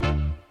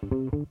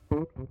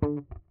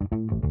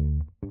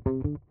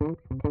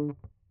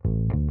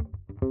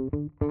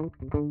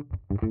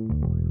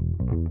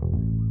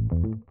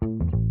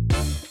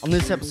On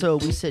this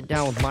episode, we sit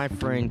down with my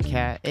friend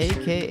Kat,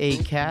 aka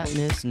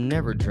Katniss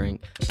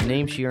Neverdrink, a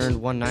name she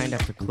earned one night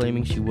after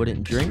claiming she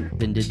wouldn't drink,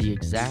 then did the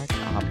exact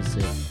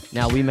opposite.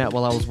 Now, we met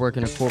while I was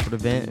working a corporate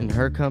event, and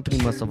her company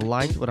must have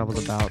liked what I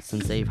was about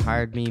since they've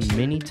hired me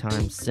many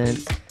times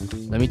since.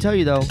 Let me tell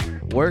you though,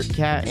 Work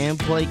Kat and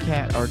Play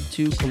Kat are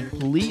two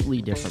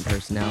completely different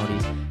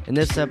personalities, and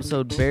this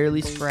episode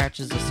barely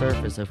scratches the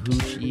surface of who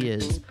she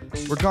is.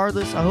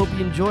 Regardless, I hope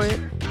you enjoy it,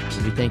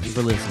 and we thank you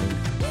for listening.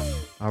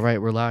 All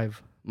right, we're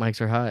live.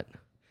 Mics are hot.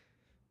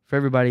 For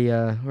everybody,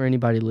 or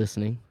anybody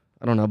listening,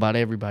 I don't know about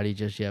everybody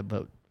just yet,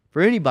 but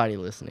for anybody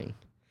listening,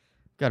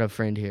 got a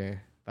friend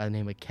here by the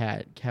name of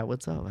Kat. Kat,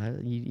 what's up?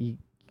 You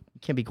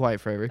can't be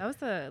quiet forever. That was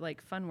the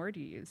fun word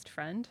you used,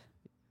 friend.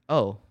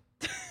 Oh.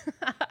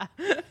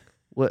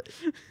 What?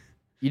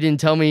 You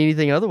didn't tell me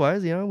anything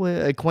otherwise,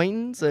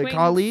 acquaintance, a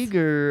colleague,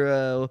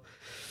 or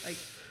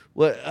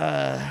what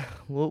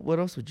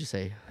else would you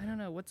say? I don't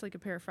know. What's like a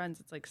pair of friends?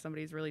 It's like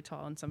somebody's really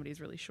tall and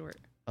somebody's really short.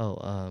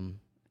 Oh,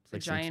 the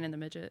giant and the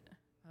midget.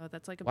 Oh,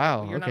 that's like a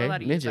wow. You're okay, not allowed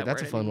to midget. use that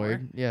That's word a fun anymore.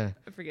 word. Yeah.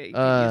 I forget you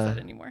can't use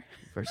that anymore.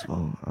 First of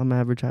all, I'm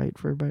average height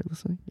for everybody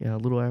listening. Yeah,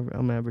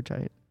 I'm average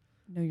height.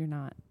 No, you're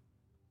not.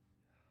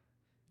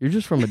 You're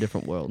just from a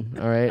different world.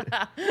 All right.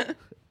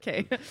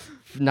 Okay.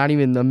 Not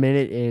even a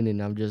minute in,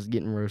 and I'm just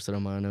getting roasted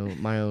on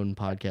my own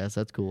podcast.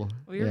 That's cool.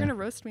 Well, you were gonna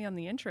roast me on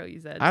the intro.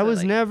 You said I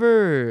was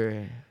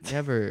never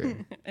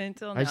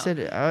until now. I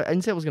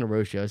didn't say I was gonna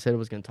roast you. I said I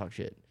was gonna talk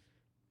shit,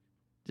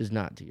 just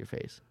not to your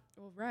face.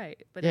 Well,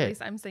 right, but at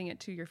least I'm saying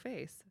it to your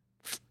face.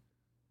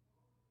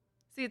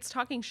 See, it's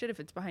talking shit if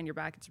it's behind your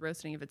back. It's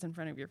roasting if it's in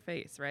front of your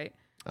face, right?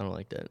 I don't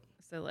like that.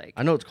 So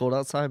I know it's cold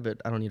outside,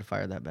 but I don't need a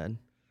fire that bad.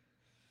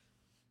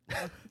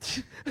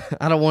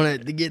 I don't want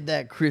it to get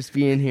that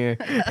crispy in here.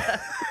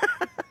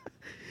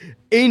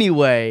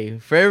 Anyway,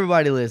 for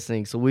everybody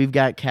listening, so we've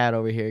got Kat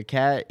over here.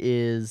 Kat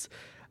is,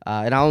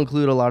 and I'll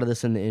include a lot of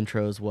this in the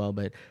intro as well,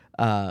 but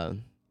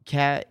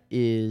Kat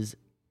is,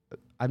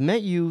 I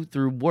met you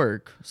through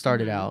work,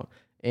 started out,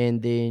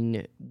 and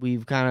then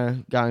we've kind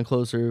of gotten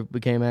closer,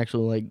 became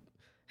actually like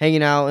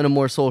hanging out in a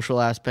more social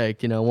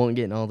aspect, won't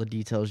get in all the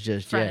details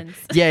just yet.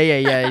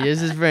 Yeah.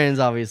 This is friends,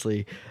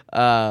 obviously.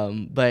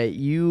 But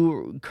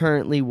you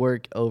currently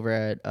work over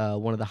at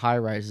one of the high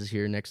rises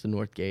here next to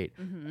Northgate.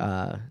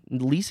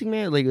 Leasing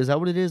man, is that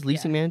what it is?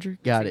 Leasing manager?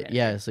 Got it. Manager.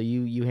 Yeah. So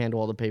you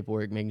handle all the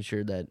paperwork, making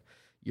sure that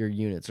your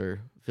units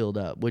are filled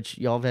up, which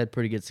y'all have had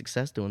pretty good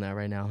success doing that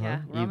right now, huh?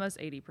 Yeah, we're almost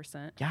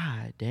 80%.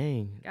 God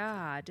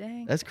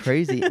dang. That's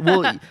crazy.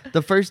 Well,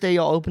 the first day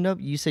y'all opened up,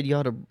 you said you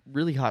had a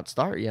really hot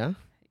start, yeah?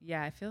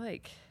 Yeah, I feel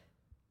like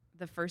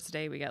the first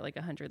day we got like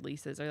 100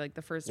 leases, or like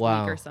the first week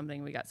or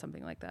something, we got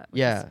something like that.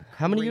 Yeah.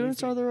 How many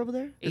units are there over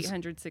there?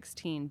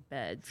 816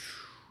 beds,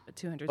 but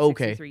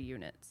 263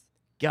 units.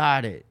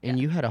 Got it. And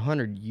you had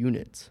 100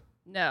 units?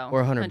 No.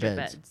 Or 100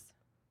 beds?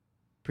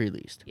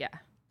 Pre-leased? Yeah.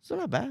 So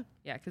not bad.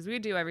 Yeah, because we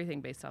do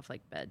everything based off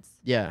like beds.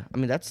 Yeah. I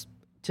mean, that's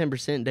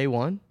 10% day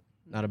one.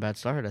 Not a bad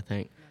start, I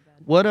think.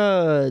 Not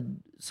bad.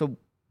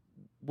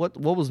 What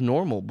was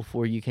normal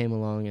before you came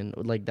along, and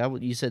like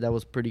that? You said that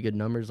was pretty good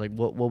numbers. Like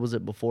what was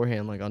it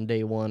beforehand? Like on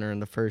day one or in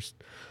the first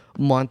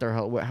month, or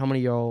how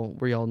many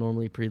were y'all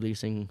normally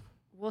pre-leasing?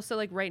 Well, so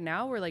like right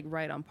now we're like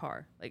right on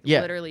par, like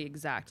literally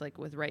exact, like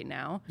with right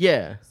now.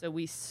 Yeah. So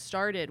we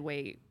started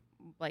way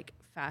like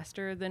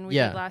faster than we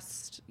did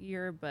last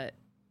year, but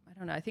I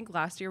don't know. I think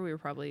last year we were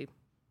probably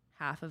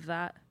half of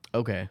that.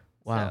 Okay.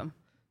 Wow. So,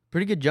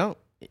 pretty good jump.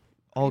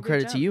 All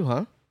credit to you,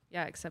 huh?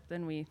 Yeah. Except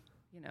then we,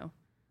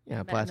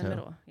 Yeah, plateau. In the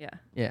middle.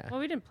 Yeah. Well,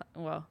 we didn't.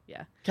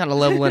 Kind of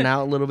leveling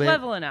out a little bit.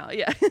 Leveling out,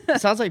 yeah.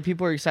 Sounds like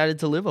people are excited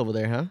to live over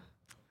there, huh?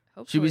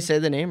 Hopefully. Should we say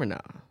the name or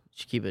not?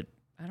 Should keep it?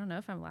 I don't know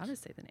if I'm allowed to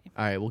say the name.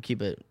 All right, we'll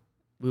keep it.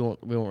 We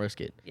won't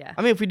risk it. Yeah.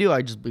 I mean, if we do,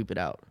 I just bleep it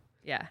out.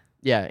 Yeah.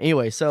 Yeah.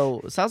 Anyway,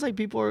 so it sounds like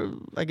people are,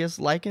 I guess,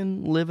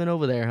 liking living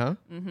over there, huh?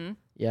 Mm-hmm.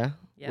 Yeah.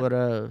 Yep. What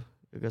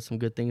we got some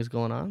good things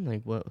going on.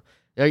 Like what?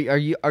 Are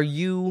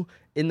you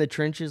in the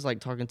trenches, like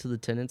talking to the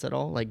tenants at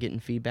all, like getting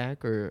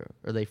feedback, or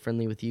are they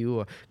friendly with you?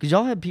 Or because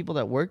y'all have people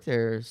that work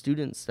there,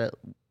 students that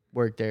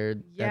work there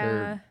that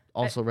are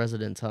also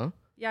residents, huh?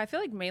 Yeah, I feel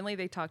like mainly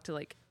they talk to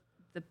like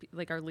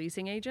our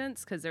leasing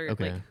agents, because they're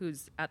like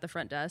who's at the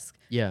front desk.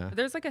 Yeah, but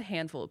there's like a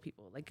handful of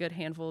people, like good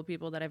handful of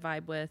people that I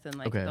vibe with, and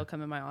like they'll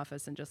come in my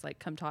office and just like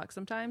come talk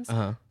sometimes.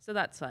 So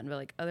that's fun. But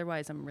like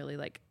otherwise, I'm really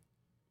like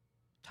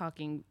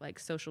talking like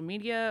social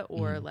media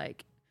or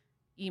like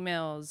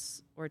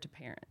emails or to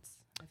parents.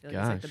 I feel like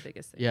that's like the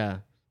biggest thing. Yeah.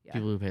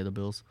 People who pay the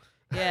bills.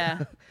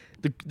 Yeah.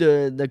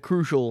 the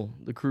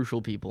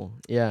crucial people.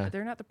 Yeah. But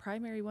they're not the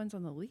primary ones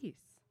on the lease.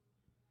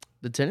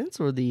 The tenants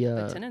or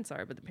the tenants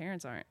are, but the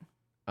parents aren't.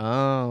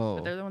 Oh.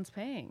 But they're the ones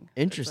paying.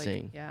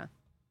 Interesting. Like, yeah.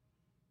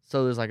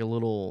 So there's like a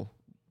little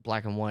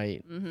black and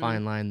white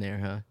fine line there,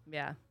 huh?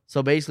 Yeah.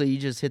 So basically you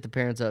just hit the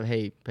parents up,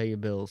 hey, pay your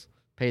bills,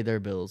 pay their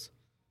bills.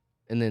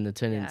 And then the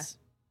tenants,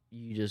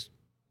 you just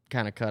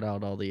kind of cut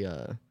out all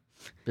the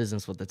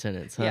business with the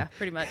tenants, huh? Yeah,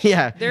 pretty much.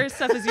 Yeah. Their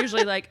stuff is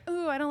usually like,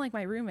 ooh, I don't like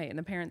my roommate. And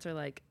the parents are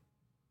like,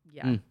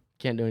 yeah.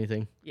 Can't do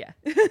anything. Yeah.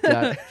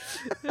 Got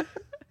it.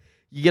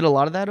 You get a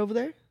lot of that over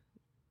there?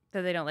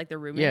 That they don't like their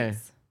roommates? Yeah.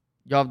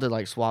 Y'all have to,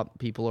 like, swap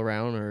people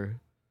around, or?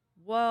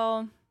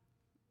 Well,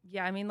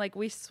 yeah, I mean, like,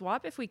 we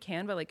swap if we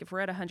can, but, like, if we're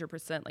at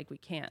 100%, like, we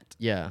can't.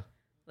 Yeah.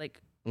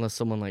 Like, unless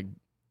someone, like,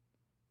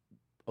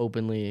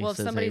 openly well,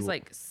 says, if somebody's, hey,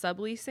 like,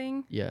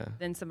 subleasing, yeah,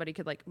 then somebody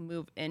could, like,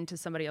 move into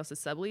somebody else's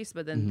sublease,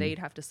 but then they'd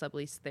have to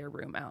sublease their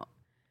room out.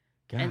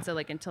 God. And so,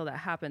 like, until that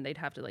happened, they'd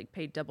have to, like,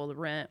 pay double the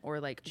rent or,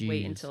 like,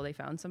 wait until they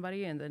found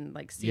somebody and then,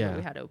 like, see what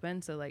we had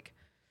open. So, like,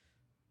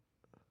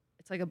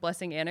 it's, like, a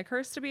blessing and a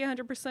curse to be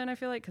 100%, I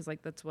feel like, because,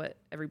 like, that's what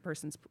every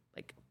person's,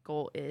 like,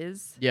 goal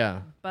is.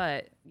 Yeah.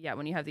 But, yeah,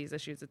 when you have these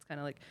issues, it's kind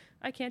of like,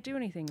 I can't do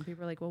anything. And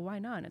people are like, well, why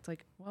not? And it's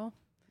like, well,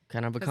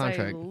 kind of a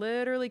contract. I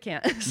literally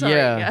can't. Sorry.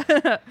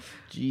 Yeah.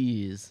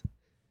 Jeez.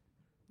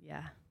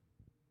 Yeah.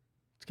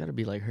 It's got to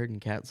be, like, herding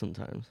cats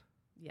sometimes.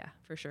 Yeah,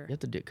 for sure. You have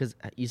to do, because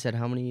you said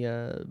how many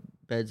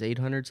beds?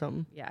 800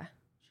 something? Yeah. Jeez.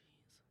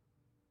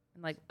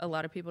 And, like, a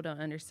lot of people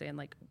don't understand,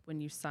 like, when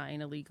you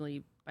sign a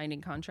legally binding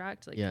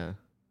contract, like,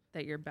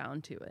 that you're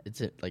bound to it.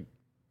 It's like,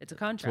 it's a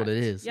contract. That's what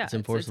it is. Yeah, it's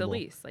enforceable.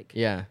 It's a lease. Like,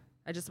 yeah.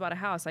 I just bought a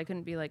house. I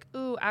couldn't be like,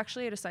 ooh,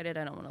 actually, I decided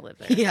I don't want to live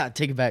there. Yeah,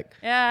 take it back.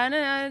 Yeah,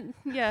 no,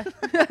 yeah.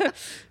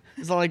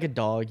 It's not like a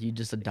dog you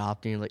just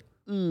adopt and you're like,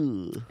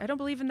 ooh. I don't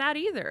believe in that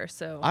either.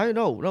 So I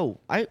know, no,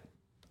 I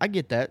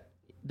get that.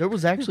 There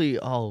was actually,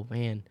 oh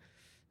man,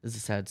 this is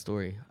a sad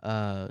story.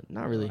 Not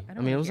really. I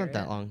mean, it wasn't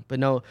that long, but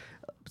no.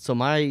 So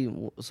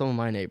some of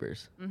my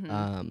neighbors,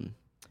 it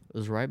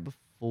was right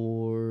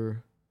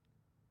before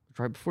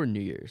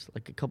New Year's,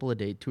 like a couple of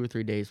days, 2 or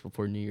 3 days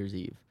before New Year's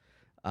Eve.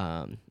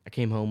 I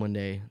came home one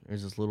day.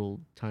 There's this little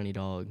tiny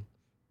dog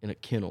in a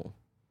kennel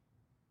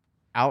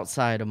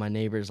outside of my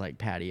neighbor's like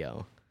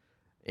patio,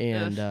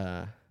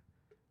 and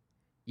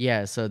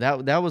yeah, so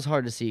that was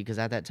hard to see because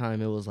at that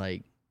time it was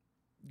like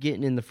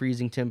getting in the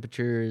freezing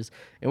temperatures,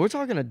 and we're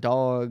talking a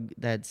dog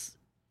that's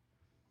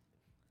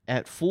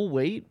at full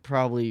weight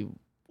probably,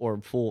 or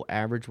full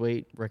average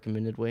weight,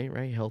 recommended weight,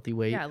 right? Healthy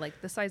weight. Yeah,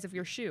 like the size of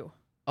your shoe.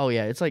 Oh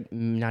yeah, it's like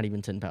not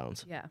even 10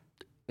 pounds. Yeah.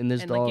 And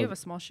this dog, like you have a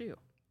small shoe.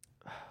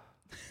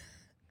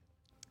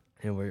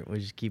 And we're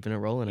just keeping it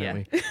rolling,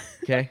 aren't we?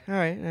 Okay, all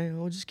right.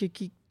 We'll just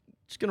keep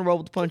just gonna roll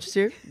with the punches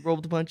here. Roll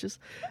with the punches.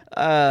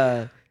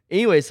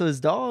 Anyway, so this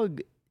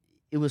dog,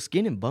 it was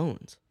skin and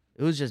bones.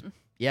 It was just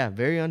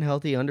very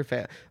unhealthy,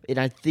 underfed. And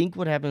I think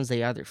what happened is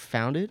they either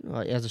found it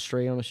as a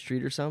stray on the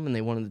street or something, and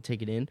they wanted to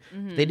take it in.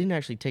 They didn't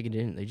actually take it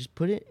in. They just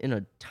put it in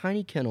a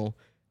tiny kennel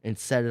and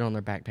set it on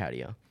their back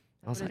patio.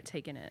 I was like,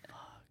 taking it.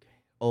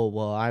 Oh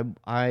well,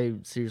 I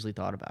seriously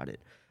thought about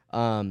it.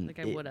 Like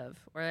I would have,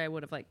 or I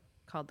would have like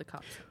called the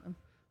cops.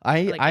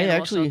 I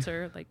actually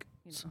shelter, like,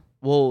 you know.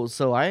 Well,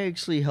 so I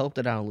actually helped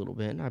it out a little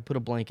bit. I put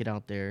a blanket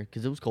out there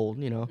because it was cold,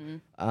 you know.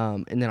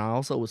 And then I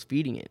also was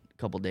feeding it a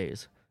couple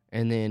days,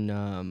 and then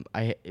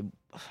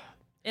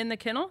in the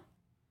kennel.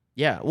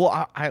 Yeah,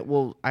 well,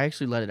 I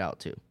actually let it out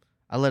too.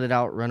 I let it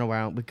out, run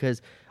around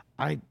because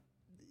at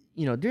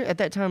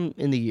that time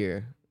in the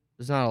year,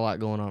 there's not a lot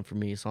going on for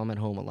me, so I'm at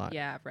home a lot.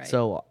 Yeah, right.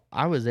 So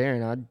I was there,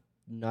 and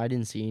I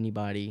didn't see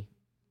anybody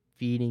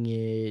feeding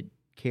it,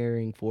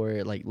 caring for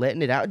it, like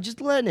letting it out,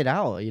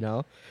 you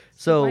know.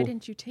 So why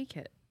didn't you take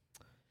it?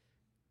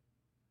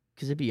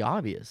 Because it'd be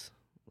obvious.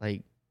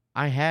 Like,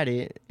 I had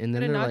it, and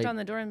then they're knocked like, on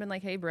the door and been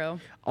like, "Hey, bro."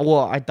 Well,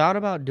 I thought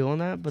about doing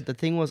that, but the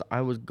thing was, I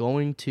was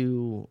going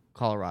to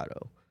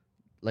Colorado,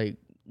 like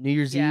New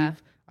Year's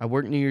Eve. I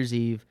worked New Year's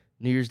Eve.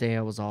 New Year's Day,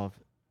 I was off.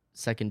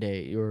 Second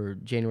day, or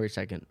January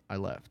 2nd, I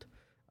left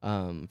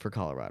for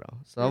Colorado.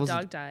 So Did the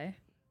dog die?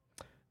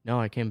 No,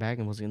 I came back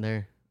and wasn't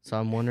there. So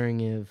I'm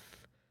wondering if.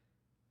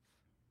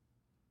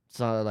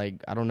 So,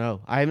 like, I don't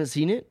know. I haven't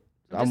seen it.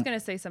 I'm just going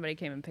to say somebody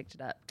came and picked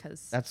it up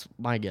because... That's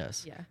my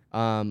guess. Yeah.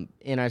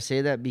 And I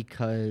say that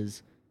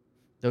because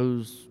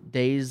those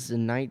days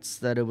and nights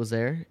that it was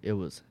there, it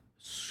was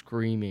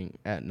screaming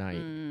at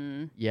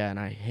night. Yeah, and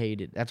I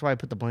hate it. That's why I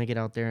put the blanket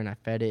out there and I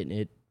fed it, and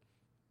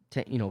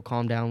it,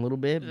 calmed down a little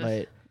bit.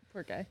 But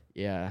poor guy.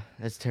 Yeah,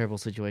 that's a terrible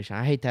situation.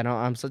 I hate that.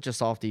 I'm such a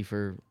softie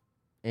for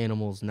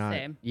animals. Not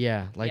Same.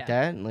 Yeah,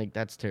 that. Like,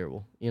 that's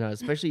terrible.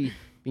 Especially...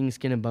 being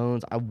skin and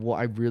bones,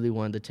 I really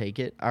wanted to take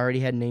it. I already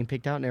had a name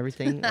picked out and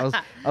everything. I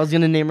was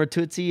gonna name her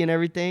Tootsie and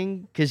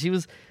everything because she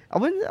was. I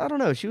don't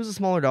know. She was a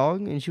smaller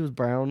dog and she was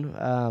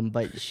brown.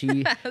 But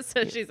she.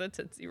 So she's a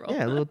Tootsie Roll.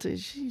 Yeah, a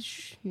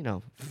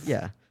little.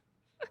 Yeah.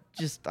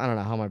 Just I don't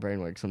know how my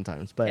brain works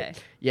sometimes,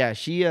 but yeah,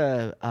 she.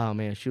 Oh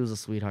man, she was a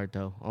sweetheart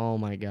though. Oh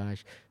my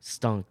gosh,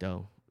 stunk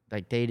though.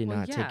 Like they did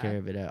not take care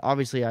of it.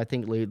 Obviously, I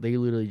think they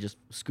literally just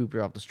scooped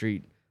her off the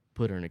street,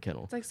 put her in a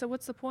kennel. It's like, so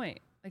what's the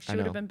point? Like, she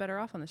would have been better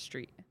off on the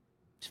street.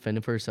 Just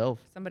fending for herself.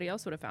 Somebody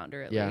else would have found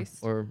her at least.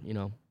 Or,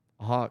 a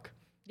hawk.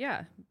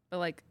 Yeah. But,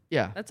 like,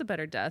 yeah, that's a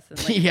better death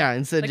than, like,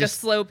 instead like just a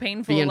slow,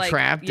 painful, being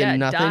trapped in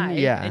nothing.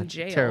 Yeah. In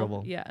jail.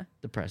 Terrible. Yeah.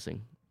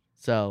 Depressing.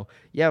 So,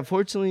 yeah,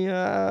 fortunately,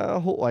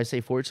 I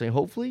say fortunately,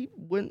 hopefully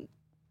went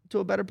to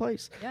a better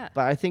place. Yeah.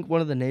 But I think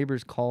one of the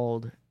neighbors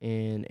called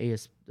and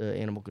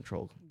animal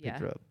control picked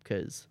her up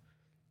because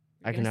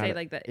I can say,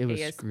 like, the it was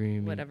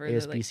screaming. whatever.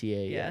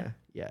 ASPCA, like,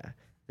 yeah.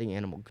 think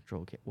animal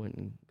control went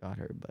and got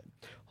her,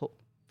 but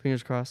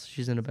fingers crossed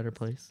she's in a better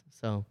place.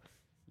 So,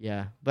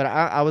 yeah. But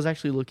I was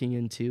actually looking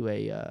into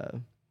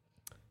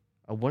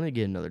I want to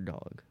get another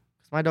dog.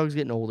 Because my dog's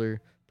getting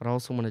older, but I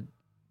also want to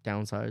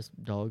downsize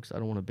dogs. I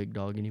don't want a big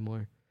dog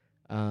anymore.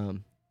 I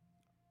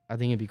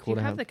think it'd be cool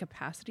to have the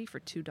capacity for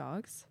 2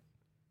 dogs?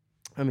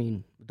 I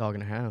mean, a dog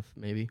and a half,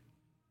 maybe.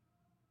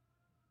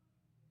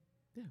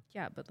 Yeah.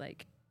 Yeah, but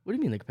like... What do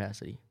you mean the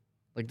capacity?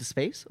 Like the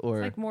space? Or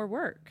it's like more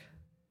work.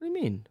 What do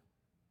you mean?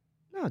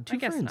 No, 2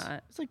 friends. I guess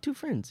not. It's like 2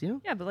 friends, you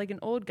know? Yeah, but like an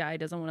old guy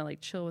doesn't want to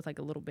like chill with like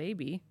a little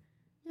baby.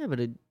 Yeah, but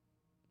it'd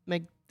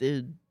make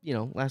the,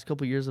 last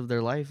couple years of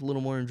their life a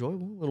little more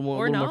enjoyable, a little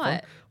more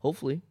fun.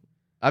 Hopefully.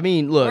 I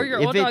mean, look. Or your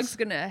old dog's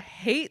going to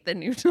hate the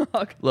new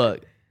dog.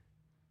 Look,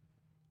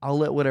 I'll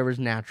let whatever's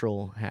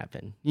natural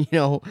happen,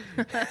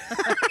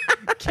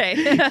 Okay.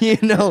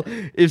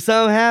 If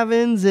something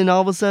happens and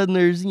all of a sudden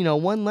there's,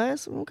 one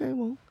less, okay,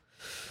 well,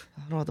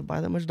 I don't have to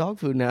buy that much dog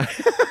food now.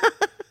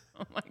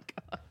 Oh my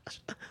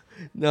gosh.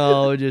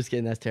 No, just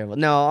kidding. That's terrible.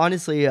 No,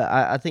 honestly,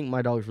 I think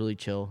my dog's really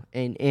chill,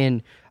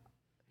 and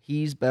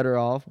he's better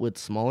off with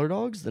smaller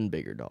dogs than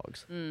bigger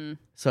dogs.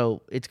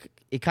 So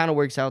it kind of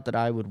works out that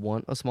I would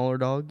want a smaller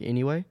dog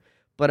anyway.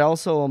 But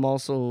also, I'm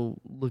also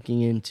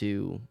looking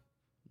into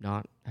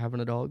not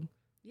having a dog.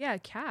 Yeah, a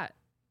cat.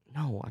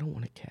 No, I don't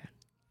want a cat.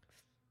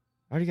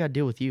 I already got to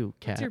deal with you,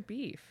 cat. What's your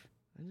beef?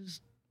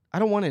 I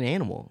don't want an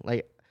animal.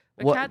 Like,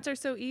 but cats are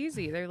so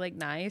easy. They're like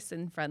nice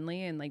and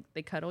friendly and like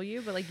they cuddle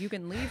you, but like you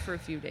can leave for a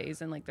few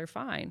days and like they're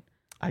fine.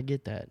 I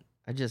get that.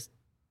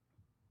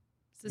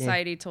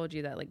 Society told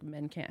you that like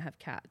men can't have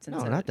cats.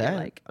 No, not that.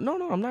 Like,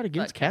 no, I'm not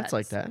against cats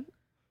like that.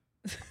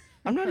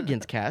 I'm not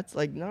against cats,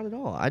 like not at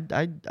all.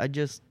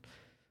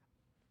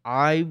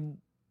 I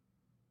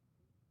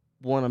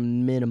want to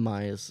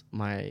minimize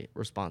my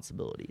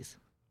responsibilities.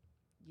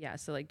 Yeah,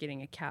 so like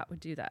getting a cat would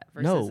do that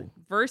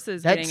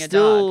versus that's getting a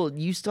dog. Dog.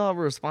 You still have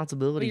a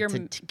responsibility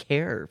to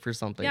care for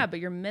something. Yeah,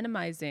 but you're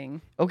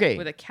minimizing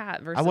with a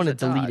cat versus I want to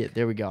delete it.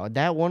 There we go.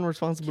 That one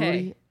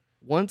responsibility,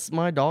 once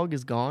my dog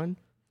is gone,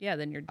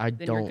 then you're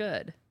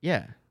good.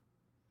 Yeah.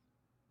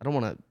 I don't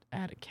want to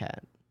add a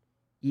cat.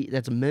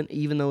 That's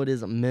even though it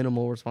is a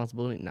minimal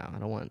responsibility. No, I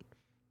don't want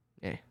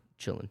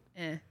chilling.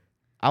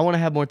 I want to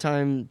have more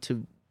time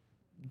to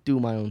do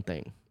my own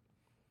thing.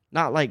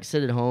 Not like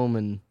sit at home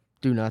and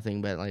do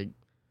nothing, but like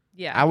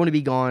I want to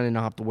be gone and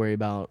not have to worry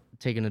about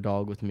taking a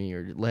dog with me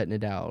or letting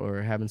it out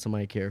or having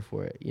somebody care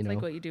for it, It's like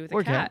what you do with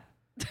a cat.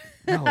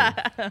 No.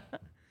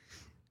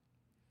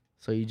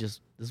 So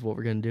this is what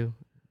we're going to do?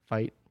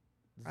 Fight?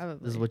 Probably.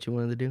 This is what you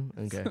wanted to do?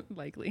 Okay.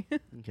 Likely.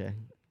 Okay.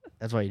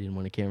 That's why you didn't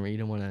want a camera. You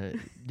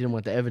didn't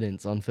want the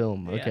evidence on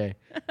film. Okay.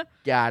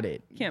 Got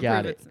it. Can't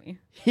prove it's me.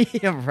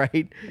 Yeah,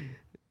 right?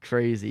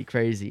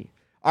 Crazy.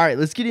 All right,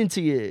 let's get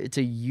into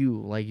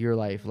you, like your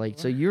life. Like,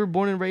 so you were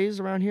born and raised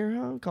around here,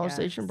 huh? College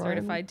Station, Brian?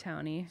 Certified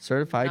townie.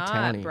 Certified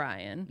townie. Not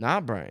Brian.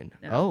 Not Brian.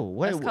 No. Oh,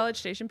 what? Us College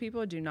Station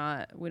people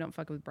we don't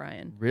fuck with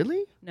Brian.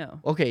 Really?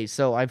 No. Okay,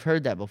 so I've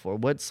heard that before.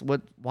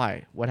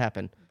 Why? What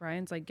happened?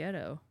 Brian's like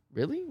ghetto.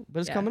 Really? But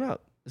it's coming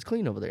up. It's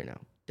clean over there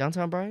now.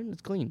 Downtown Brian,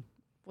 it's clean.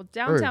 Well,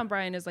 downtown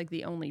Brian is like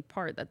the only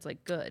part that's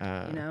like good,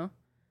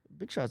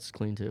 Big Shot's is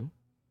clean too.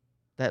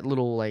 That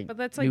little but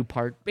that's new like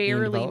park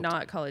barely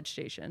not College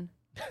Station.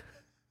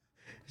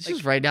 It's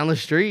just right down the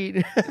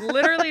street.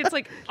 Literally, it's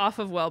like off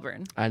of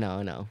Welburn. I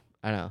know.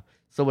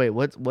 So wait,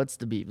 what's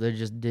the beef? They're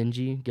just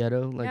dingy,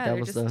 ghetto? Like yeah, that they're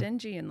was just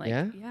dingy and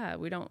like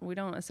we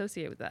don't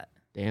associate with that.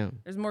 Damn.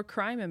 There's more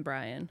crime in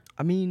Bryan.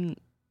 I mean,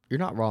 you're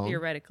not wrong.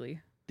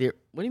 Theoretically. What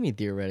do you mean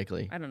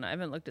theoretically? I don't know. I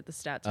haven't looked at the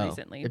stats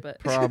recently, but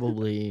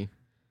probably.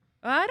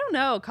 I don't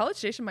know. College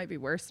Station might be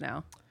worse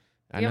now.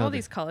 You have all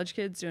these college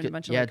kids doing a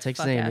bunch of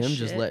Texas A&M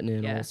just letting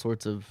in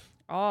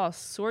all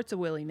sorts of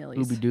willy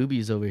nillies, booby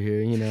doobies over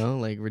here.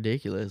 Like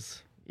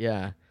ridiculous.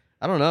 Yeah,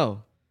 I don't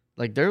know.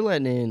 Like they're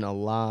letting in a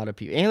lot of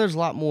people, and there's a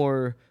lot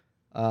more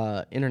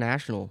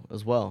international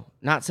as well.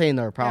 Not saying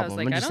they're a problem.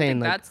 I'm just saying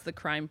that's the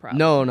crime problem.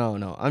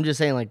 No. I'm just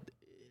saying like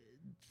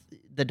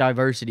the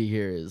diversity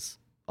here is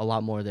a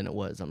lot more than it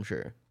was. I'm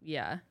sure.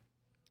 Yeah.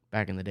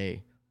 Back in the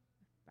day.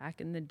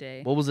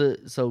 What was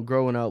it? So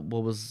growing up,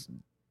 what was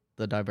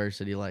the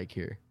diversity like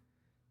here?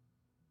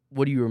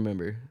 What do you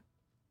remember?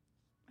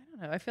 I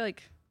don't know. I feel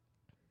like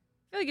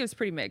it was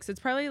pretty mixed. It's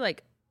probably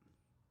like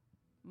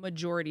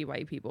majority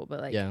white people, but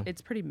like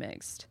it's pretty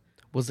mixed.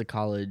 Was the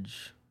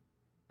college?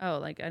 Oh,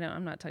 like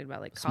I'm not talking about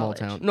like small college.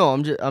 Town. No,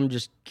 I'm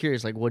just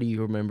curious. Like, what do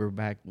you remember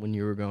back when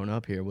you were growing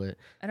up here? What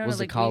was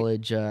the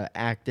college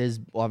act as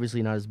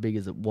obviously not as big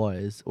as it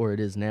was or it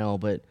is now,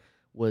 but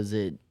was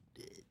it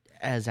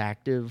as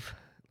active?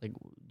 Like,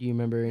 do you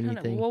remember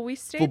anything? Well, we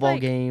stayed football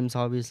games,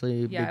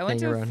 obviously. Yeah, I went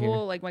to a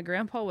full. Like, my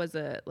grandpa was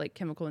a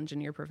chemical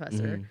engineer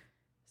professor,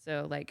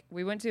 so like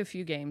we went to a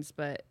few games,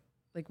 but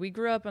like we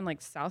grew up on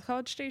like South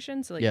College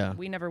Station, so like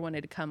we never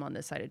wanted to come on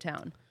this side of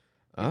town.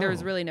 Like, there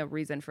was really no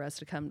reason for us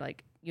to come to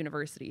like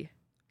university.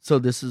 So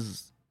this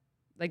is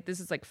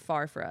like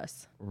far for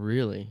us.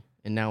 Really,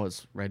 and now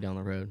it's right down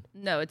the road.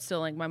 No, it's still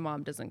like my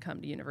mom doesn't come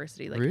to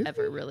university like really?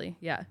 ever really.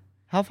 Yeah.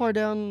 How far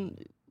down?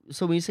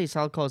 So when you say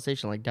South College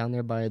Station, like down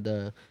there by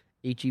the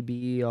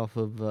HEB off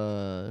of...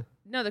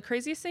 No, the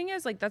craziest thing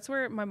is, like, that's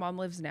where my mom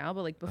lives now,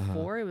 but, like,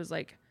 before it was,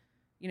 like,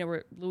 you know,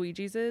 where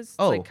Luigi's is?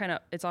 Oh. It's, like, kind of,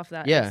 it's off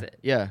that yeah, exit.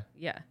 Yeah.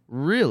 Yeah.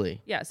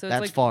 Really? Yeah, so it's,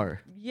 That's like...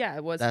 far. Yeah,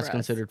 it was That's for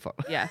considered us. far.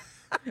 Yeah.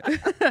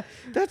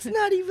 That's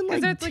not even,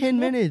 like, 10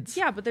 minutes.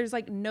 Yeah, but there's,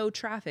 like, no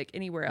traffic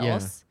anywhere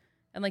else.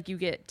 And, like, you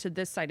get to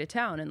this side of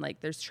town, and,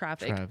 like, there's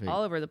traffic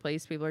all over the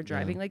place. People are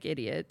driving like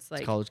idiots.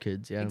 Like, it's college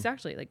kids, yeah.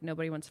 Exactly. Like,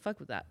 nobody wants to fuck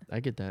with that. I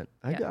get that.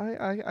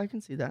 Yeah. I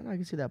can see that. I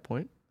can see that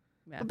point.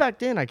 Yeah. But back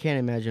then, I can't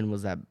imagine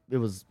it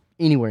was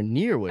anywhere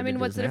near what it is now. I mean,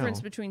 what's the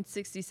difference between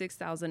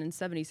 66,000 and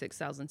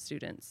 76,000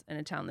 students in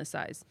a town this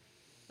size?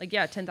 Like,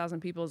 yeah, 10,000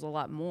 people is a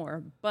lot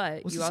more,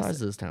 but what's the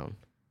size of this town?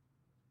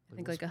 I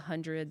think like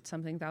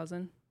 100-something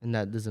thousand. And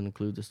that doesn't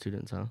include the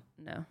students, huh?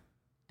 No.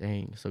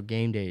 Dang. So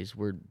game days,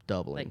 we're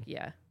doubling. Like,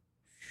 yeah.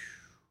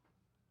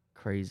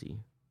 Crazy.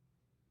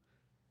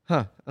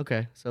 Huh.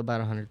 Okay. So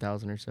about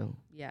 100,000 or so.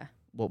 Yeah.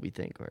 What we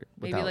think, right?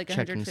 Maybe like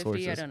 150,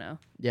 sources. I don't know.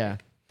 Yeah.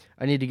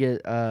 I need to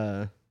get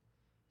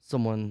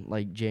someone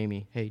like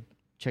Jamie. Hey,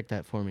 check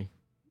that for me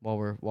while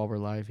we're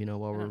live, you know,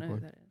 while we're recording. Know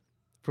who that is.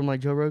 From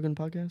like Joe Rogan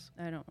podcast?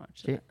 I don't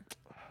watch that.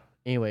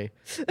 Anyway,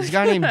 there's a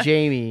guy named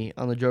Jamie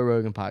on the Joe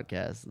Rogan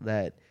podcast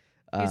that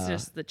he's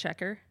just the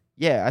checker.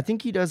 Yeah, I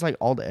think he does like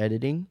all the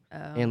editing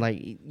and like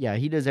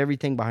he does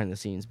everything behind the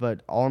scenes.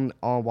 But on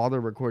while they're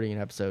recording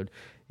an episode,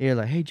 you're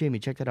like, "Hey Jamie,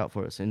 check that out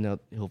for us," and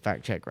he'll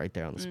fact check right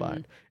there on the spot.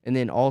 And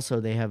then also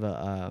they have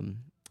a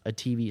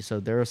TV, so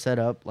they're set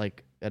up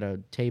like at a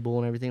table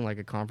and everything, like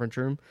a conference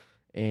room,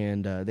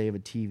 and they have a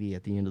TV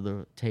at the end of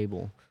the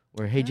table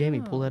where, "Hey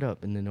Jamie, pull that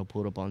up," and then they'll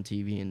pull it up on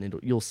TV, and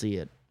you'll see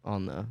it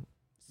on the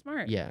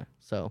smart. Yeah,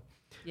 so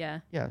yeah,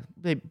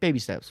 baby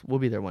steps. We'll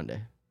be there one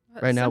day.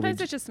 Right now, sometimes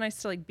it's just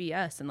nice to like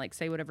BS and like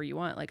say whatever you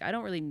want. Like I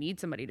don't really need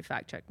somebody to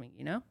fact check me,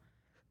 you know?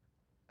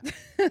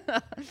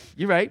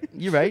 You're right.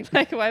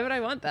 Like why would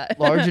I want that?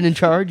 Large and in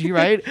charge. You're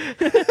right.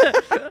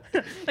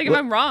 Like if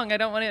I'm wrong, I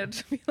don't want it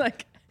to be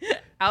like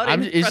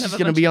outing. It's just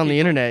gonna be on the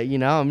internet, you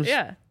know. I'm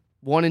just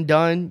one and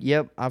done.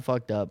 Yep, I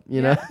fucked up.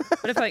 You know.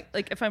 But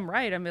if I'm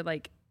right, I'm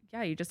like,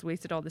 yeah, you just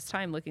wasted all this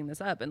time looking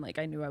this up, and like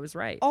I knew I was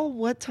right. Oh,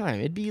 what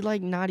time? It'd be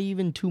like not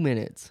even 2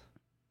 minutes.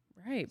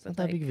 Right, it's not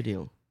that big of a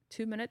deal.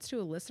 2 minutes to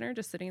a listener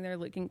just sitting there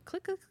looking,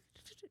 click,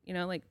 you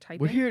know, like typing.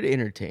 We're here to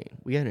entertain.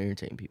 We gotta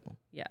entertain people.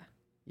 Yeah.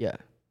 Yeah.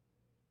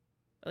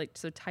 Like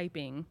so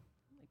typing.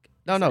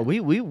 Like, no, we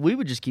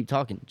would just keep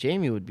talking.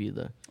 Jamie would be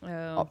the.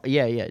 Oh.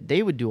 Yeah.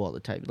 They would do all the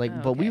typing.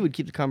 Like, but we would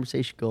keep the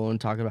conversation going,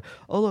 talking about.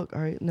 Oh look,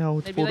 all right, now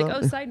it's They'd be like,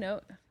 up. oh, side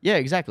note. Yeah,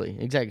 exactly.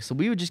 So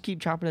we would just keep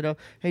chopping it up.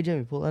 Hey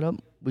Jamie, pull that up.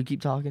 We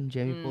keep talking.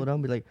 Jamie, pull it up.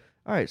 And be like,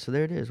 all right, so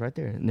there it is, right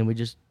there, and then we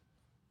just.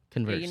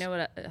 Converse. Hey, you know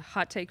what? A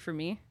hot take for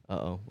me.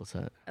 What's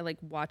that? I like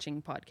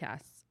watching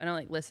podcasts. I don't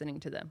like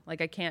listening to them.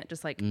 Like I can't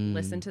just like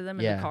listen to them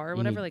in the car or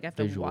whatever. Like I have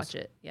to watch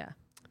it. Yeah.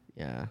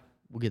 Yeah,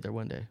 we'll get there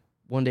one day.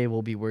 One day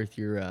will be worth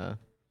your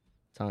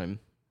time.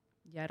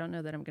 Yeah, I don't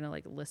know that I'm gonna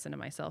like listen to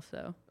myself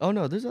though. Oh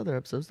no, there's other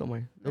episodes. Don't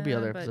worry, there'll be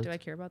other episodes. Do I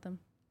care about them?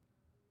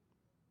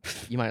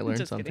 You might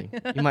learn something.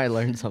 You might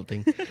learn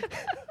something.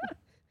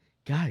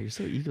 God, you're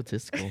so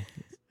egotistical.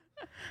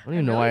 I don't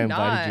even know why I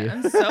invited you.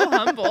 I'm so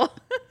humble.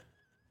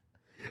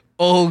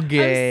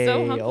 Okay. I'm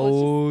so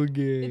humble.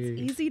 Okay.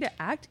 It's easy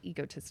to act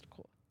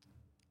egotistical.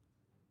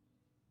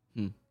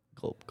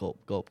 Gulp.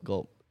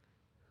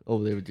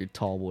 Oh, there with your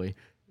tall boy.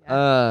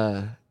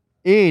 Yeah.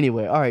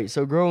 Anyway, all right.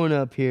 So growing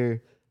up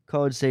here,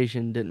 College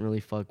Station didn't really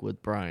fuck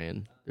with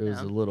Brian. There was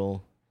a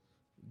little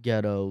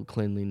ghetto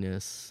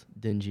cleanliness,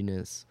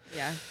 dinginess.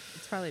 Yeah,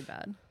 it's probably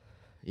bad.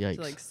 Yikes.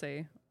 To like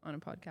say on a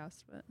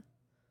podcast, but.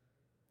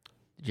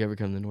 Did you ever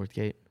come to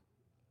Northgate?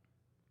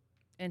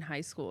 In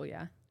high school,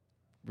 yeah.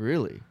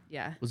 Really?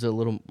 Yeah. Was it a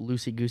little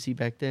loosey-goosey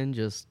back then?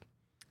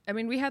 I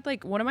mean, we had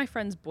like one of my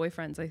friend's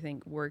boyfriends, I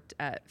think, worked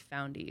at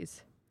Foundies.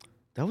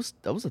 That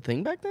was a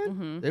thing back then?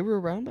 Mm-hmm. They were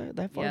around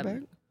that far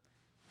back?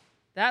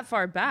 That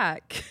far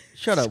back?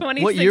 Shut up.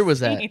 What year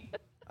was that?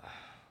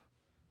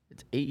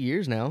 It's 8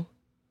 years now.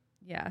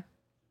 Yeah.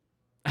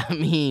 I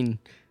mean,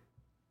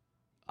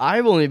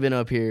 I've only been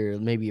up here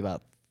maybe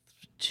about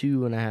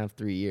 2.5,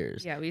 3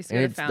 years. Yeah, we used to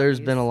go to Foundies. There's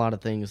been a lot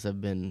of things that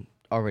have been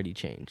already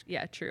changed.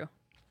 Yeah, true.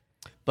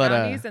 But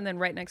Foundies, and then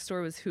right next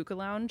door was Hookah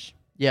Lounge.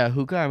 Yeah,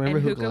 Hookah. I remember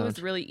Hookah Lounge.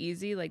 Was really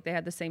easy. Like they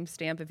had the same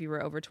stamp if you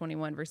were over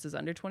 21 versus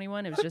under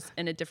 21. It was just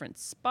in a different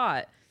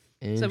spot.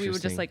 So we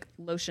would just like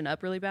lotion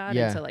up really bad.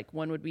 Yeah. And so like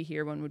one would be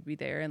here, one would be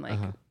there. And like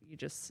you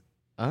just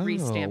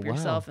re-stamp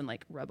yourself and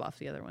like rub off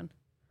the other one.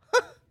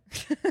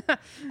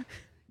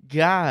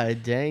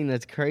 God dang,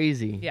 that's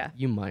crazy. Yeah.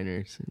 You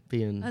minors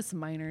being us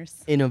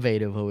minors.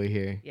 Innovative over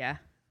here. Yeah.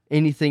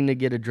 Anything to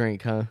get a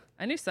drink, huh?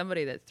 I knew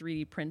somebody that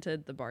 3D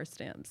printed the bar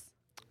stamps.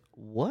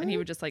 What? And he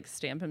would just like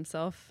stamp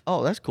himself.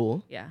 Oh, that's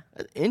cool. Yeah.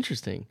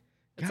 Interesting.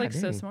 It's like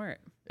so smart.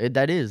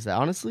 That is.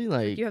 Honestly,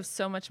 like you have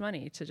so much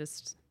money to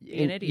just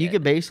be an idiot. You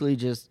could basically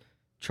just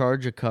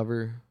charge a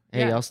cover.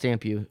 Hey, I'll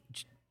stamp you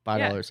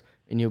 $5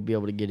 and you'll be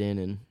able to get in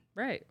and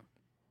right.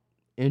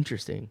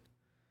 Interesting.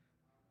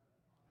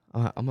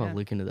 I'm gonna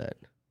look into that.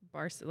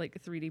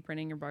 like 3D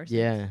printing your bar suits.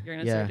 Yeah. You're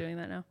gonna start doing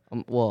that now.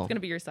 Well, it's gonna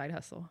be your side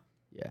hustle.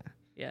 Yeah.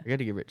 Yeah. I got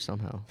to get rich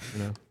somehow.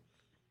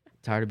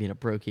 Tired of being a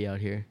brokey out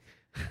here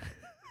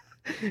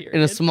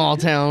in a small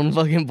town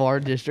fucking bar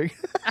district.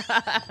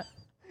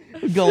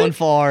 Going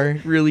far,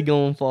 really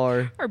going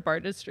far. Our bar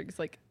district's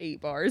like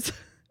 8 bars.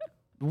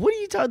 What are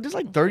you talking? There's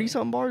like 30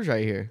 something bars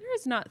right here. There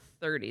is not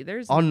 30.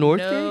 There's on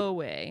no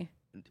way.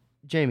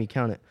 Jamie,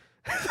 count it.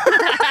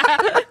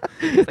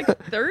 It's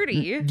like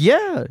 30.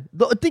 Yeah.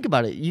 Think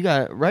about it. You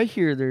got right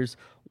here, there's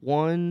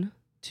 1,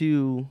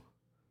 2,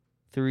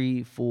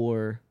 3,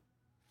 4,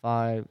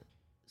 5,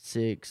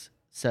 6,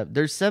 7.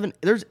 There's 7.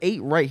 There's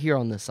 8 right here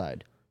on this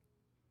side.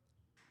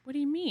 What do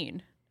you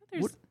mean?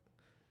 What?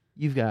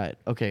 You've got,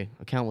 okay,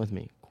 count with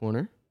me.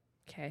 Corner.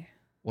 Okay.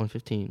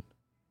 115.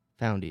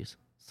 Foundies.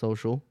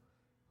 Social.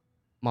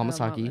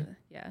 Mamasaki.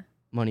 Yeah.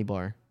 Money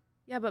Bar.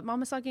 Yeah, but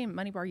Mamasaki and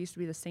Money Bar used to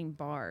be the same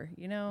bar,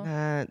 you know?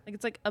 Like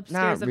it's like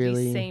upstairs of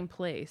the same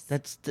place.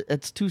 That's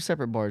 2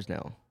 separate bars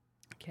now.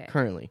 Okay.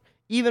 Currently.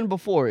 Even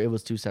before it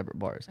was 2 separate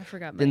bars. I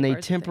forgot. Then they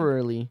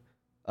temporarily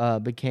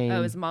became. Oh,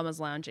 it was Mama's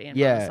Lounge and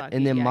yeah, Mamasaki.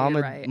 and then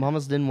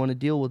Mama's didn't want to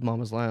deal with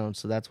Mama's Lounge,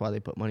 so that's why they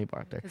put Money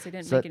Bar up there. Because they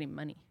didn't make any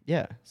money.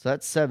 Yeah, so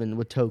that's 7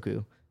 with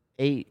Toku.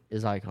 8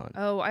 is Icon.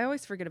 Oh, I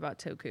always forget about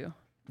Toku.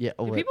 Yeah.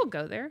 Do people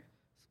go there?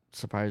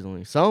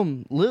 Surprisingly,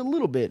 some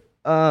little bit.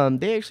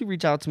 They actually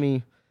reach out to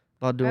me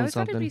about doing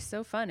something. I thought it'd be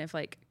so fun if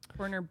like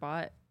corner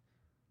bought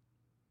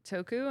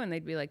Toku and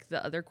they'd be like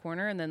the other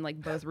corner, and then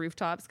like both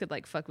rooftops could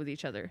like fuck with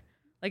each other.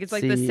 Like it's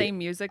like the same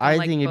music. I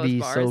like, think it'd be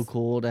bars. so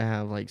cool to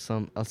have like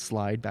a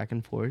slide back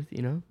and forth.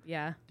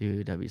 Yeah.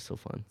 Dude, that'd be so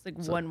fun. It's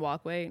like one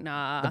walkway.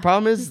 Nah. The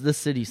problem is the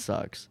city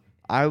sucks.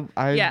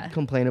 I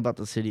complain about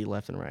the city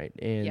left and right,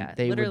 and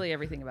they literally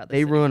everything about the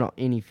city. They ruin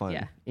any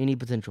fun, any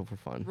potential for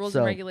fun. Rules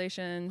and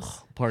regulations.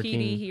 Parking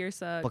PD here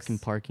sucks. Fucking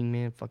parking,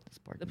 man. Fuck this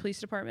parking. The police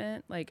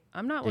department, like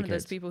I'm not one of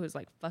those people who's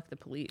like fuck the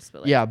police,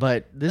 but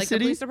but this city,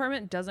 the police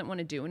department doesn't want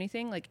to do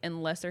anything like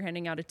unless they're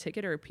handing out a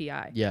ticket or a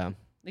PI. Yeah,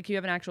 like you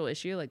have an actual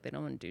issue, like they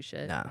don't want to do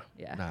shit. Nah,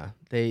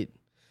 they.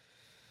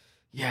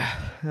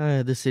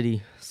 The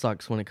city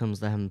sucks when it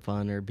comes to having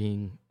fun or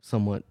being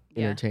somewhat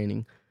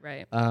entertaining.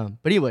 Right. But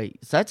anyway,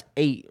 so that's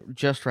 8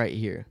 just right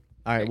here.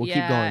 All right, we'll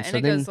keep going. So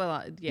it goes a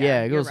lot.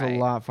 It goes a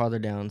lot farther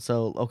down.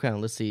 So okay,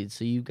 let's see.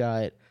 So you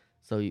got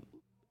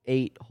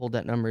 8. Hold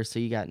that number. So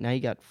you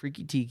got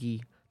Freaky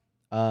Tiki,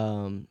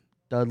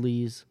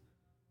 Dudley's,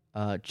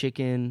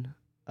 Chicken.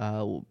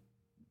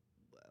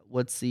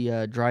 What's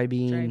the Dry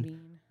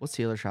Bean? What's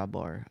the other shop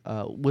bar?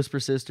 Whisper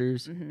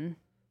Sisters. Mm-hmm.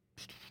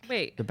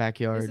 Wait, the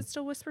Backyard. Is it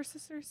still Whisper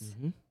Sisters?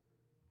 Mm-hmm.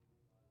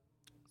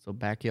 So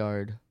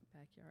Backyard.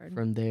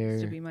 From there,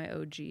 used to be my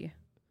OG.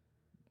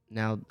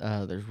 Now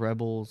there's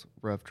Rebels,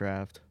 Rough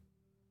Draft.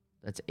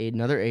 That's 8.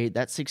 Another 8.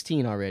 That's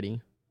 16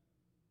 already.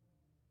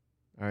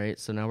 All right,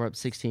 so now we're up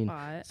 16.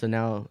 Spot. So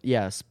now,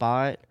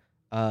 Spot,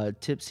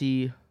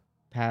 Tipsy,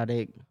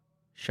 Paddock,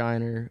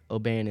 Shiner,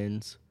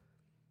 O'Bannon's.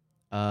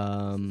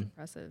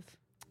 Impressive.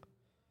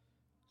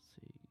 Let's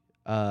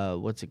see.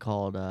 What's it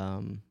called?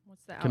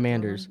 What's the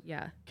Commanders.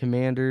 Yeah.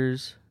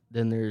 Commanders.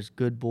 Then there's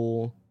Good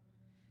Bull,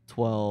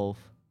 12.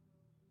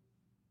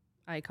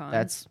 Icon.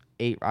 That's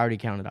 8. I already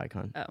counted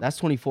Icon. Oh. That's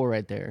 24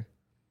 right there.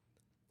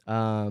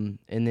 And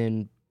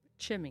then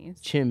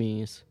Chimmy's.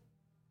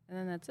 And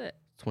then that's it.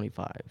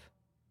 25. I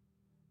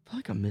feel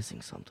like I'm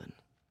missing something.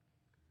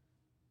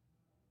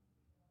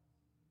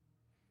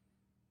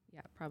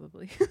 Yeah,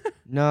 probably.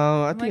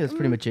 No, I think that's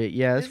pretty much it.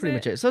 Yeah, that's pretty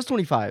much it. So that's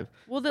 25.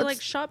 Well, the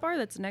shop bar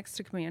that's next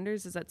to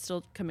Commanders, is that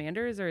still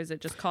Commanders or is it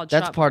just called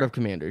That's shop part bar? of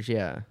Commanders,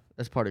 yeah.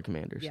 That's part of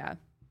Commanders. Yeah.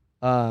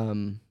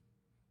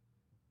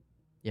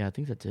 Yeah, I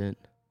think that's it.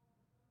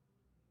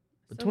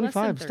 But So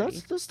 25,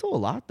 that's still a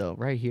lot though,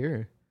 right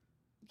here.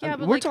 Yeah,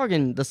 but we're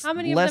talking the how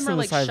many less of them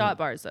are than the shop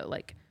bars though?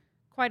 Like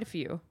quite a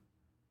few.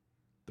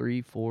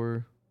 3,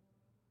 4.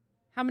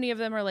 How many of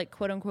them are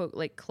quote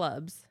unquote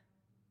clubs?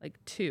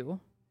 2,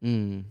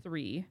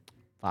 3.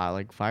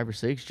 5 or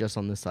 6 just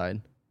on this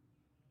side.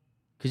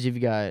 Because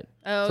you've got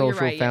social you're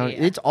right, found.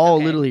 It's all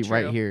okay, literally true.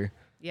 right here.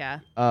 Yeah.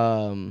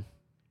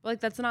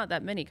 That's not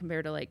that many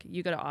compared to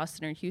you go to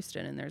Austin or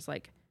Houston and there's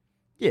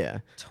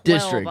 12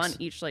 districts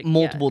on each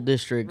multiple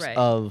districts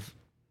of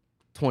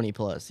 20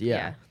 plus.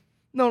 Yeah.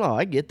 No,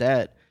 I get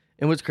that.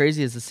 And what's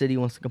crazy is the city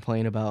wants to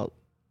complain about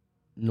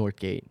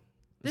Northgate.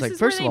 It's this is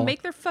first where they of all,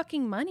 make their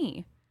fucking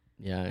money.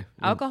 Yeah.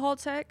 Alcohol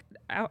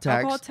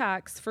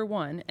tax for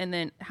one, and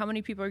then how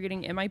many people are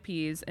getting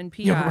MIPs and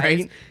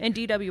PIs and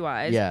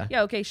DWIs? Yeah.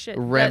 Yeah. Okay. Shit.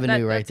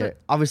 Revenue right there.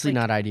 Obviously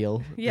not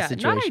ideal. Yeah.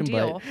 Situation, not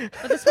ideal.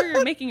 But that's where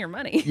you're making your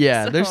money.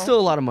 Yeah. There's still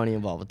a lot of money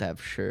involved with that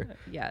for sure.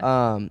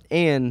 Yeah.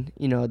 And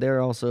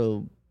they're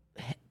also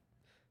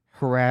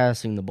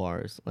harassing the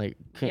bars,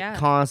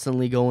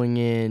 constantly going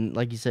in,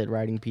 like you said,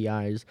 writing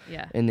PIs.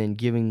 Yeah. And then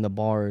giving the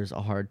bars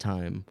a hard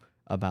time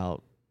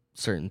about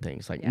certain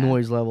things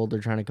noise level. They're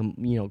trying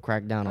to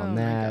crack down on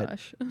that. My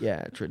gosh. Yeah,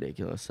 it's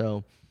ridiculous.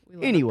 So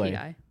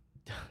anyway,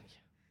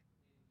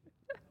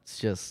 it's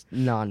just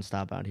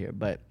nonstop out here.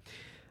 But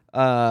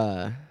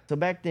so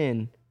back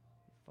then,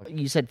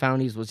 You said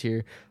Foundies was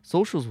here.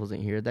 Socials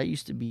wasn't here. That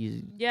used to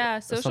be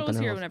Social was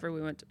here whenever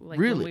we went to,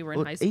 when we were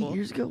in high school. 8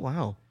 years ago?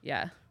 Wow.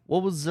 Yeah.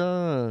 What was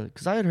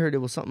because I had heard it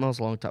was something else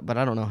a long time, but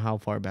I don't know how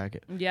far back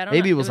it. Yeah, I don't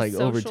maybe know. It was like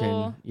Social, over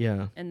 10.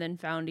 Yeah. And then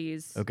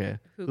Foundies. Okay.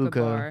 Hookah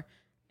Bar.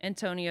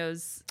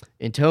 Antonio's.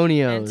 I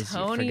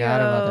forgot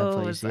about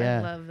that place. Yeah.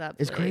 I love that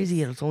place. It's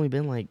crazy. It's only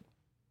been like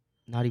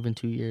not even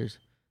 2 years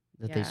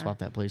that they swapped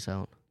that place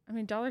out. I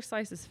mean, dollar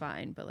slice is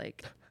fine, but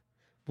like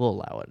we'll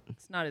allow it.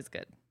 It's not as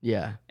good.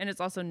 Yeah. And it's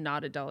also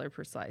not $1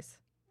 per slice.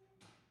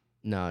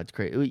 No, it's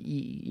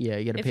crazy. Yeah,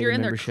 you got to pay the membership. If you're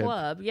in their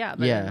club, but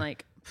then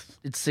like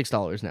it's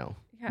 $6 now.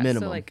 Yeah,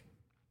 minimum. So like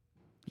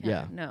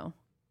no.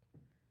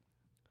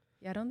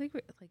 Yeah, I don't think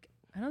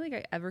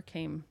I ever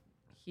came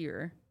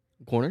here.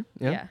 Corner?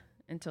 Yeah. Yeah,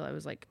 until I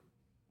was like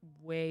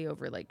way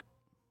over like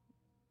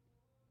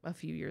a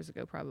few years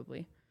ago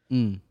probably.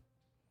 Kind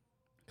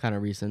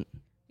of recent.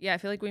 Yeah, I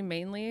feel like we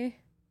mainly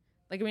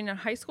in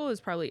high school it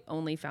was probably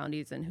only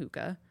Foundies and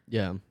hookah.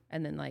 Yeah.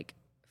 And then like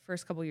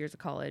first couple years of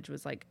college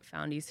was like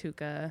Foundies,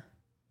 hookah,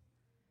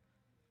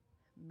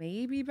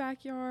 maybe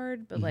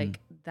backyard, but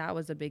like that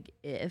was a big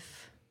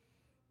if.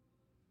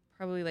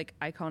 Probably like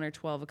Icon or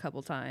 12 a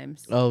couple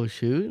times. Oh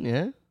shoot,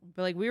 yeah.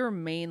 But like we were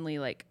mainly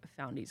like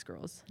Foundies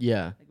girls.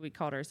 Yeah. Like we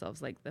called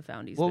ourselves like the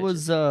Foundies. What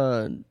bitches.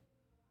 was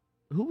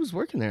who was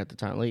working there at the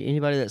time? Like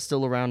anybody that's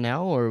still around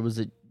now, or was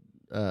it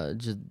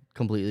just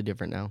completely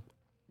different now?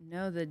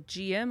 No, the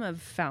GM of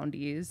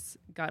Foundies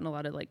got in a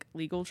lot of like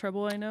legal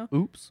trouble, I know.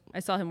 Oops. I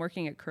saw him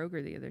working at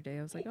Kroger the other day.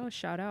 I was like, "Oh,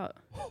 shout out.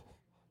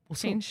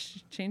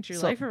 Change your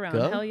What's life up, around."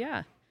 Gov? Hell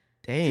yeah.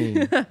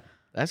 Dang.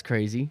 That's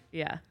crazy.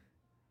 Yeah.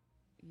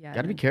 Yeah.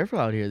 Gotta be careful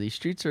out here. These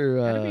streets are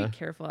gotta be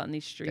careful out in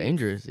these streets.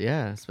 Dangerous,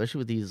 yeah. Especially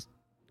with these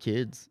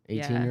kids,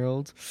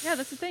 18-year-olds. Yeah,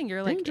 that's the thing.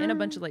 You're like in a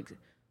bunch of like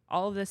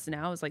all of this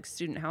now is like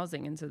student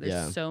housing, and so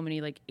there's so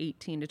many like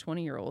 18 to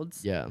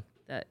 20-year-olds. Yeah.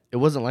 That it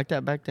wasn't like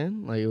that back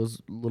then. Like it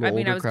was a little. I mean,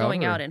 older I was crowd,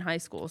 going or? out in high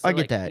school. So I get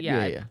like, that.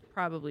 Yeah. It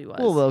probably was.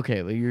 Well,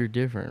 okay, but you're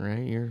different,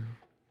 right? You're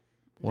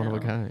one of a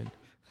kind.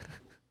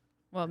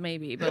 Well,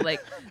 maybe, but like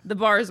the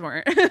bars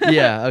weren't.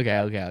 Yeah. Okay.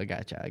 I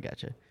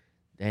gotcha.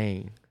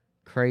 Dang.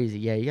 Crazy.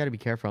 Yeah, you got to be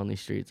careful on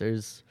these streets.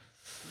 That's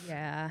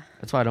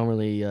why I don't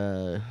really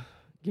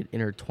get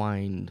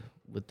intertwined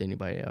with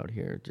anybody out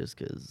here, just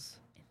because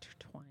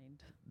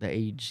the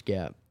age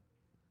gap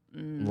a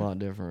lot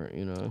different,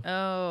 you know.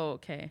 Oh,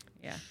 okay.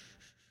 Yeah.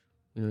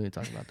 We don't need to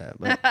talk about that,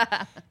 but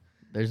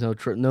there's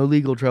no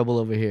legal trouble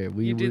over here.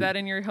 You do that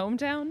in your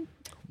hometown?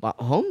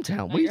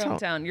 Hometown? What are you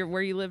talking? Hometown. You're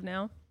where you live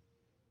now?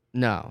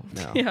 No.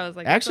 Yeah, I was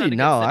like, actually,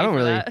 no, I don't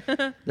really.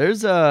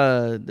 There's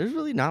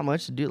really not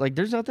much to do. Like,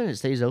 there's nothing that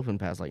stays open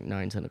past like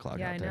 9, 10 o'clock.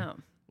 Yeah, out I there. know.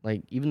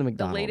 Like even the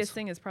McDonald's. The latest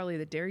thing is probably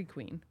the Dairy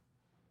Queen.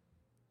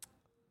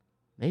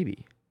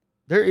 Maybe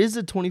there is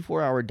a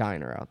 24-hour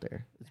diner out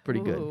there. It's pretty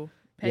good.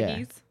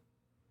 Peggy's.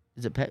 Yeah.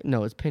 Is it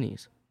No, it's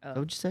Penny's. Oh. Is that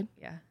what you said?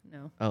 Yeah.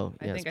 No. Oh,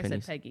 yeah. I think I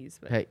said Peggy's,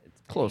 but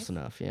it's close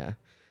enough. Yeah,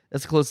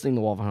 that's the closest thing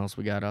to Waffle House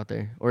we got out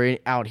there, or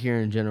out here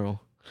in general.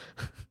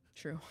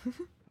 True.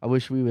 I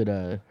wish we would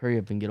hurry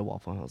up and get a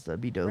Waffle House. That'd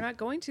be dope. We're not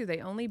going to. They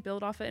only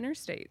build off of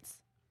interstates.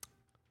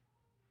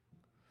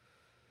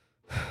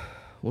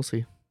 We'll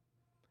see.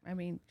 I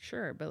mean,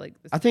 sure, but like...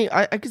 I think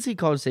I could see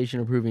College Station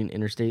approving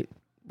interstate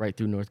right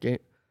through Northgate.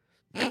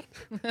 That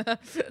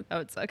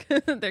would suck.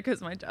 There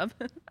goes my job.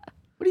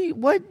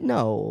 What?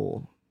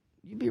 No.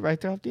 You'd be right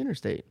there off the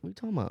interstate. What are you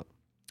talking about?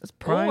 That's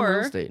prime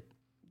real estate.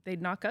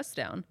 They'd knock us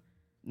down.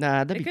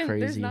 Nah, that'd be crazy.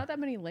 There's not that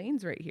many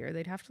lanes right here.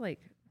 They'd have to like...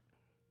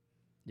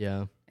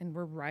 Yeah. And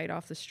we're right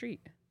off the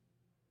street.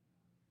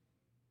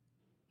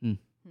 We're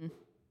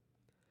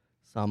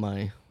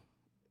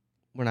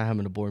not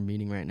having a board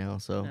meeting right now,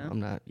 so I'm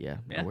not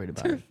worried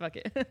about it. Fuck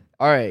it.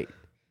 All right.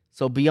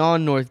 So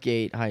beyond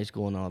Northgate High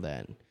School and all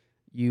that,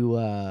 you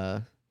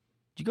did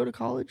you go to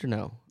college or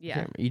no?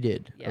 Yeah. You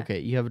did? Yeah. Okay.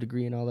 You have a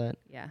degree in all that?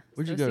 Yeah.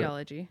 Where'd you go?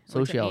 Sociology.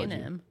 Sociology.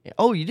 A&M. Yeah.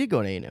 Oh, you did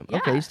go to A&M. Yeah.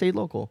 Okay, you stayed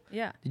local.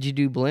 Yeah. Did you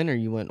do Blinn or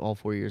you went all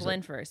 4 years?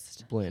 Blinn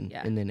first. Blinn.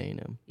 Yeah. And then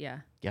A&M. Yeah.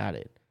 Got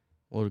it.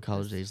 What were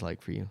college days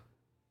like for you?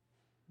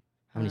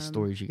 How many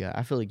stories you got?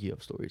 I feel like you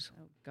have stories.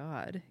 Oh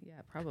God, yeah,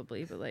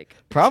 probably, but like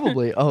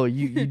probably. Oh,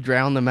 you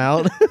drown them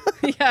out.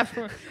 Yeah,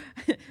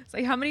 it's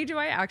like how many do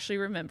I actually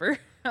remember?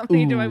 How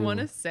many do I want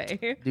to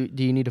say?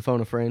 Do you need to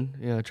phone a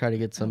friend? Try to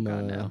get some. Oh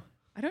God, no.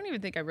 I don't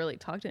even think I really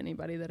talked to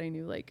anybody that I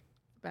knew like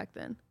back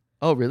then.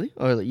 Oh really?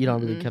 Or you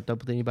don't really kept up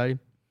with anybody?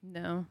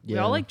 No, yeah. We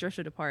all like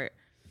drifted apart.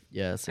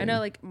 Yeah, same. I know.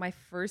 Like my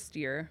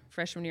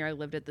freshman year, I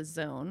lived at the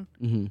Zone,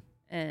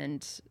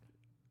 and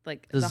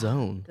like the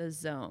Zone. The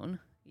Zone,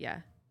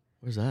 yeah.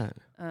 Where's that?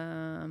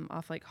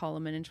 Off like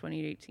Holloman in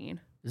 2018.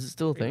 Is it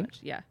still a thing? Much.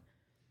 Yeah.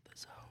 The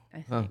Zone.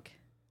 I think.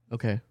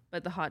 Okay.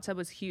 But the hot tub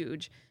was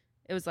huge.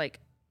 It was like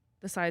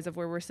the size of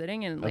where we're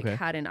sitting and like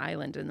had an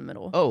island in the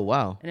middle. Oh,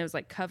 wow. And it was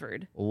like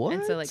covered. What?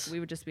 And so like we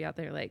would just be out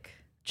there like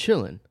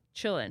chilling,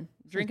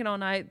 drinking all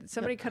night.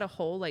 Somebody cut a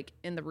hole like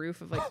in the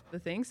roof of like the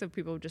thing, so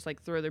people would just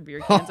like throw their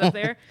beer cans up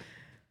there.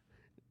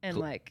 And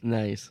like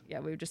nice. Yeah,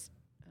 we would just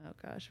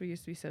we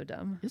used to be so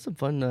dumb. You had some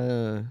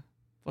fun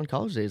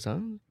college days, huh?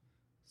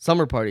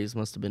 Summer parties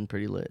must have been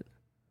pretty lit.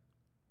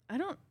 I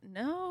don't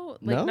know.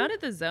 Like, not at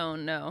the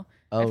Zone, no.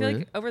 Oh, I feel really?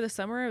 like over the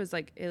summer, it was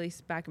like, at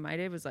least back in my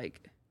day, it was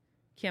like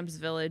Camp's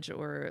Village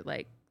or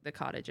like the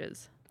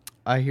cottages.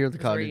 I hear the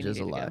cottages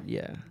a lot.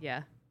 Yeah.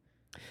 Yeah.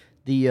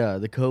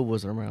 The Cove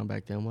wasn't around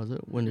back then, was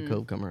it? When did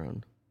Cove come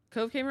around?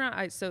 Cove came around.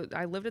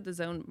 I lived at the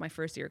Zone my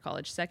first year of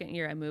college. Second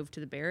year, I moved to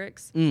the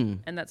barracks,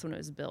 and that's when it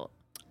was built.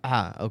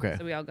 Ah, okay.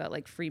 So we all got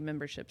like free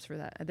memberships for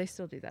that. They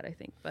still do that, I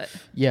think. But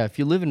yeah, if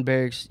you live in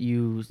barracks,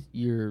 you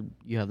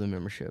have the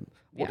membership.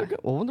 I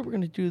wonder what we're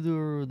gonna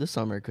do this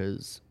summer,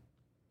 because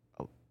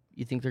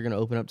you think they're gonna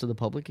open up to the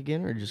public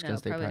again, or just gonna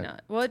stay private? Probably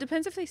not. Well, it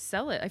depends if they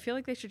sell it. I feel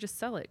like they should just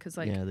sell it, because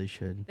like yeah, they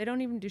should. They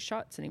don't even do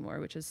shots anymore,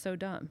 which is so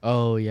dumb.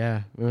 Oh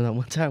yeah, remember that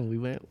one time we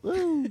went?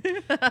 Woo!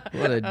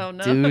 What a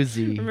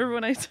doozy! Remember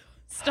when I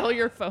stole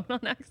your phone on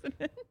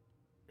accident?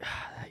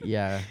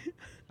 Yeah,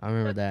 I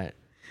remember that.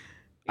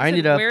 I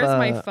ended up. Where's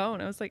my phone?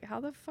 I was like, how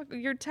the fuck?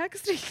 You're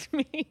texting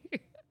me.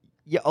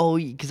 Yeah. Oh,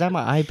 because I have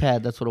my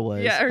iPad. That's what it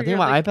was. Yeah. I think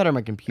my iPad or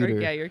my computer.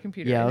 Yeah, your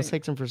computer. Yeah, I was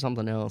texting for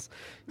something else.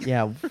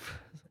 Yeah.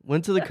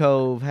 Went to the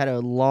Cove. Had a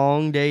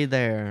long day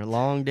there.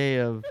 Long day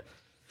of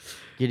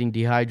getting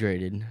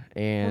dehydrated.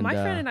 And my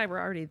friend and I were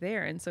already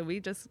there, and so we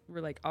just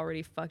were like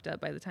already fucked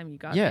up by the time you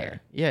got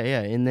there.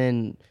 Yeah. And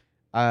then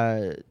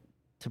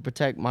to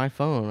protect my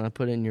phone, I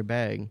put it in your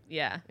bag.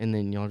 Yeah. And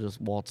then y'all just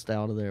waltzed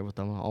out of there with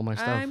all my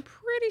stuff. I'm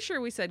pretty sure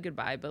we said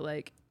goodbye, but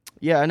like.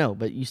 Yeah, I know,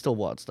 but you still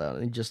waltzed out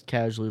and just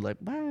casually like,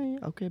 bye,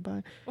 okay,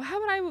 bye. Well, how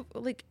would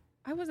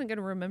I wasn't going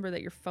to remember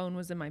that your phone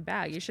was in my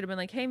bag. You should have been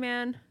like, hey,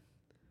 man,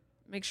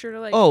 make sure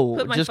to like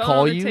put my phone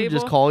on the table.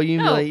 Just call you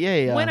and no, be like,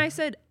 yeah. When I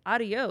said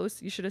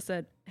adios, you should have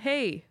said,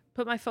 hey,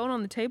 put my phone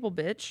on the table,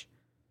 bitch.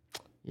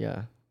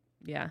 Yeah.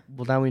 Yeah.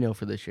 Well, now we know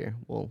for this year.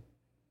 Well,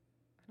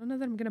 I don't know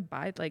that I'm going to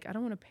buy it. Like, I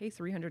don't want to pay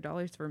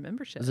 $300 for a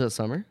membership. Is it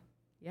summer?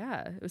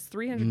 Yeah, it was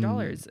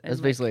 $300. That's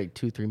basically like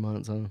 2-3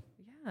 months, huh?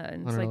 Yeah,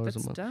 and it's like,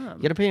 that's dumb.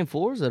 You got to pay in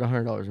full, or is it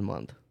 $100 a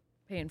month?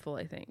 Pay in full,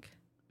 I think.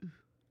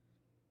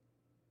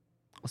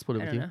 I'll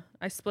split it with you. Know.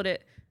 I split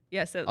it.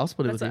 Yeah, so I'll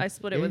split it with you. I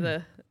split it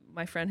with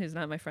my friend who's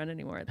not my friend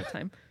anymore at the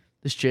time.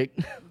 This chick.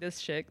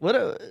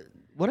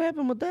 What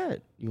happened with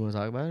that? You want to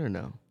talk about it or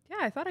no? Yeah,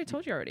 I thought I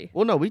told you already.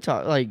 Well, no, we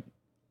talked. Like,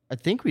 I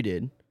think we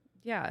did.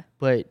 Yeah.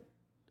 But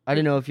I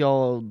didn't know if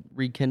y'all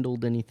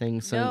rekindled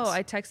anything since. No,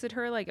 I texted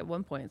her like at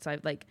one point. So I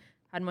like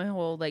had my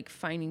whole like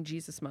finding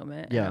Jesus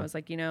moment. And I was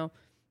like,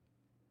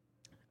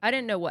 I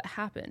didn't know what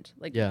happened.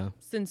 Like,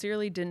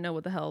 sincerely didn't know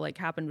what the hell like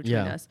happened between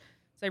us.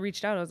 So I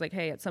reached out. I was like,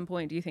 hey, at some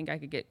point, do you think I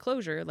could get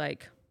closure?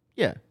 Like,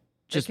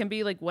 just it can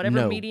be like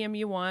whatever medium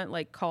you want,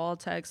 like call,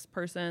 text,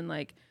 person,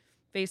 like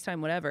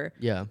FaceTime, whatever.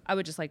 Yeah. I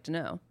would just like to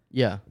know.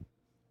 Yeah.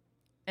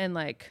 And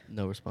like,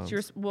 no response.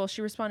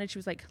 She responded. She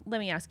was like, let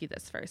me ask you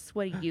this first.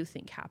 What do you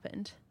think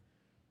happened?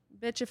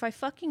 Bitch, if I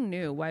fucking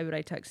knew, why would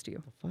I text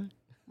you?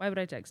 Why would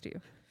I text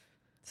you?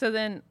 So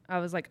then I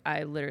was like,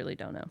 I literally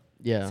don't know.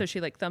 Yeah. So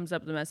she like thumbs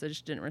up the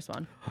message, didn't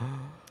respond.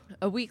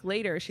 A week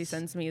later, she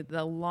sends me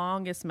the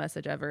longest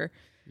message ever.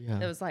 Yeah.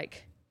 It was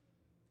like,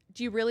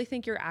 do you really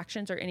think your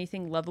actions are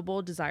anything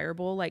lovable,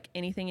 desirable, like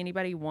anything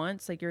anybody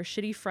wants? Like, you're a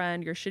shitty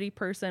friend, you're a shitty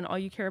person, all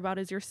you care about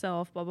is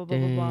yourself, blah, blah, blah,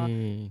 blah, blah.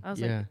 I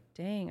was like,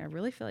 dang, I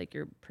really feel like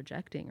you're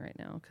projecting right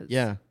now. Because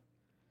I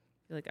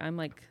feel like I'm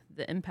like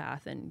the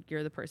empath and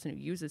you're the person who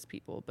uses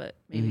people, but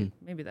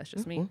maybe that's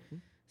just me.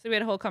 So we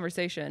had a whole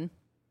conversation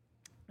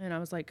and I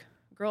was like,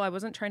 girl, I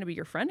wasn't trying to be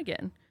your friend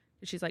again.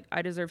 And she's like,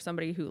 I deserve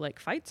somebody who like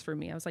fights for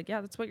me. I was like,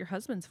 yeah, that's what your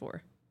husband's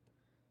for.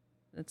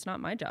 It's not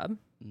my job.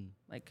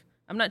 Like,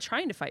 I'm not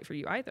trying to fight for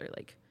you either.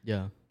 Like,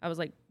 I was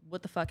like,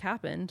 what the fuck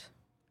happened?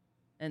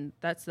 And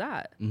that's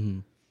that.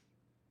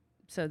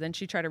 So then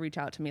she tried to reach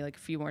out to me like a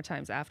few more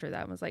times after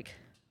that and was like,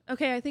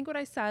 okay, I think what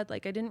I said,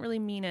 like, I didn't really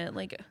mean it.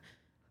 Like,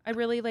 I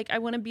really, like, I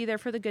want to be there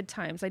for the good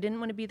times. I didn't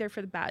want to be there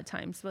for the bad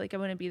times, but like, I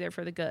want to be there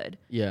for the good.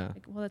 Yeah.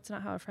 Like, well, that's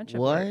not how a friendship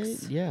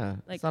works. Yeah.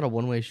 Like, it's not a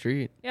one-way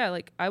street. Yeah.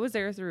 Like, I was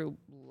there through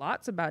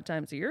lots of bad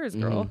times of yours,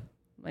 girl.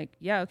 Like,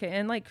 yeah, okay.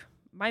 And like,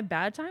 my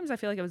bad times, I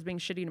feel like I was being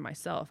shitty to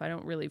myself. I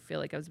don't really feel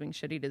like I was being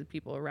shitty to the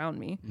people around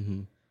me.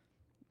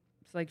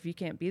 It's like, if you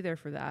can't be there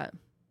for that,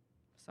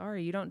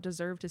 sorry, you don't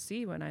deserve to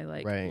see when I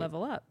like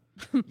level up.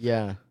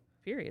 Yeah.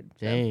 Period.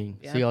 Dang.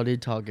 So y'all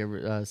did talk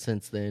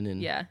since then.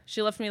 And yeah.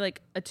 She left me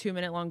like a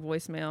 2-minute long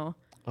voicemail.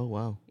 Oh,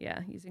 wow. Yeah.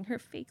 Using her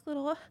fake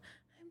little,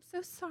 I'm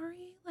so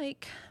sorry.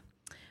 Like,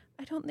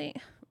 I don't think,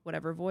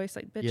 whatever voice.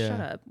 Like, bitch, shut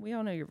up. We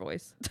all know your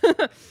voice.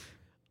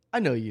 I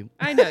know you.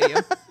 I know you.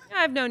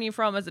 I've known you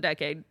for almost a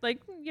decade.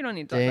 Like, you don't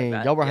need to talk like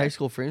that. Y'all were high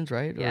school friends,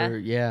 right? Yeah. Or,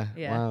 yeah.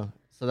 Wow.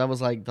 So that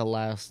was like the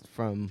last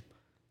from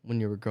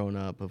when you were growing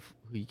up of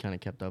who you kind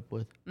of kept up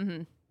with.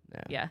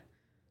 Yeah.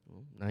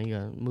 Well, now you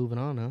got moving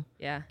on, huh?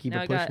 Yeah. Keep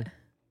now it pushing. I got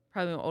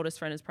probably my oldest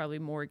friend is probably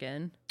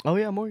Morgan. Oh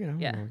yeah, Morgan.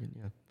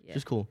 Morgan. Yeah.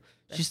 She's cool.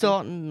 She's still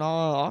out in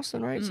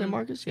Austin, right? St.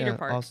 Marcus. Cedar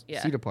Park.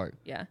 Cedar Park.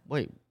 Yeah.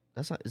 Wait,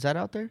 that's not. Is that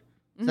out there?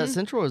 Is that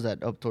Central or is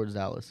that up towards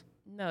Dallas?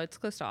 No, it's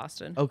close to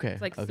Austin. Okay.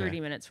 It's like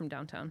 30 minutes from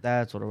downtown.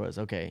 That's what it was.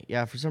 Okay.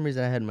 Yeah, for some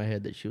reason I had in my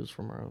head that she was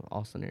from our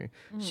Austin area.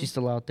 She's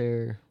still out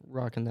there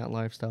rocking that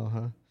lifestyle,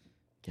 huh?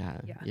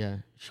 Yeah.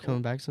 She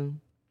coming back soon?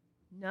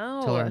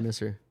 No. Tell her I miss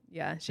her.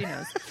 Yeah, she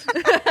knows.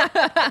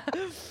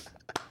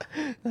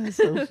 That's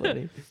so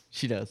funny.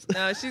 She does.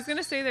 No, she's going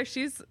to stay there.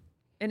 She's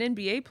an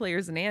NBA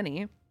player's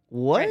nanny.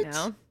 What? Right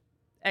now.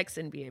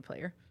 Ex-NBA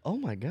player. Oh,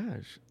 my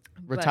gosh.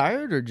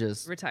 Retired or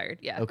just? Retired,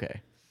 yeah.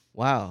 Okay.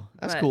 Wow.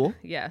 That's cool.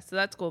 Yeah, so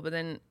that's cool. But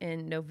then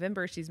in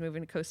November, she's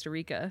moving to Costa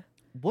Rica.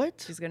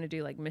 What? She's going to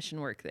do like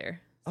mission work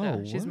there.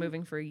 So she's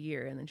moving for a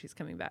year and then she's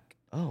coming back.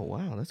 Oh,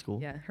 wow. That's cool.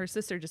 Yeah. Her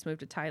sister just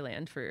moved to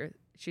Thailand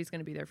she's going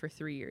to be there for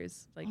 3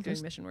 years, like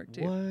doing mission work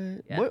too.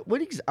 What?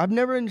 Yeah. I've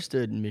never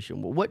understood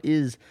mission work. What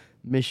is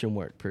mission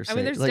work per se? I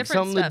mean, there's like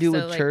different something stuff, to do so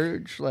with like,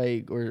 church,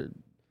 like, or.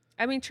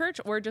 I mean, church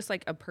or just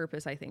like a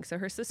purpose, I think. So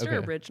her sister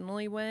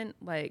originally went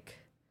like,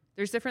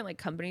 there's different like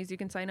companies you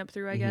can sign up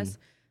through, I guess.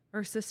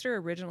 Her sister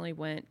originally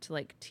went to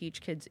like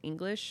teach kids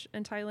English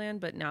in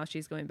Thailand, but now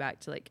she's going back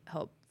to like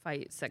help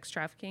fight sex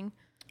trafficking.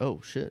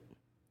 Oh, shit.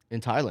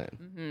 In Thailand?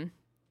 Mm-hmm.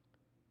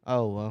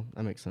 Oh, well,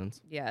 that makes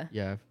sense. Yeah.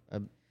 Yeah.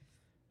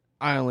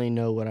 I only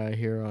know what I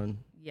hear on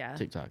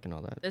TikTok and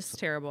all that. This is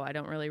terrible. I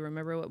don't really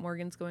remember what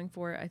Morgan's going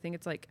for. I think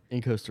it's like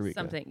in Costa Rica.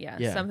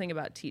 Something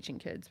about teaching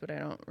kids, but I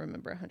don't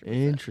remember 100%.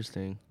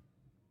 Interesting.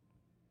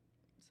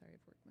 Sorry,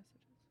 work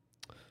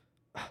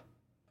messages.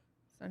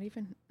 It's not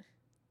even.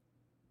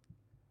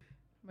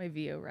 My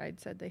VO ride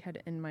said they had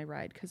to end my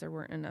ride because there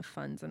weren't enough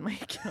funds in my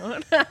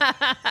account.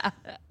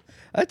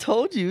 I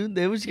told you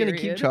they was going to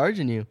keep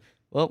charging you.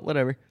 Well,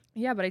 whatever.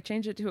 Yeah, but I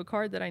changed it to a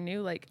card that I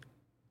knew like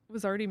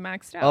was already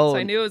maxed out. So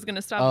I knew it was going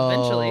to stop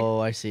eventually. Oh,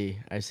 I see.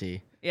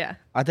 Yeah.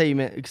 I thought you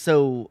meant,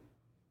 so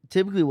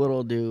typically what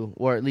I'll do,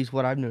 or at least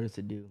what I've noticed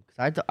to do,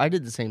 because I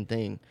did the same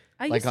thing.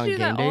 I used to do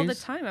that all the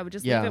time. I would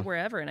just leave it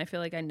wherever, and I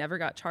feel like I never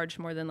got charged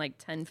more than like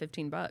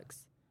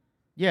 $10-15.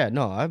 Yeah,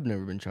 no, I've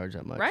never been charged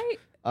that much. Right?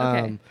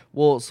 Okay.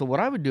 Well, so what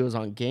I would do is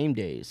on game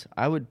days,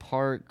 I would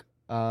park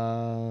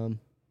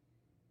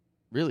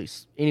really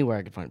anywhere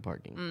I could find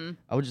parking.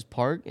 I would just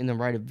park and then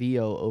ride a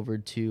VO over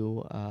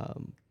to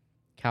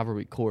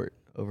Cavalry Court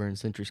over in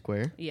Century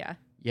Square. Yeah.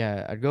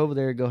 Yeah, I'd go over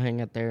there, go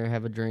hang out there,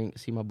 have a drink,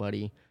 see my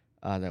buddy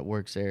that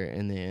works there,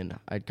 and then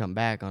I'd come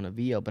back on a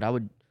VO. But I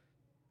would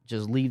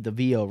just leave the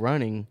VO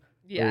running.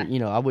 Yeah.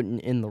 Or, I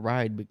wouldn't end the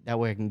ride, but that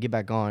way I can get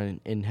back on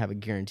and have a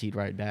guaranteed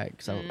ride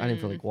back. So I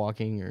didn't feel like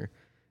walking or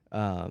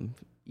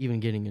even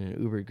getting in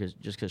an Uber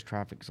because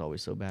traffic is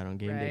always so bad on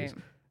game days.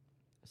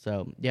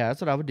 So, yeah,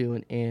 that's what I would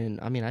do. And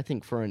I mean, I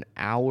think for an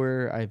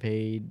hour I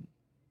paid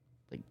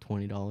like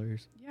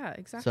 $20. Yeah,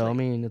 exactly. So, I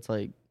mean, it's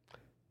like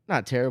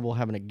not terrible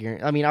having a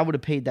guarantee. I mean, I would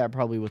have paid that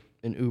probably with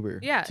an Uber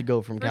to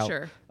go from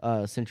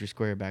Century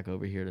Square back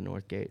over here to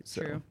Northgate.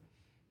 So, true.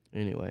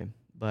 Anyway,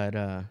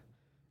 let's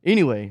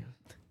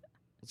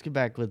get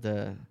back with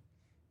the.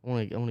 I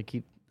want to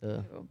keep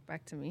the.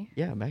 Back to me.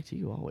 Yeah, back to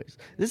you always.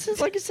 This is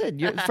like I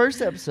said, your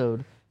first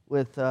episode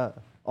with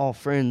all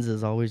friends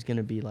is always going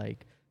to be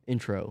like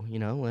intro.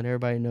 Let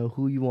everybody know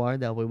who you are.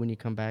 That way, when you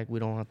come back, we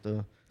don't have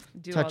to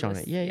touch on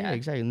it. Yeah,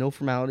 exactly. No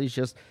formalities.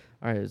 Just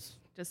all right.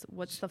 Let's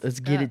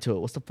get into it.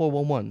 What's the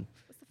 411?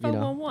 What's the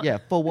 411? Yeah,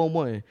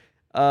 411.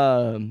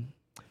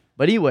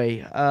 But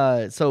anyway,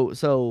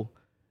 so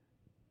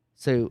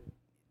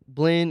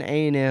Blinn,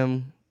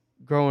 A&M.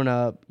 Growing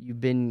up,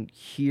 you've been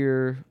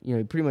here,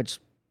 pretty much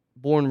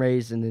born,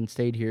 raised, and then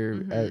stayed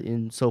here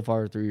in so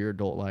far through your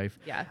adult life.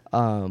 Yeah.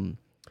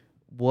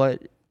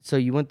 So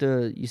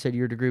you said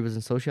your degree was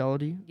in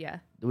sociology? Yeah.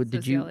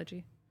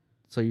 Sociology.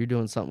 So you're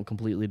doing something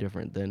completely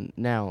different than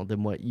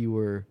what you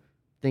were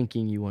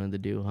thinking you wanted to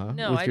do, huh?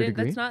 No, I didn't.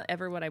 That's not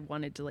ever what I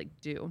wanted to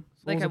do.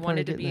 So I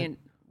wanted to be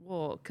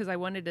because I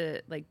wanted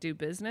to do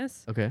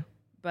business. Okay.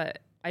 But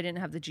I didn't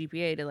have the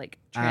GPA to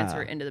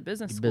transfer into the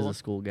business school. Business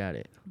school, got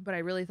it. But I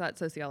really thought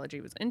sociology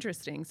was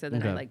interesting, so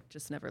then I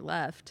just never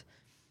left.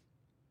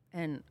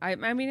 And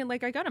I mean,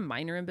 I got a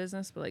minor in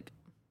business, but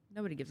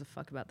nobody gives a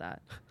fuck about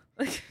that.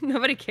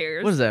 Nobody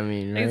cares. What does that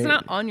mean? Right? It's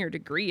not on your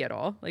degree at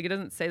all. It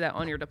doesn't say that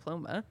on your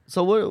diploma.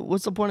 So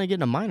what's the point of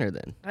getting a minor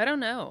then? I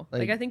don't know.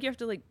 I think you have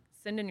to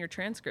send in your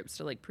transcripts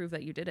to prove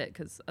that you did it,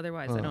 because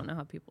otherwise I don't know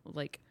how people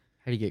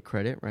how do you get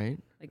credit, right?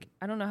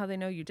 I don't know how they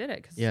know you did it,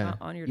 because it's not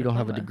on your diploma. You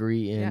don't have a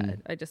degree in. Yeah,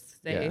 I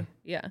just say,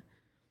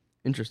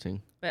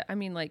 Interesting. But I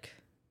mean, I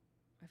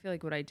feel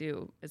like what I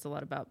do is a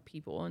lot about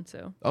people, and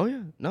so. Oh,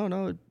 yeah.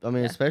 No. I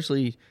mean,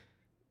 especially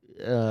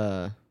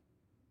dealing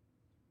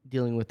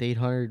with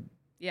 800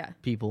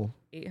 people.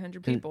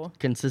 800 people.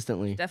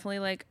 Consistently.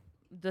 Definitely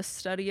the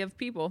study of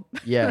people.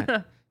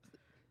 Yeah.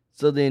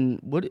 So then,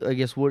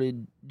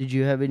 did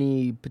you have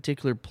any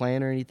particular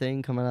plan or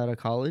anything coming out of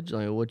college?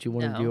 What you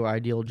want to do,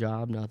 ideal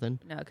job, nothing?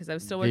 No, because I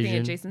was still working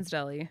at Jason's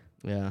Deli.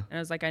 Yeah. And I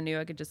was I knew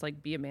I could just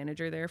be a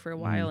manager there for a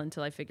while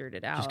until I figured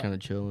it out. Just kind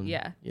of chilling.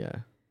 Yeah. Yeah.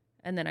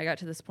 And then I got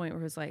to this point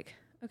where it was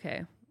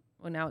okay,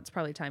 well, now it's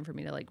probably time for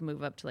me to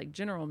move up to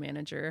general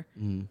manager.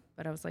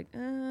 But I was I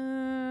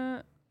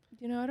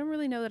don't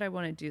really know that I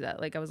want to do that.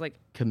 I was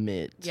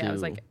commit. Yeah, I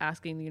was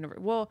asking the universe.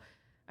 Well,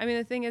 I mean,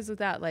 the thing is with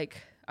that,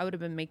 I would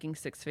have been making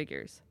 6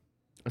 figures.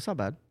 That's not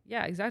bad.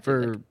 Yeah, exactly.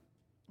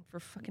 For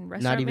fucking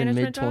restaurant not even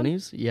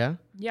mid-20s. Yeah.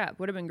 Yeah,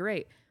 would have been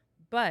great.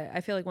 But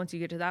I feel like once you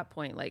get to that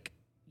point, like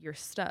you're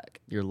stuck.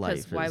 Your life.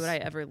 Because why would I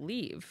ever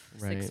leave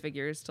 6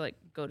 figures to like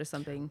go to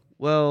something?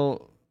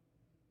 Well,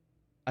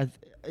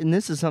 and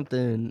this is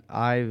something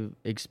I've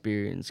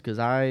experienced because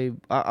I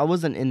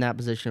wasn't in that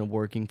position of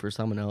working for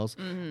someone else.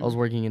 I was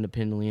working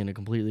independently in a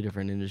completely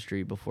different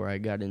industry before I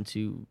got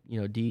into,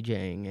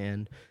 DJing.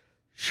 And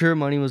sure,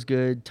 money was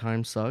good.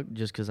 Time sucked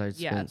just because I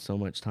spent so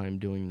much time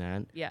doing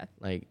that. Yeah.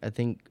 Like, I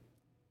think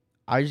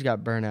I just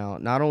got burnt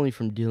out, not only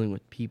from dealing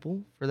with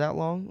people for that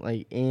long,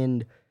 like,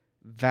 and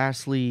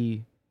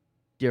vastly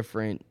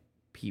different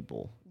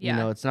people.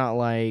 Yeah. It's not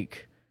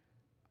like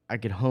I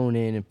could hone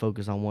in and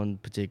focus on one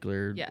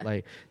particular,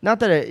 like, not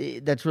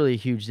that that's really a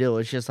huge deal.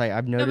 It's just like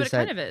I've noticed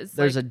that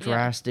there's a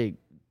drastic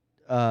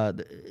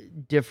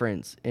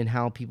difference in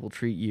how people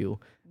treat you,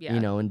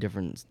 in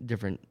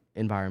different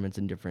environments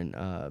and different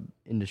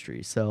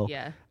industries. So,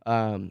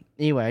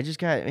 anyway, I just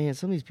got, man,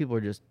 some of these people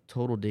are just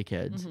total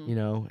dickheads,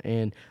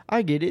 and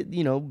I get it,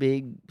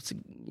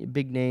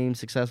 big name,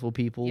 successful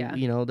people,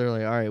 they're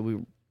like, all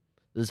right,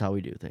 this is how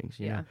we do things,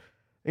 you know?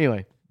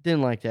 Anyway,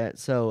 didn't like that.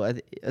 So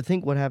I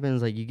think what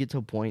happens, like, you get to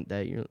a point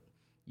that you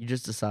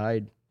just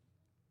decide,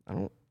 I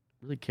don't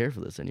really care for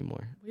this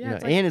anymore.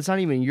 And it's not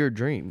even your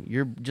dream.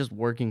 You're just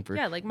working for.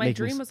 Yeah, like my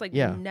dream was like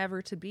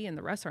never to be in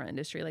the restaurant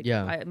industry.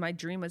 Like my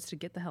dream was to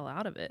get the hell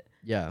out of it.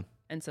 Yeah.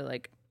 And so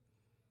like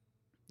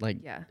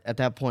at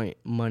that point,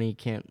 money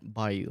can't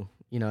buy you.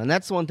 And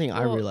that's one thing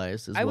I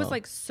realized as well. I was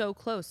like so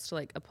close to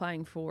like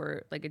applying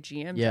for like a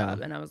GM job,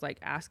 and I was like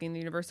asking the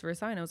university for a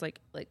sign. I was like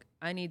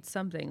I need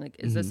something. Like,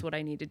 is this what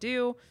I need to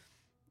do?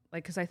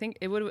 Like, because I think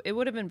it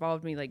would have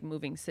involved me like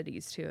moving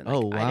cities too, and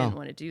like I didn't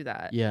want to do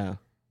that. Yeah.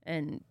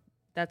 And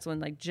that's when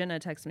like Jenna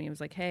texted me and was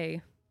like,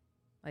 hey,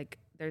 like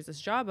there's this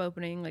job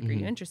opening. Like, are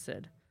you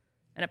interested?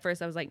 And at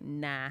first I was like,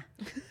 nah.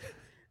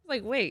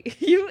 Like,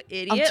 wait, you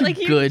idiot! I'm too like,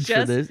 you good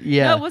just, for this.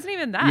 Yeah. No, it wasn't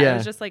even that. It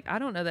was just like I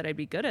don't know that I'd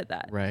be good at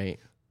that. Right.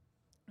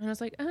 And I was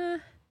like, I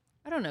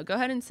don't know. Go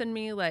ahead and send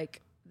me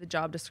like the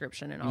job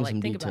description and I'll like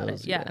think about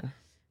it. Yeah.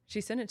 She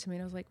sent it to me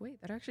and I was like,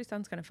 wait, that actually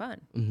sounds kind of fun.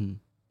 Mm-hmm.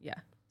 Yeah.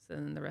 So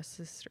then the rest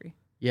is history.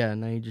 Yeah.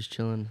 Now you're just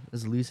chilling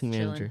as a leasing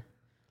manager.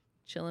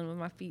 Chilling with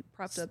my feet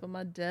propped up on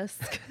my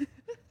desk. It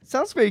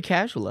sounds very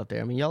casual up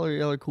there. I mean, y'all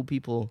are cool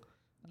people.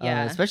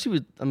 Yeah. Especially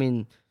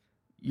with,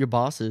 your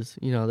bosses,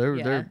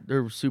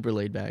 they're super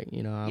laid back,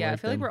 I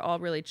feel like we're all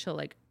really chill,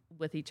 like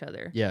with each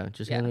other. Yeah.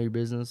 Just handle your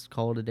business,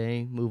 call it a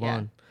day, move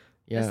on.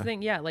 Yeah. That's the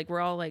thing. Yeah. Like we're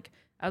all like,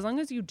 as long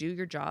as you do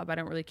your job, I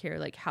don't really care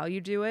like how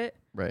you do it.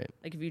 Right.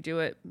 Like if you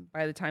do it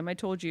by the time I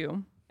told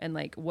you and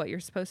like what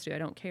you're supposed to, I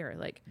don't care.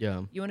 Like, you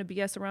want to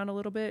BS around a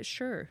little bit?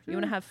 Sure. You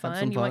want to have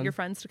fun? You want your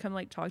friends to come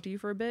like talk to you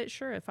for a bit?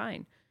 Sure.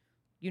 Fine.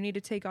 You need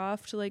to take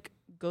off to like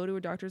go to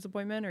a doctor's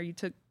appointment, or you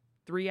took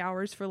 3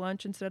 hours for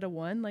lunch instead of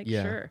 1. Like,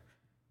 sure.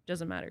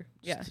 Doesn't matter.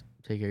 Just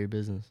take care of your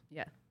business.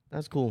 Yeah.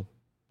 That's cool.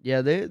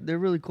 Yeah. They're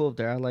really cool up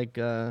there. I like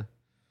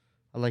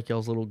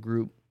y'all's little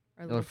group.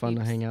 They're fun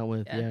to hang out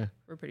with. Yeah.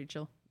 We're pretty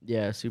chill.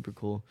 Yeah, super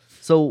cool.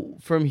 So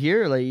from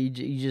here, like,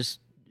 you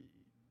just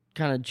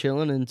kind of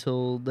chilling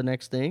until the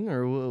next thing,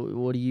 or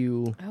what do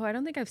you? Oh, I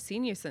don't think I've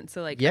seen you since.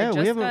 So like, we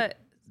haven't.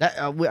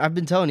 I've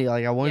been telling you,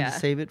 like, I wanted to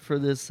save it for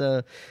this.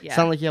 Sound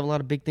like you have a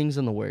lot of big things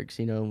in the works,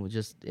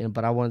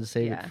 but I wanted to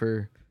save it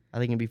for. I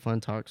think it'd be fun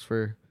talks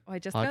for. I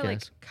just got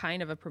like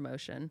kind of a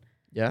promotion.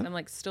 Yeah. I'm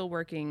like still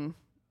working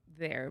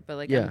there, but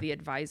like I'm the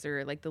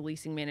advisor, like the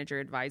leasing manager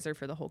advisor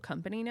for the whole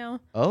company now.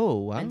 Oh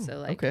wow! And so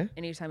like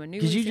anytime a new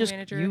leasing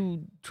manager,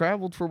 you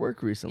traveled for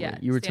work recently. Yeah,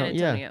 you were telling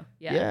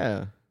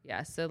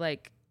yeah. So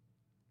like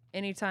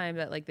anytime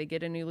that like they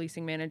get a new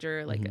leasing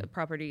manager, like a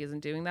property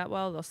isn't doing that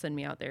well, they'll send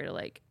me out there to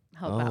like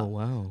help out. Oh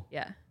wow!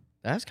 Yeah,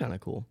 that's kind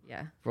of cool.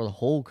 Yeah, for the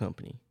whole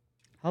company.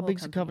 How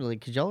big's the company? Like,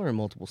 because y'all are in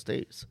multiple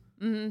states.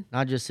 Mm-hmm.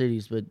 Not just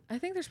cities, but I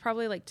think there's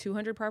probably like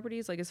 200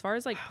 properties. Like as far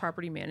as like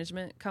property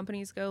management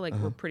companies go, like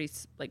we're pretty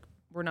like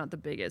we're not the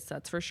biggest,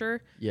 that's for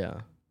sure. Yeah.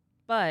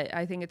 But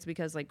I think it's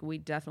because like we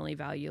definitely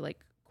value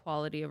like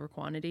quality over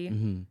quantity,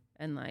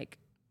 and like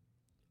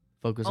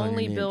focus on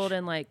only build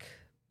in like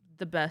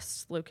the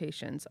best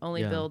locations.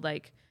 Only build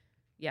like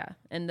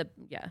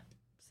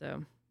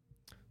so.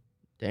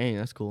 Dang,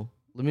 that's cool.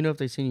 Let me know if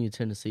they send you in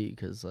Tennessee,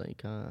 because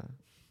like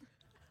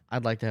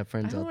I'd like to have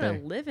friends out there. I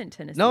don't want to live in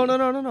Tennessee. No. I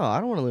don't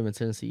want to live in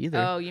Tennessee either.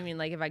 Oh, you mean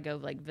like if I go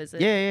like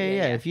visit?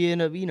 Yeah. If you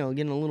end up, getting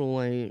a little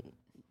like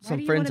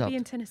some friends out. Why do you want to be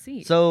in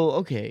Tennessee? So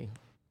okay,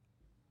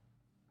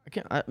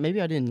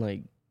 maybe I didn't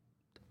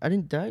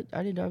dive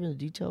into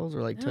details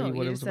or like tell you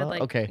what it was about.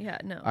 Like, okay. Yeah.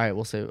 No. All right.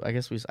 Well, so I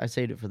guess I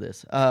saved it for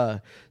this.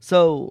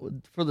 So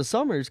for the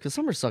summers, because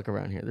summers suck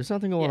around here. There's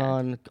nothing going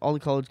on. All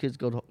the college kids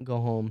go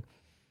home.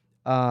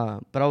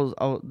 But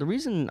the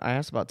reason I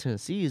asked about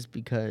Tennessee is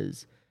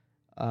because.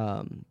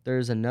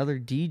 There's another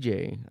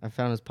DJ. I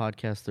found his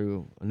podcast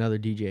through another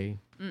DJ.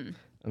 I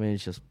mean,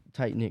 it's just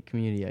tight-knit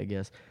community, I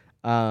guess.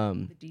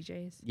 The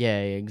DJs? Yeah,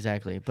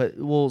 exactly. But,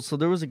 so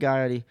there was a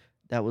guy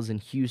that was in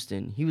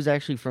Houston. He was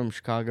actually from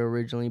Chicago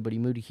originally, but he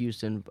moved to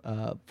Houston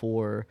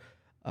for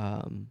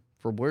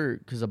work,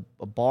 because a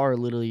bar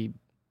literally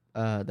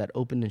that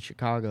opened in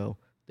Chicago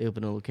they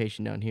opened a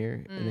location down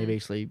here, and they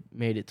basically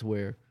made it to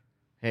where,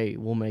 hey,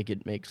 we'll make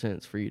it make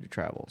sense for you to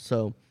travel.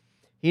 So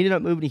he ended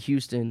up moving to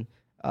Houston,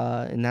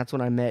 and that's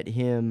when I met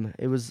him.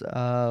 It was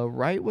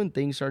right when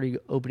things started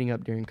opening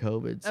up during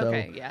COVID. So,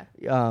 okay,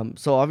 yeah.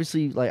 So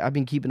obviously, like, I've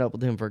been keeping up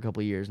with him for a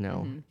couple of years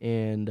now,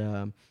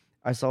 and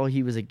I saw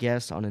he was a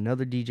guest on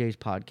another DJ's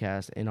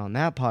podcast, and on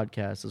that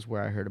podcast is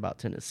where I heard about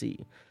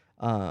Tennessee.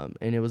 And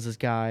it was this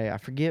guy,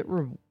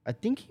 I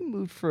think he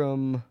moved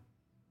from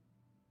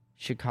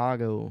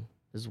Chicago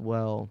as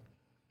well.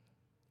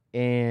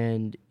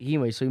 And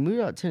anyway, so he moved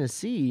out to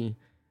Tennessee,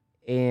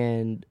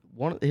 and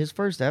his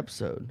first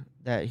episode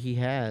that he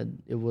had,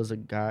 it was a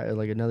guy,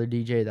 like another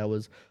DJ that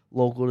was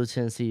local to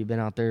Tennessee, been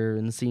out there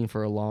in the scene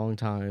for a long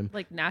time.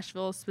 Like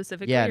Nashville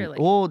specifically? Yeah, or like...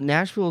 well,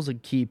 Nashville's a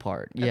key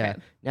part. Okay. Yeah,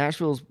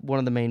 Nashville's one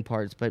of the main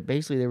parts, but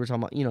basically they were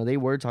talking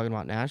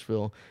about,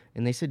 Nashville,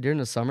 and they said during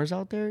the summers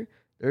out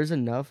there's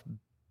enough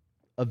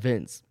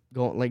events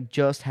going, like,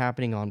 just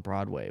happening on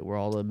Broadway, where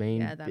all the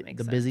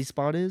busy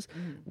spot is,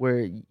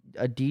 where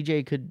a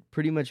DJ could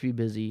pretty much be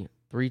busy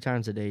 3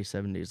 times a day,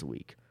 7 days a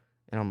week.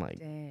 And I'm like,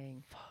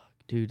 dang, fuck,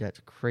 dude,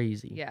 that's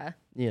crazy. Yeah.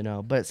 But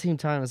at the same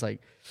time, it's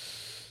like,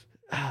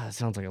 it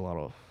sounds like a lot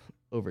of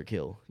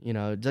overkill,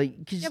 like,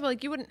 but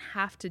like you wouldn't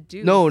have to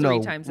do 3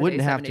 times a day,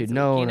 wouldn't have to.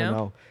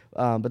 No.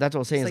 But that's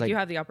what I'm saying. It's like you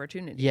have the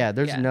opportunity. Yeah,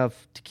 there's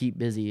enough to keep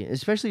busy,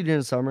 especially during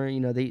the summer.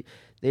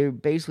 They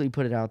basically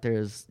put it out there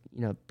as,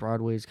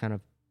 Broadway's kind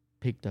of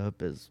picked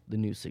up as the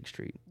new 6th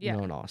Street,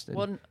 in Austin.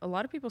 Well, a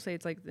lot of people say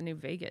it's like the new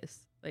Vegas.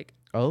 Like,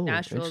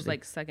 Nashville is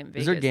like second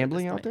Vegas. Is there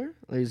gambling out there?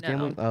 Like, is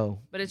gambling? Oh.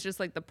 But it's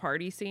just like the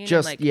party scene.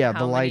 Just, and, like,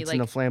 the lights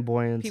and the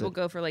flamboyance. People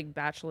go for like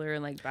bachelor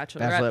and like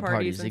bachelorette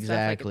parties and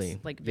exactly.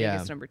 Stuff. Like, it's like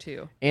Vegas number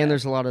 2. And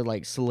there's a lot of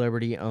like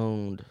celebrity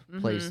owned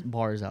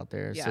bars out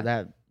there. Yeah. So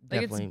that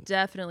definitely. It's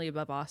definitely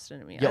above Austin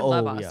to me. I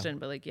love Austin,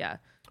 but like,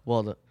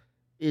 Well,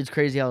 it's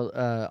crazy how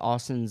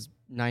Austin's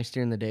nice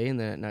during the day, and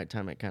then at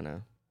nighttime it kind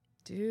of.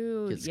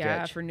 Dude,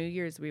 for New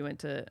Year's we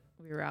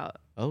were out.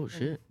 Oh,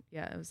 shit.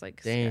 It was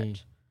like dang.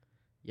 sketch.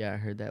 Yeah, I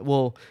heard that.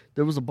 Well,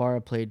 there was a bar I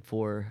played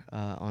for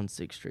on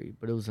 6th Street,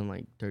 but it was in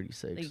like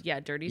 36.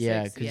 Like, 36.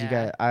 Yeah,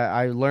 because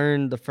I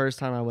learned the first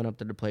time I went up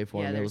there to play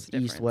for him, there was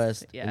East,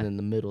 West, and then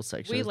the middle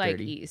section was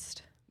 30.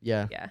 East.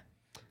 Yeah. Yeah.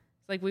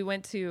 Like we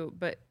went to,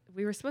 but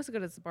we were supposed to go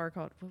to this bar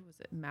called, what was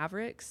it?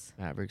 Mavericks?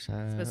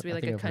 It's supposed to be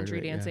like a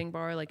country dancing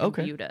bar, like in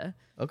Buda.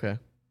 Okay.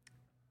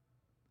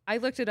 I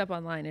looked it up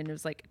online and it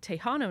was like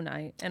Tejano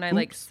night, and I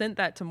like sent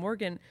that to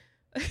Morgan.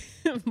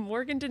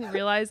 Morgan didn't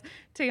realize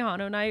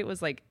Tejano night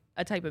was like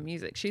a type of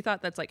music. She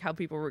thought that's like how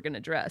people were gonna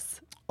dress.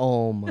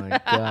 Oh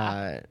my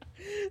god.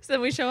 So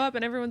we show up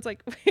and everyone's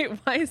like, wait,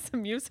 why is the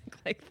music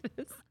like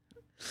this?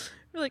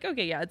 We're like,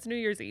 okay, it's New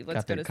Year's Eve,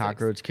 let's go to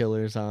cockroach 6.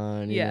 Killers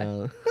on.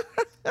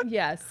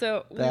 Yeah,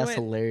 so that's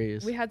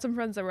hilarious. We had some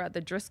friends that were at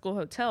the Driscoll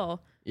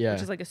Hotel,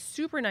 which is like a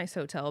super nice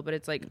hotel, but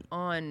it's like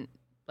on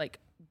like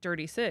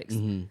Dirty 6.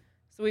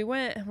 So we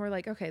went and we're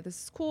like, okay,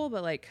 this is cool,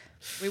 but like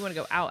we want to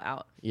go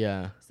out.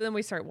 Yeah. So then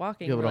we start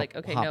walking. We're like,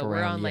 okay, no,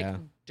 we're on like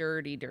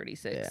Dirty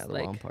 6. Yeah, the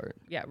like, wrong part.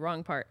 Yeah,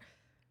 wrong part.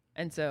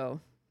 And so,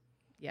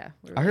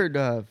 I heard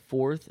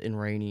 4th and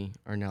Rainy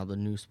are now the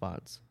new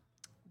spots.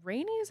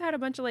 Rainy's had a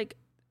bunch of like,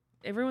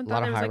 everyone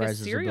thought it was like a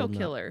serial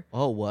killer.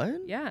 Oh,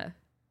 what? Yeah.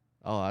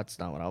 Oh, that's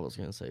not what I was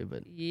gonna say,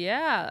 but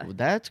yeah, well,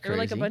 that's crazy. They're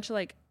like a bunch of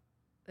like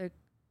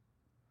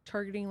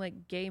targeting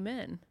like gay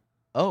men.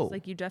 Oh, it's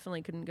like you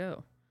definitely couldn't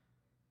go.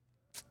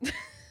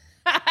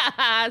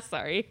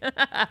 Sorry.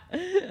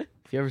 If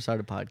you ever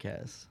start a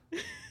podcast,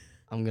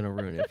 I'm gonna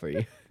ruin it for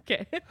you.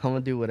 Okay. I'm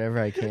gonna do whatever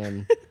I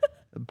can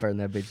to burn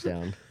that bitch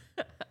down,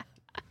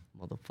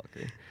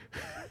 motherfucker.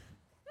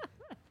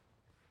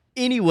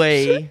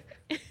 Anyway.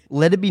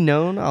 Let it be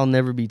known, I'll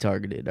never be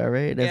targeted, all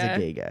right? As a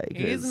gay guy.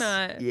 He's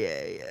not.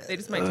 Yeah. They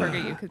just might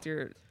target you because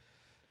you're...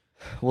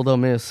 Well, they'll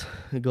miss.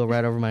 It'll go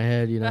right over my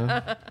head,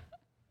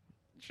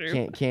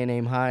 True. Can't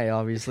aim high,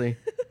 obviously.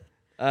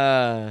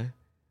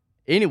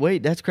 Anyway,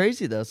 that's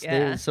crazy, though.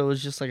 So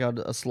it's just like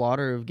a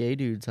slaughter of gay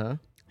dudes, huh?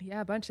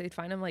 Yeah, a bunch. They'd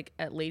find them, like,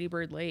 at Lady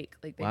Bird Lake.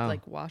 Like, they'd,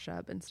 like, wash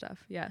up and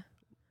stuff. Yeah.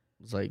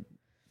 It's like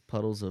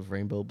puddles of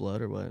rainbow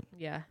blood or what?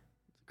 Yeah.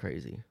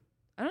 Crazy.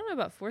 I don't know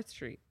about 4th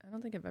Street. I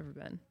don't think I've ever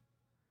been.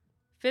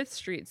 5th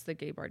Street's the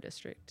gay bar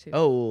district too.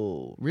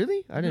 Oh,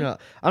 really? I didn't know.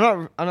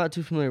 I'm not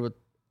too familiar with.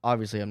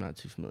 Obviously, I'm not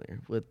too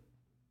familiar with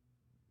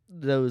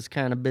those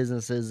kind of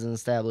businesses and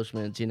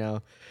establishments.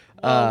 Well,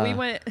 we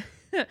went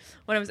when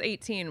I was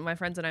 18. My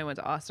friends and I went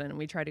to Austin, and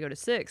we tried to go to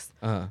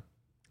 6th.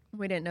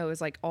 We didn't know it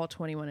was like all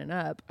 21 and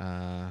up.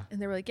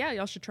 And they were like, "Yeah,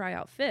 y'all should try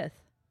out 5th."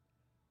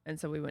 And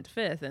so we went to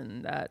 5th,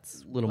 and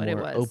that's a little what more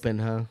it was. open,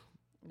 huh?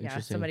 Yeah.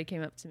 Somebody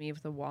came up to me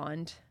with a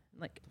wand,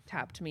 and, like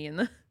tapped me in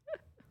the.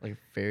 Like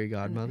a fairy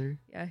godmother?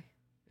 Yeah.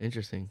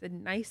 Interesting. Said,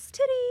 nice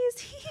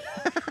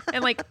titties.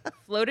 And like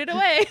floated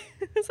away.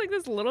 It's like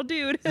this little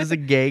dude. This is a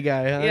gay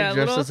guy, huh? Yeah,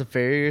 dressed as a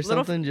fairy or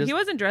something? He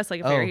wasn't dressed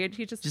like a fairy.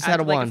 He just had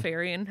a like wand. A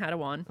fairy and had a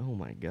wand. Oh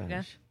my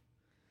gosh.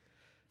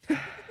 Yeah.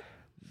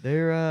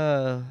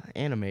 They're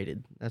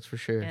animated, that's for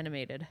sure.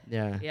 Animated.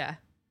 Yeah. Yeah.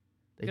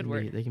 Good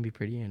word. They can be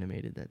pretty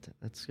animated.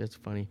 That's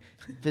funny.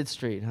 Fifth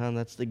Street, huh?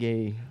 That's the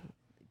gay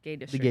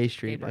district. The gay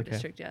street. Gay bar okay.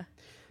 district, yeah.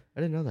 I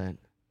didn't know that.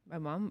 My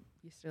mom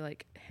used to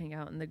like hang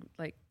out in the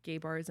like gay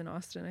bars in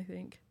Austin, I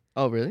think.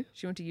 Oh, really?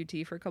 She went to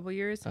UT for a couple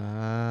years.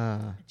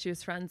 Ah. She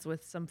was friends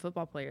with some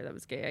football player that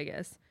was gay, I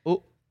guess.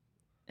 Oh.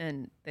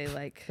 And they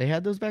like... They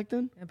had those back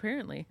then?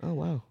 Apparently. Oh,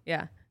 wow.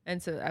 Yeah.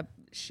 And so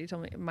she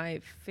told me my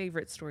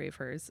favorite story of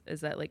hers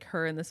is that like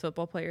her and this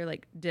football player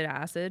like did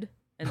acid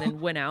and then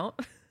went out.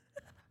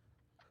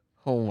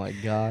 Oh my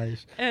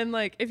gosh. And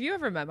like if you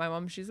ever met my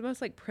mom, she's the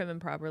most like prim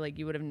and proper, like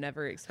you would have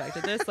never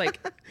expected this. Like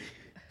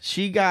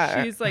she's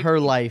like, her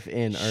life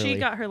in early. She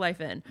got her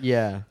life in.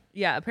 Yeah.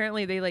 Yeah,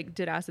 apparently they like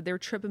did acid. They were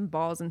tripping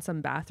balls in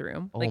some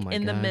bathroom, like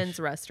in the men's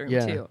restroom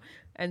too.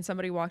 And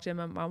somebody walked in.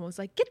 My mom was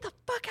like, "Get the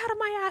fuck out of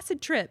my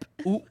acid trip!"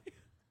 Ooh,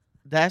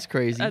 that's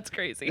crazy. That's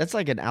crazy. That's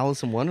like an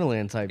Alice in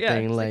Wonderland type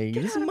thing. Like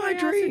this is my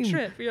dream.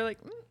 Trip. You're like,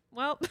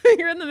 well,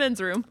 you're in the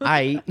men's room.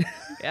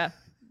 Yeah.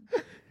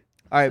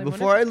 All right.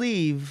 Before I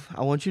leave,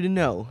 I want you to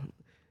know,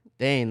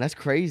 dang, that's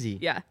crazy.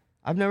 Yeah.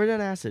 I've never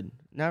done acid.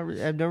 I've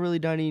never really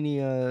done any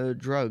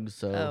drugs.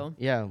 So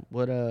yeah.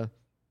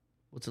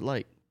 What's it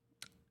like?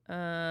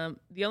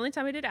 The only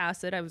time I did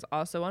acid, I was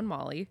also on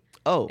Molly.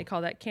 Oh. They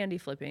call that candy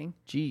flipping.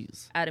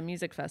 Jeez. At a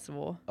music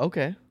festival.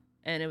 Okay.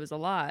 And it was a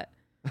lot.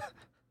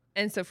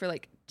 And so for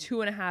like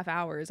 2.5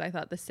 hours, I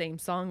thought the same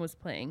song was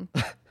playing.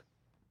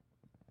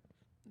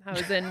 I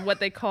was in what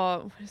they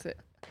call, what is it?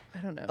 I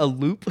don't know. A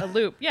loop? A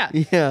loop, yeah.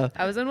 Yeah.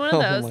 I was in one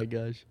of those. Oh my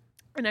gosh.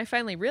 And I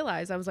finally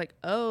realized, I was like,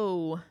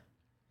 oh,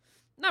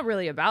 not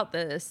really about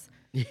this.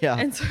 Yeah.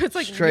 And so it's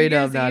like straight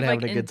up not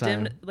having a good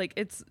time. Like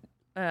it's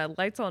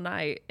lights all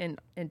night in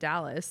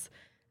Dallas.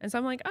 And so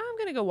I'm like, oh, I'm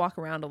going to go walk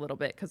around a little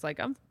bit because like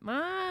I'm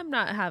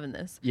not having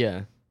this.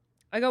 Yeah.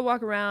 I go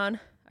walk around.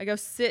 I go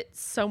sit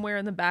somewhere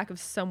in the back of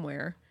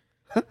somewhere.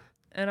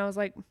 And I was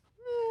like,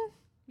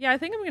 yeah, I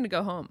think I'm going to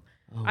go home.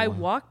 Oh, I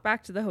walked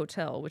back to the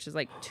hotel, which is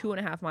like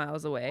 2.5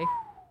 miles away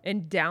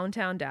in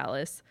downtown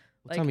Dallas.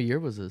 What time of year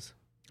was this?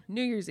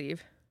 New Year's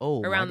Eve.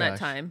 Oh, around that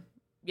time.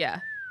 Yeah.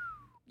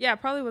 Yeah,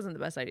 probably wasn't the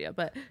best idea,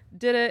 but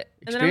did it.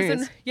 And then I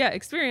was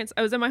experience.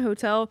 I was in my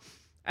hotel.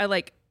 I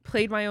like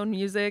played my own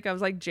music. I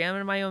was like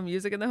jamming my own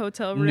music in the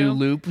hotel room. New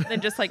loop. And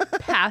then just like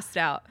passed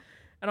out.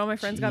 And all my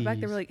friends got back.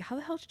 They were like, "How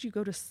the hell did you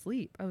go to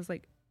sleep?" I was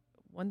like,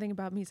 "One thing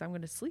about me is I'm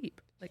going to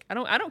sleep. Like I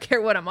don't care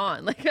what I'm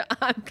on. Like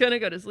I'm going to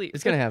go to sleep.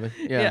 It's going to happen."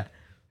 Yeah.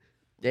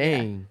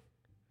 Dang. Yeah.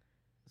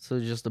 So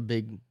just a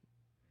big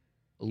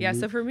loop. Yeah,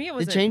 so for me it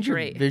was change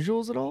great. Your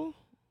visuals at all?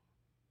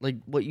 Like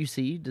what you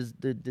see,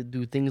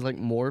 do things like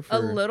more for a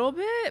little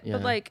bit,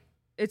 but like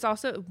it's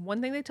also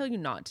one thing they tell you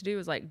not to do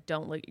is like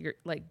don't look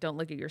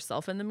at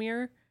yourself in the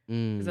mirror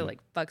because it like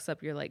fucks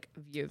up your like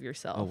view of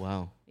yourself. Oh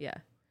wow. Yeah.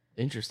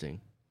 Interesting.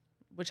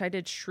 Which I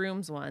did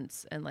shrooms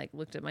once and like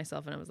looked at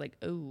myself and I was like,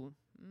 oh.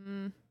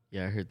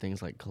 Yeah, I heard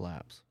things like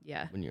collapse.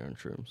 Yeah. When you're on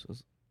shrooms,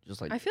 it's just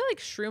like I feel like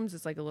shrooms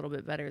is like a little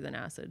bit better than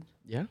acid.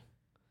 Yeah.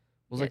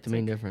 What's like the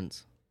main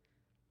difference?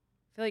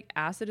 I feel like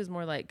acid is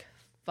more like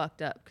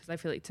fucked up because I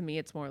feel like to me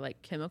it's more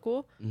like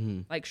chemical.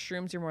 Mm-hmm. Like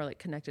shrooms, you're more like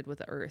connected with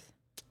the earth.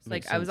 So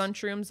like sense. I was on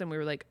shrooms and we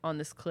were like on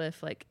this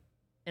cliff like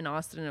in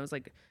Austin and it was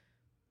like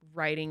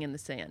riding in the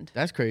sand.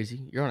 That's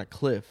crazy. You're on a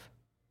cliff.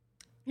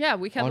 Yeah,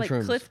 we kept on like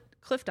shrooms.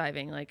 cliff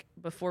diving like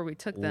before we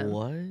took them.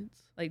 What?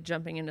 Like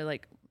jumping into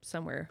like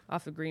somewhere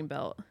off the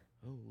Greenbelt.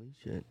 Holy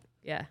shit.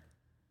 Yeah.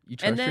 You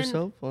trust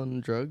yourself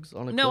on drugs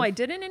on a cliff? No, I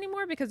didn't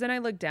anymore because then I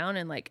looked down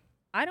and like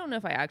I don't know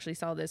if I actually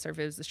saw this or if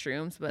it was the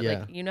shrooms, but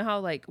like you know how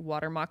like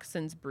water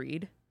moccasins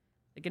breed?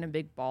 Like in a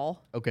big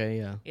ball? Okay,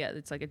 yeah. Yeah,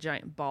 it's like a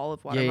giant ball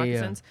of water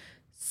moccasins. Yeah.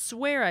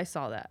 Swear I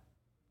saw that.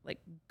 Like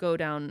go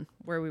down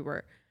where we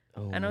were.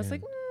 Oh, and I was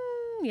like,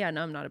 yeah,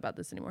 no, I'm not about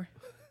this anymore.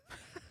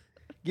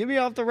 Get me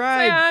off the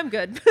ride. So, yeah, I'm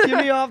good. Get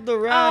me off the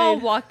ride. I'll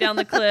walk down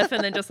the cliff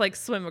and then just like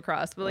swim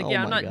across. But like,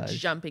 I'm not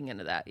jumping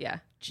into that. Yeah.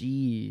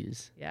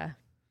 Jeez. Yeah.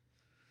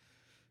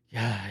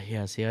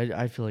 Yeah. See,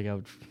 I feel like I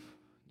would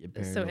get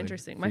paranoid. It's so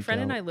interesting. My friend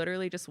and I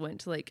literally just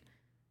went to like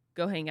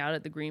go hang out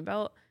at the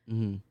Greenbelt.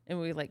 Mm-hmm. And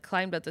we like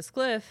climbed up this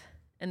cliff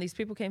and these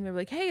people came. They were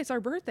like, hey, it's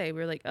our birthday. We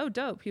were like, oh,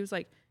 dope. He was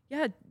like,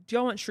 yeah, do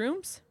y'all want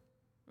shrooms?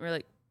 We were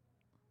like,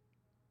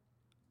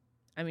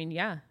 I mean,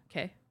 yeah.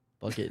 Okay.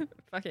 Fuck it.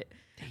 Fuck it.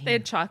 Damn. They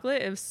had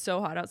chocolate. It was so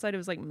hot outside. It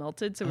was like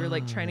melted. So we were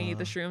like trying to eat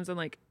the shrooms and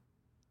like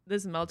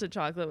this melted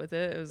chocolate with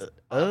it. It was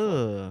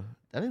awful.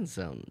 That didn't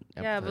sound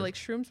appetizing. Yeah, but like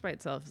shrooms by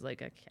itself is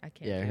like, I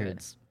can't do I heard it.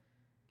 It's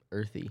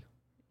earthy.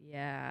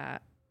 Yeah.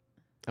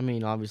 I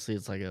mean, obviously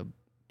it's like a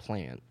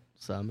plant.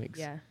 So that makes...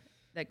 Yeah.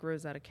 That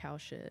grows out of cow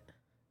shit.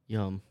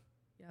 Yum.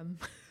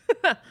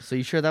 So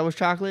you sure that was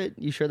chocolate?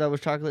 You sure that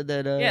was chocolate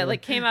that... Yeah,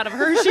 like came out of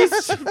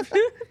Hershey's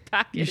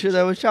package. You sure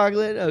that was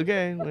chocolate?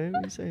 Okay, let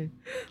me say.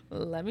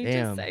 Let me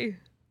just say.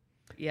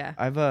 Yeah.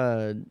 I've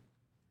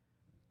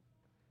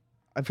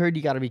heard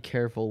you got to be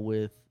careful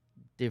with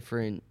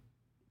different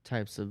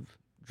types of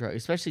drugs,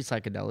 especially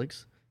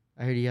psychedelics.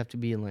 I heard you have to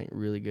be in like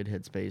really good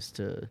headspace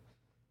so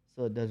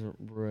it doesn't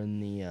ruin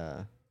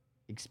the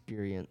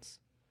experience.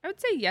 I would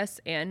say yes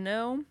and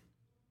no.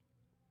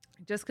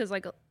 Just because,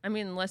 like, I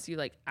mean, unless you,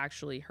 like,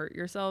 actually hurt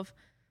yourself,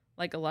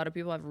 like, a lot of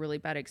people have really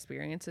bad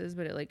experiences,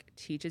 but it, like,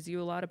 teaches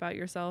you a lot about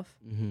yourself.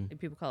 Mm-hmm. Like,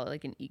 people call it,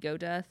 like, an ego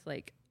death.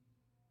 Like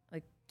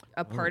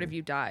a part of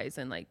you dies,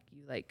 and, like,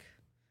 you, like,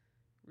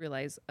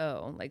 realize,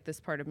 oh, like, this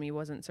part of me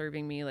wasn't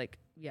serving me. Like,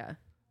 yeah.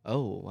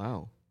 Oh,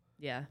 wow.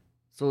 Yeah.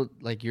 So,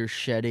 like, you're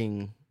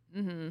shedding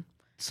something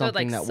so it,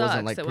 like, that sucks.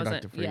 wasn't, like,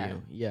 productive for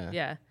you. Yeah.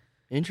 Yeah.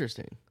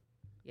 Interesting.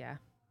 Yeah.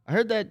 I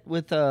heard that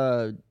with,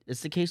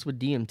 it's the case with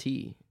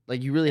DMT.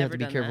 Like, you really have to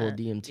be careful with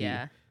DMT.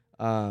 Yeah.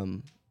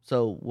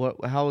 So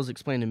how it was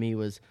explained to me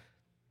was,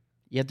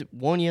 you have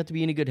to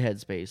be in a good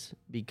headspace,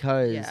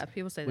 because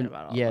people say that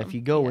about all of them. if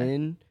you go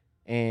in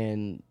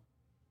and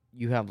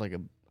you have like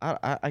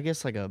I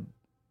guess like a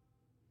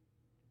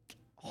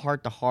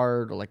heart to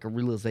heart, or like a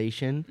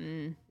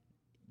realization,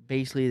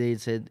 basically they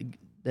said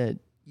that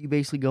you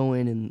basically go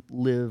in and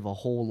live a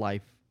whole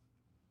life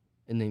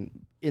in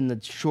the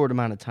short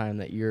amount of time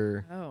that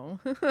you're. Oh.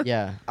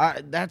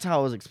 That's how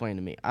it was explained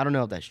to me. I don't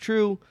know if that's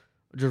true.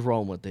 Just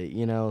rolling with it,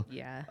 you know.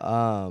 Yeah.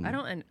 I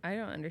don't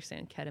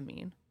understand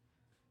ketamine.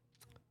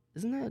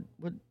 Isn't that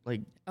what,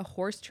 like, a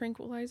horse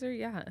tranquilizer?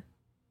 Yeah.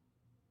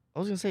 I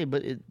was gonna say,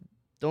 but it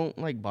don't,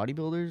 like,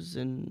 bodybuilders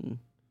and.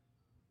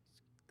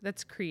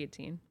 That's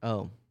creatine.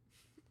 Oh,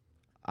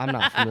 I'm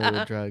not familiar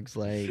with drugs.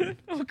 Like,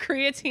 well,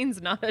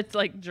 creatine's not a,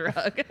 like,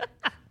 drug.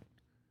 I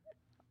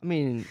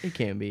mean, it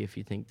can be if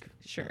you think.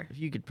 Sure. If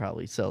you could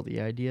probably sell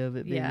the idea of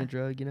it being a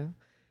drug, you know.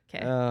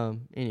 Okay.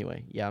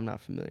 Anyway, yeah, I'm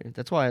not familiar.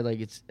 That's why,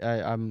 like,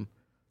 I'm.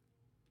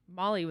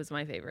 Molly was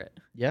my favorite.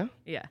 Yeah.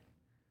 Yeah.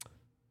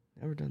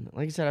 Never done that.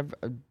 Like I said,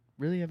 I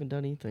really haven't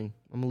done anything.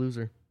 I'm a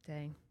loser.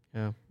 Dang.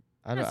 Yeah.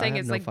 I'm not saying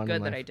it's like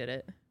good that I did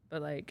it,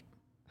 but like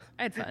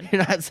I had fun.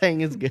 You're not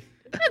saying it's good.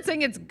 I'm not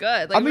saying it's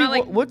good. Like, I mean, I'm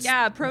not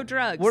like, pro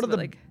drugs. What are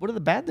the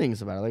bad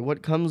things about it? Like,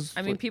 what comes?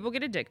 I mean, people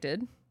get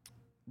addicted.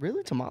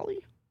 Really, to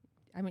Molly?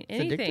 I mean,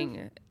 anything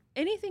is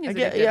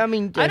addictive. Yeah, I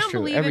mean, that's I don't true.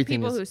 believe Everything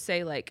in people is... who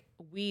say like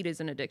weed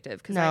isn't addictive,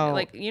 because no.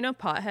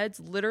 Potheads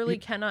literally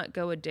cannot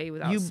go a day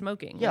without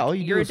smoking. Yeah, like, all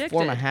you do is addicted.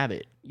 form a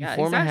habit. You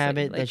form a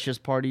habit, like, that's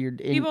just part of your.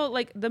 People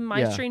like the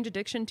My Strange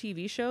Addiction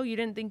TV show. You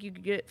didn't think you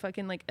could get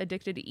fucking like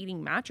addicted to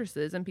eating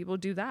mattresses, and people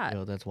do that.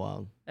 Yo, that's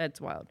wild. That's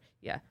wild.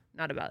 Yeah,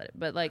 not about it,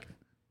 but like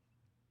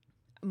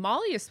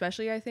Molly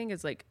especially, I think,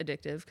 is like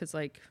addictive because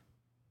like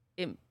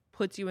it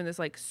puts you in this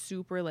like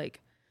super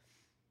like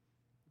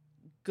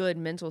good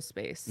mental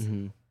space.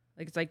 Mm-hmm.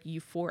 Like it's like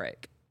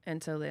euphoric,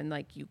 and so then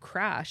like you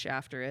crash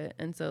after it,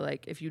 and so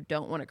like if you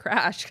don't want to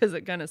crash because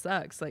it kind of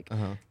sucks, like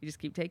you just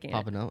keep taking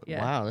Popping it. out.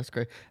 Yeah. Wow, that's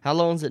great. How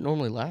long does it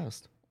normally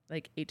last?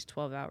 Like 8 to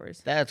 12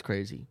 hours. That's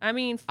crazy. I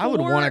mean, I would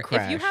want to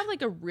crash. If you have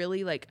like a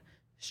really like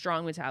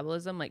strong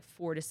metabolism, like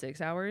 4 to 6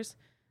 hours.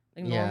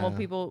 Like normal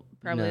people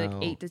probably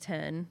like 8 to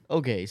 10.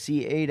 Okay,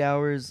 see, 8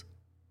 hours.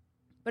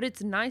 But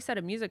it's nice at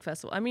a music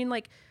festival. I mean,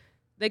 like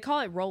they call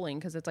it rolling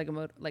because it's like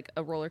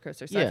a roller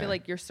coaster. So I feel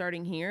like you're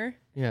starting here,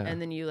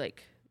 and then you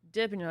like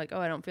dip, and you're like, oh,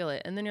 I don't feel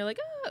it, and then you're like,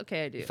 oh,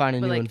 okay, I do. Find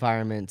a new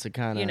environment to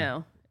kind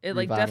of, it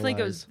like definitely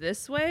goes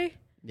this way.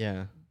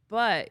 Yeah.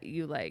 But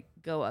you like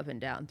go up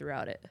and down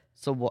throughout it.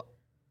 So what?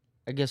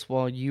 I guess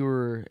while you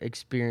were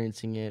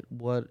experiencing it,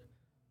 what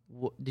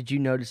did you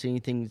notice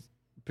anything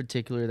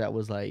particular that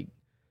was like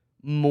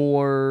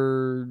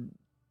more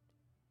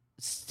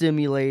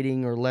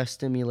stimulating or less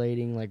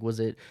stimulating? Like, was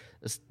it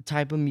a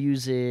type of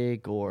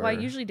music or? Well, I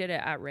usually did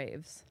it at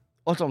raves.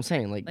 That's what I'm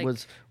saying. Like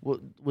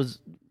was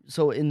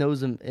so in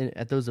those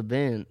at those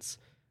events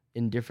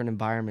in different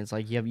environments,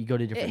 like you go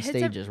to different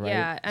stages, right?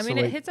 Yeah, I mean,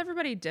 so, it hits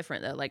everybody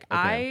different though. Like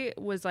I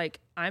was like,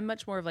 I'm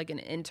much more of like an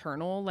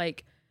internal,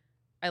 like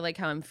I like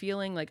how I'm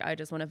feeling. Like I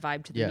just want to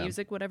vibe to the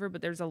music, whatever.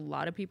 But there's a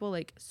lot of people,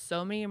 like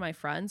so many of my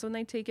friends when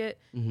they take it,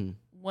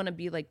 want to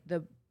be like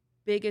the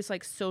biggest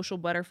like social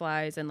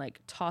butterflies and like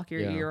talk your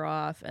ear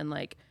off and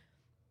like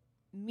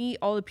meet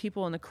all the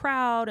people in the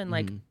crowd and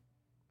like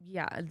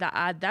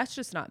that's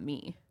just not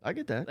me. I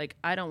get that. Like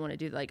I don't want to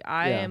do that. Like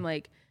I am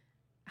like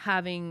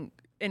having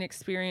an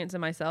experience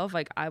in myself.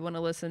 Like I want to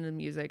listen to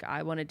music,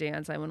 I want to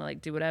dance, I want to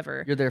like do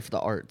whatever. You're there for the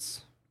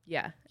arts.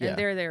 And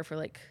they're there for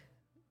like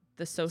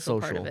the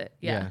social part of it.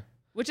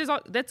 Which is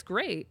that's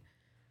great.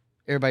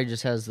 Everybody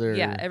just has their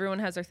everyone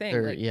has their thing.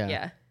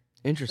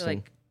 Interesting. So,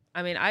 like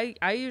I mean,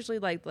 I usually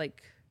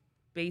like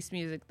bass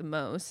music the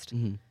most.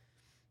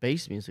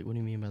 Bass music? What do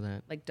you mean by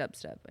that? Like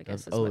dubstep, I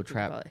guess.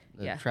 Trap.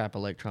 Trap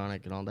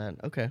electronic and all that.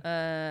 Okay.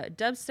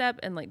 Dubstep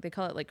and like they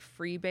call it like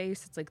free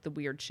bass. It's like the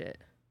weird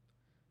shit.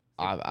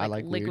 I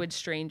like Liquid weird.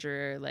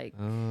 Stranger, like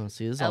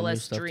see, this is all new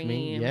LS stuff Dream. to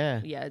me.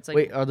 Yeah. Yeah, it's like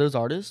wait, are those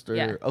artists? Or?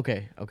 Yeah.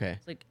 Okay.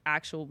 It's like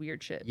actual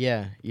weird shit.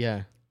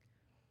 Yeah.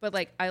 But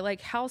like I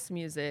like house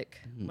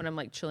music when I'm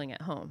like chilling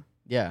at home.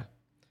 Yeah.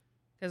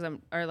 Because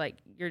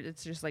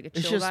it's just like a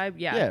chill vibe.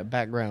 Yeah,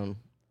 background.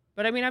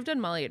 But I mean, I've done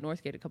Molly at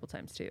Northgate a couple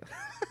times too.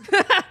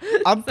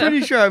 I'm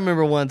pretty sure I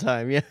remember one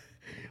time. Yeah,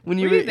 when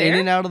you were in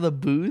and out of the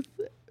booth.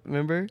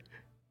 Remember?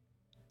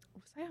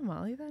 Was I on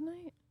Molly that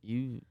night?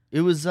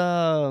 It was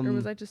or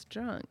was I just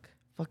drunk?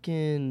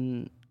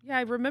 Fucking. Yeah,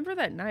 I remember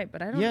that night,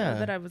 but I don't know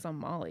that I was on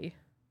Molly.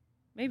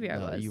 Maybe I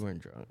was. You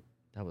weren't drunk.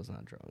 That was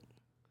not drunk.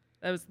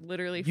 I was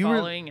literally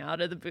following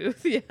out of the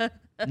booth. Yeah.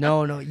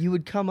 No, you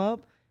would come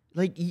up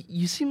like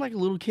you seem like a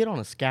little kid on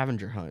a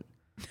scavenger hunt.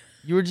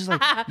 You were just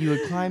like you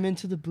would climb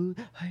into the booth.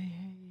 Hey,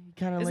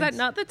 kind of. Is that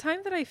not the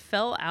time that I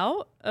fell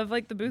out of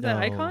like the booth at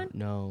Icon?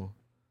 No,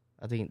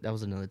 I think that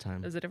was another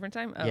time. It was a different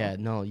time. Oh. Yeah,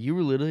 no, you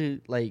were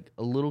literally like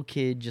a little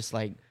kid, just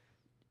like.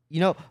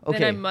 Okay.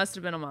 Then I must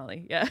have been a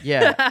Molly. Yeah.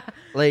 Yeah.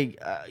 Like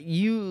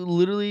you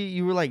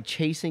were like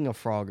chasing a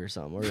frog or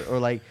something, or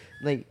like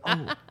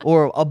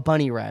or a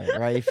bunny rabbit,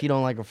 right? If you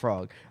don't like a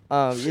frog,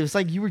 it was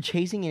like you were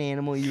chasing an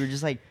animal. You were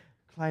just like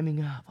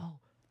climbing up. Oh,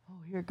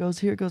 here it goes.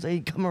 Hey,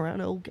 come around.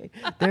 Okay,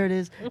 there it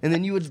is. And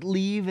then you would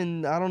leave,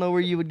 and I don't know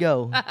where you would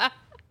go.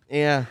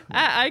 Yeah.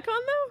 At Icon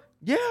though.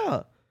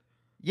 Yeah.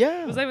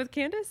 Yeah. Was I with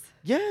Candace?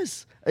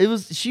 Yes. It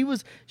was. She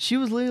was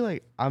literally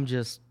like, I'm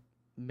just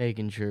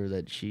making sure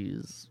that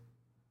she's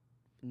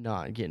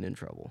not getting in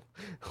trouble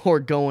or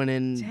going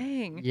in.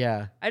 Dang.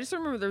 Yeah. I just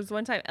remember there was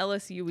one time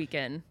LSU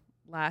weekend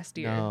last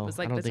year. No, it was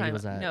like I don't the think time. it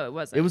was that. No, it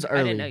wasn't. It was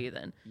early. I didn't know you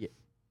then. Yeah.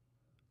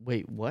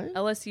 Wait, what?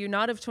 LSU,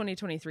 not of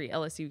 2023.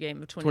 LSU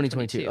game of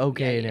 2022.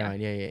 Okay,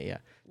 yeah.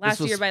 Last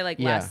year by like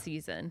last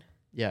season.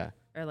 Yeah.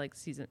 Or like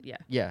season. Yeah.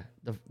 Yeah.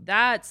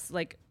 That's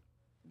like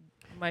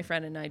my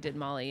friend and I did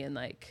Molly, and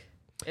like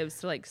it was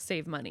to like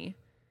save money.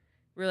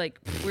 We were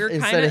kind of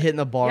instead of hitting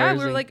the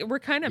bars. Yeah, we're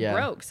kind of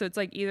broke, so it's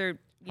like either.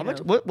 How much?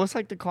 What's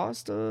like the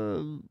cost?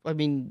 I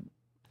mean,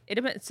 it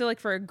depends. So like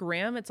for a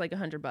gram, it's like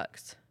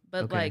 $100,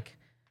 but like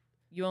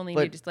you only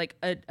need just like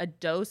a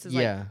dose is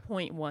like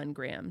 0.1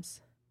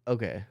 grams.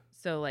 Okay.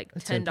 So like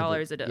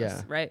 $10 a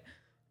dose, right?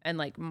 And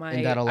like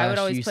I would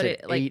always put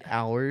it like 8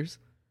 hours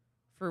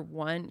for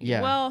one.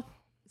 Yeah. Well,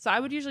 so I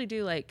would usually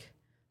do like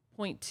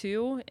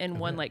 0.2 in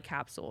one like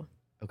capsule.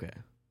 Okay.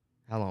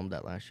 How long would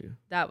that last you?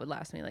 That would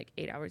last me like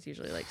 8 hours,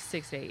 usually like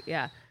 6 to 8.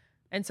 Yeah.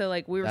 And so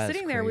like we were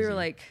sitting there, crazy. we were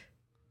like,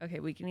 okay,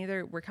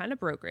 we're kind of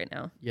broke right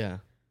now. Yeah.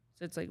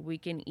 So it's like we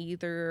can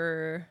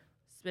either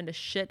spend a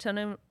shit ton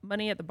of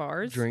money at the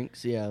bars.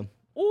 Drinks, yeah.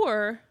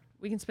 Or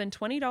we can spend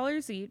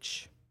 $20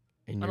 each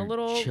and on a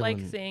little chilling.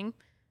 like thing.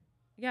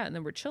 Yeah, and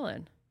then we're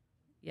chilling.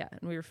 Yeah,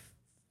 and we were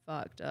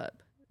fucked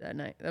up that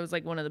night. That was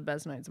like one of the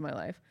best nights of my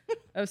life.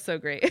 That was so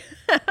great.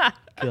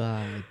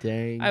 God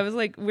dang. I was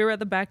like, we were at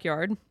the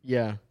backyard.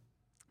 Yeah.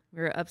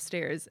 We were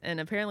upstairs, and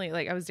apparently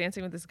like I was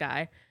dancing with this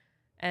guy,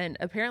 and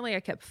apparently I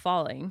kept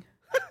falling.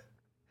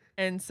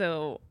 And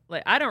so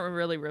like I don't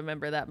really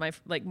remember that.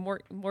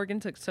 Morgan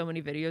took so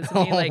many videos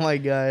of me my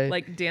God.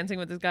 like dancing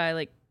with this guy,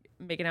 like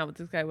making out with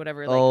this guy,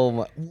 whatever.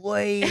 Like,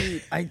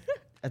 wait. I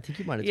think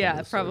you might have told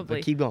this story, probably.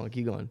 but keep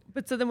going.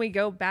 But so then we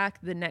go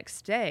back the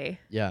next day.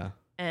 Yeah.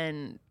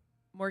 And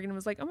Morgan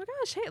was like, "Oh my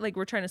gosh, hey, like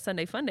we're trying to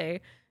Sunday fun day."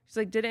 She's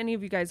like, "Did any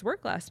of you guys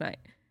work last night?"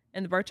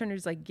 And the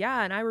bartender's like,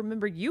 "Yeah, and I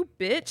remember you,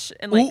 bitch,"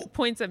 and like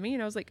points at me,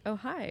 and I was like, "Oh,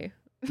 hi,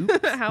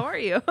 how are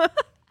you?"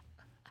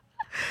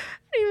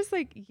 And he was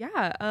like,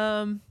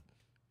 "Yeah,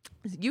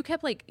 you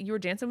kept like you were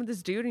dancing with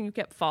this dude, and you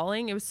kept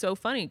falling. It was so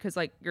funny because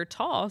like you're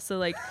tall, so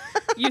like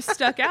you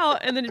stuck out,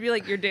 and then it'd be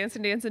like you're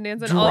dancing.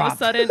 Drop. All of a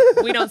sudden,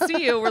 we don't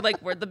see you. We're like,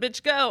 where'd the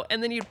bitch go?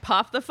 And then you'd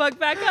pop the fuck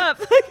back up."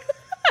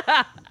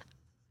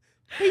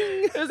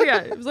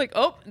 It was like,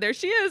 oh, there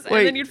she is,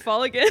 and then you'd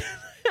fall again.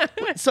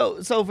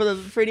 So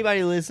for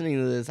anybody listening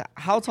to this,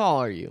 how tall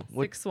are you?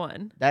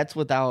 6'1". That's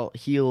without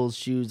heels,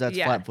 shoes. That's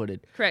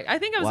flat-footed. Correct. I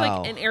think I was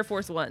like in Air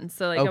Force One,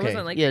 so like I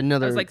wasn't like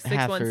another I was like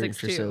 6'1",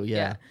 6'2". or so.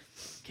 Yeah.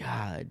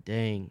 God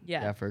dang.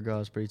 Yeah. For a girl,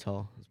 it's pretty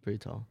tall. It's pretty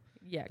tall.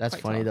 Yeah. That's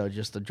funny tall. though.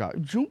 Just the drop.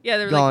 Yeah,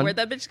 they were gone. like,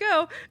 "Where'd that bitch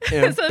go?"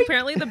 Yeah. So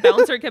apparently the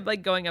bouncer kept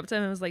like going up to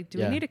him and was like, "Do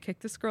we need to kick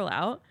this girl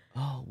out?"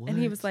 Oh, what? And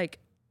he was like,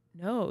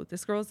 "No,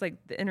 this girl's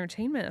like the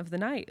entertainment of the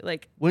night."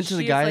 Like went to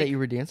the guy that you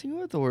were dancing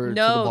with, or to the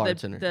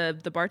bartender?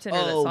 the bartender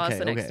that saw us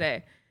the next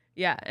day.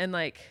 Yeah, and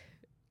like,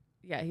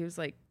 yeah, he was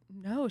like,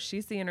 "No,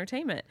 she's the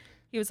entertainment."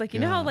 He was like, "You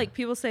know how like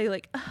people say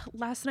like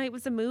last night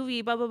was a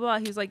movie, blah blah blah."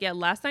 He was like, "Yeah,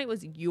 last night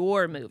was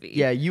your movie.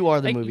 Yeah, you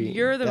are the like, movie.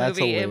 You're the That's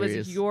movie. hilarious. It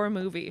was your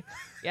movie."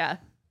 Yeah.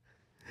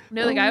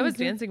 No, the guy I was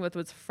dancing with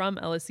was from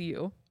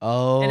LSU.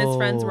 Oh. And his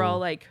friends were all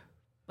like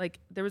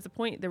there was a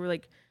point they were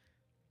like,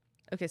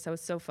 okay, so I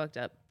was so fucked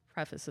up.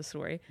 Preface the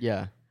story.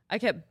 Yeah. I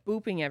kept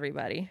booping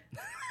everybody.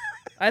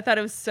 I thought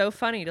it was so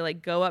funny to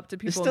like go up to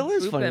people. It still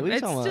and is boop funny. them. It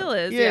still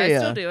is. Yeah, I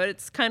still do it.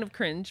 It's kind of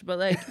cringe, but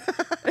like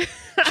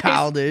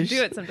childish. I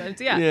do it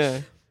sometimes. Yeah.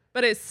 Yeah.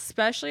 But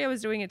especially I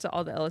was doing it to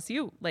all the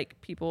LSU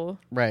like people,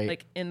 right?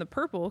 Like in the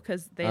purple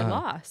because they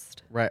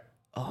lost. Right.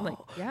 Oh, I'm like,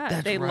 yeah,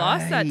 they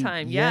lost that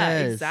time.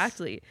 Yes. Yeah,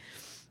 exactly.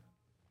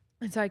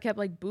 And so I kept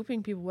like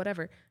booping people,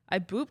 whatever. I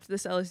booped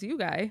this LSU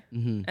guy,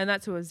 and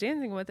that's who I was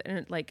dancing with.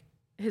 And like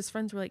his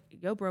friends were like,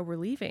 "Yo, bro, we're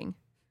leaving."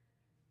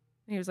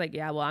 And he was like,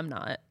 "Yeah, well, I'm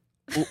not."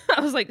 I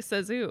was like,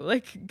 "Says who?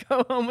 Like,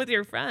 go home with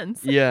your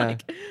friends." Yeah.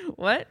 Like,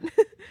 what? And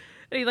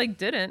he like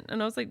didn't.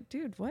 And I was like,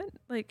 "Dude, what?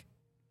 Like,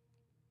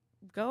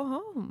 go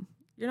home.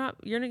 You're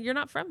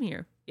not from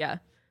here." Yeah.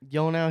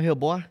 You ain't out here,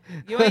 boy.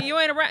 You ain't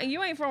from around here.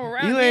 You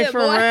ain't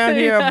from boy. around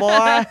here,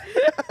 boy.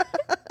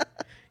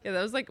 Yeah,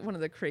 that was like one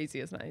of the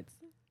craziest nights.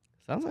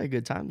 Sounds like a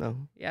good time, though.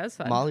 Yeah, it was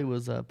fun. Molly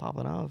was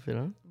popping off, you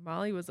know?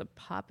 Molly was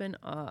popping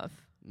off.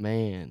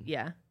 Man.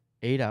 Yeah.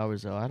 8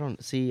 hours, though. I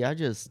don't see. I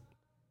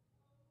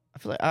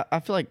feel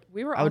like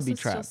we were I would also be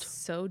trapped.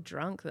 Still so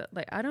drunk that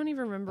like I don't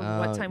even remember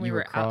what time we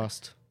were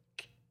crossed.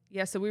 out.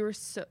 Yeah, so we were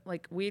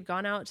we had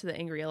gone out to the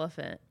Angry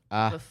Elephant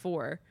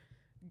before,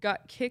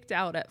 got kicked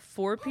out at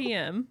 4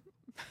 p.m.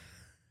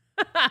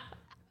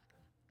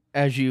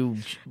 As you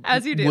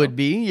do. Would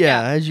be,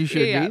 yeah, as you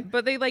should be.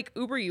 But they like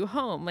Uber you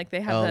home, like they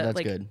have that's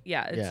like good.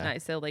 Yeah, it's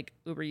nice. They'll like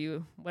Uber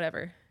you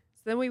whatever.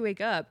 So then we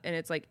wake up and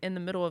it's like in the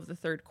middle of the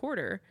third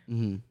quarter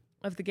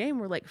of the game.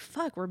 We're like,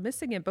 fuck, we're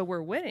missing it, but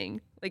we're winning.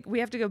 Like we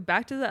have to go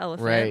back to the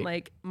Elephant. Right.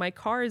 Like my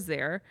car is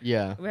there.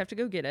 Yeah, we have to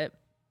go get it.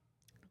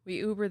 We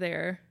Uber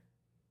there.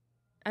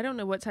 I don't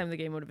know what time the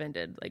game would have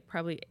ended. Like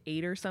probably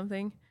 8 or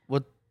something.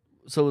 What?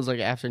 So it was like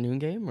an afternoon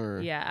game,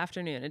 or yeah,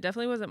 afternoon. It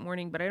definitely wasn't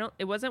morning, but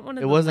it wasn't one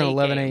of. It the wasn't late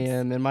 11 games.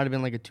 a.m. It might have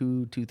been like a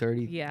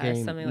 2:30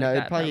 game. Something like no,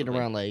 that. It probably hit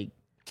around like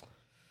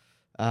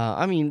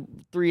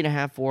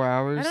 3.5, 4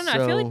 hours. I don't know.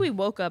 I feel like we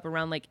woke up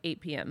around like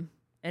 8 p.m.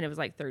 and it was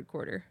like third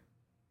quarter.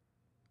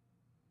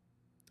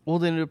 Well,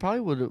 then it probably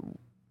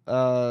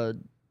would.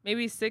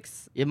 Maybe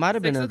 6. It might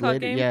have been a later,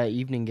 game?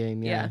 Evening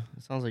game. Yeah,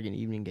 it sounds like an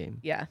evening game.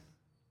 Yeah,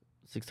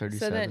 6:37.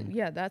 So then,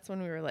 that's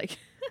when we were like,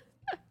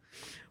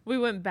 we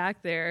went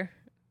back there,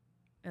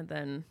 and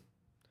then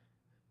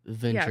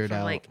ventured from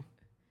out like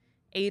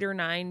 8 or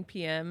 9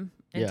 p.m.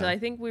 until I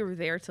think we were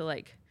there till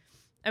like,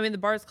 I mean, the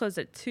bars closed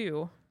at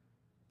 2,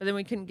 but then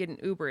we couldn't get an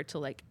Uber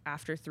till like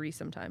after 3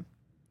 sometime.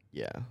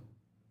 Yeah.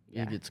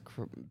 Yeah. It gets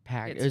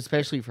packed,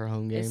 especially for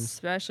home games.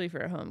 Especially for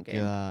a home game.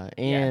 Yeah,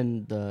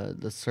 and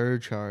the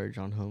surcharge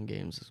on home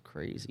games is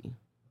crazy.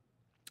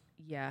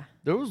 Yeah.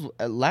 There was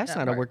last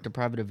night I worked a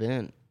private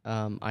event.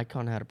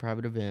 Icon had a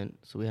private event,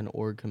 so we had an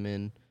org come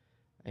in,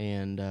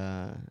 and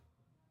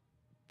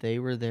they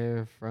were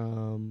there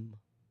from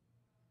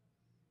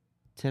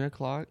 10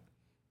 o'clock.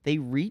 They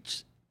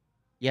reached,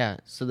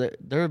 so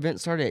their event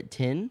started at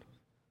 10.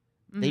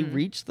 They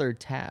reached their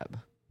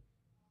tab.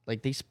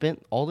 Like, they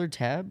spent all their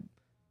tab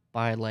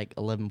by like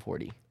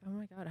 11:40. Oh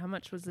my God, how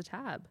much was the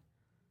tab?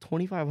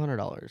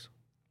 $2,500.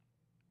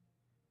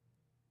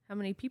 How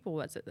many people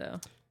was it though?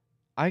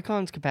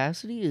 Icon's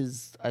capacity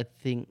is, I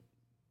think,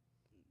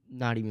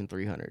 not even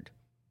 300.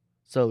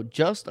 So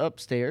just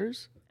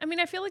upstairs. I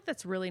mean, I feel like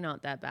that's really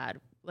not that bad.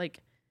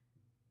 Like,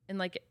 in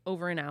like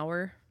over an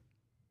hour.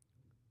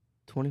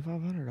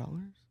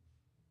 $2,500?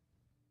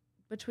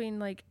 Between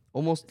like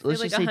almost,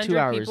 let's just say 2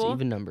 hours, people,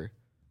 even number.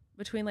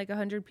 Between like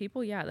 100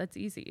 people, yeah, that's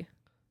easy.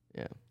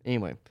 Yeah.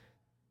 Anyway,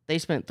 they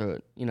spent through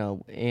it,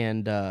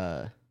 and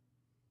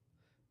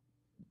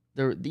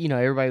there,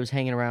 everybody was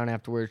hanging around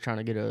afterwards trying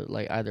to get a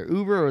like either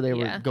Uber or they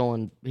were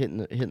going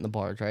hitting the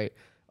bars, right,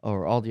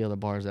 or all the other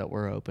bars that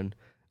were open.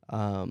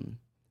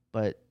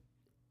 But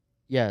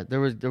yeah, there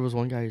was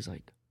one guy who's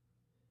like,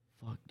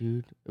 "Fuck,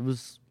 dude!" It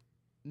was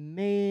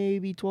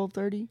maybe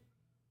 12:30,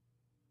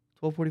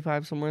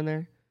 12:45, somewhere in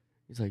there.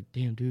 He's like,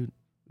 "Damn, dude,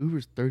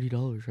 Uber's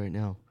 $30 right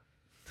now."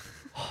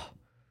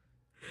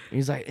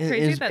 He's like,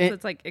 crazy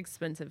that's like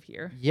expensive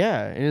here.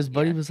 Yeah, and his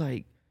buddy was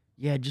like,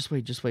 "Yeah, just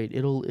wait.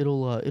 It'll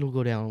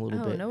go down a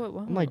little bit." No, it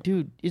won't. I'm like,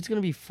 dude, it's gonna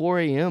be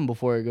 4 a.m.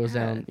 before it goes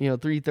down.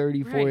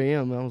 3:30, 4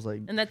 a.m. I was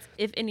like, and that's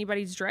if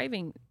anybody's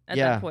driving at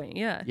that point.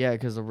 Yeah, yeah,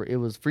 because it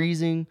was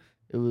freezing.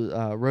 It was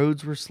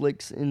roads were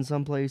slick in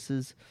some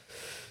places.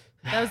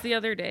 That was the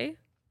other day.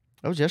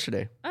 That was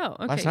yesterday. Oh,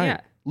 okay, last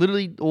night.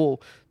 Literally,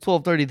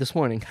 12:30 this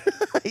morning.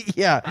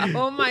 Yeah.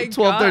 Oh my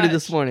god. 12:30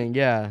 this morning.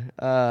 Yeah.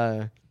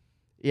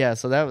 Yeah.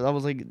 So that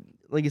was like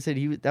I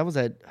said, that was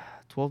at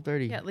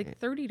 12:30. Yeah, like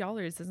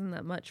 $30 isn't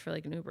that much for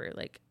like an Uber.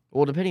 Like,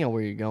 well, depending on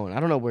where you're going. I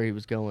don't know where he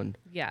was going.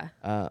 Yeah.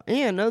 And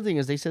another thing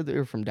is they said they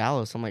were from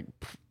Dallas. I'm like,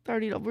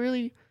 $30,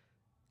 really?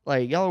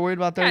 Like, y'all are worried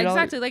about $30? Yeah,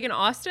 exactly. Like in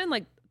Austin,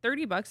 like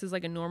 $30 is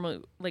like a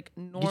normal Get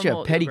you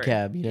a pedicab,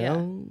 cab, you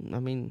know? I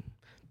mean,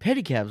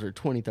 pedicabs are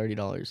 $20,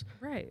 $30.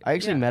 Right. I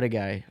actually met a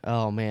guy.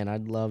 Oh man,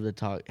 I'd love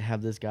to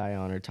have this guy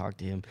on or talk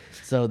to him.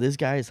 So this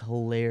guy is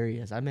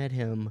hilarious. I met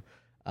him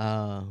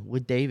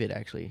with David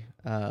actually.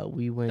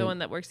 We went the one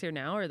that works here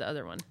now or the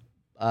other one?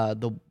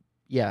 The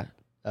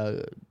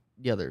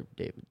other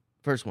David.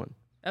 First one.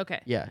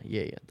 Okay. Yeah.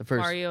 The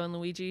first Mario and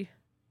Luigi.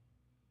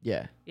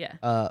 Yeah.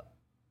 Yeah.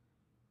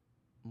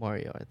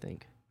 Mario, I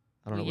think.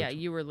 I don't know. Yeah,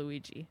 you were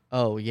Luigi.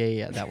 Oh,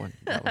 yeah, that one.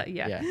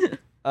 Yeah.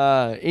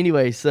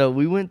 Anyway, so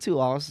we went to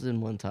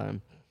Austin one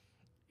time,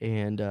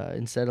 and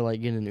instead of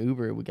like getting an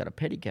Uber, we got a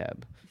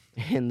pedicab.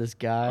 And this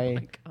guy, oh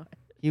my God.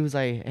 He was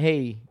like,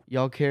 "Hey,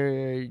 y'all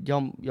care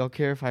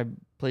if I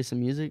play some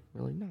music?"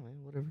 We're like, "No,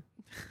 man, whatever."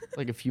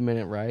 Like a few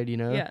minute ride, you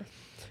know? Yeah.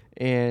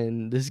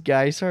 And this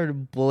guy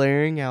started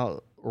blaring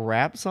out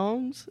rap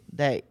songs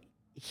that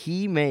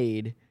he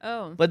made.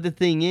 Oh. But the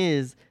thing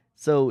is,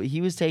 so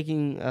he was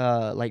taking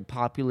like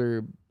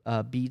popular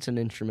beats and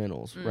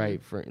instrumentals,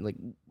 right? For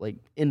like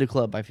In the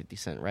Club by 50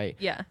 Cent, right?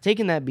 Yeah.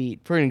 Taking that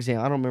beat, for an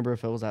example, I don't remember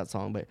if it was that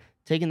song, but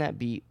taking that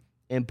beat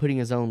and putting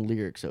his own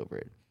lyrics over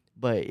it.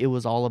 but it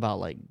was all about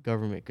like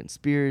government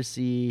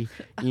conspiracy,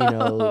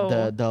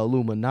 the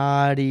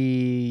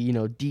Illuminati,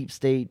 deep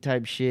state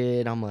type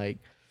shit. I'm like,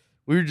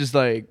 we were just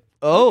like,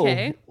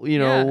 okay.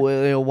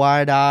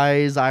 Wide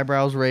eyes,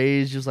 eyebrows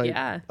raised, just like,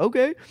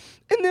 okay.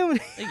 And then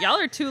y'all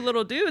are two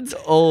little dudes.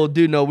 Oh,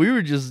 dude, no, we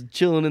were just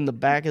chilling in the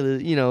back of the,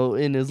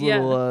 in his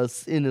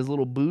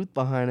little booth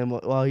behind him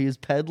while he was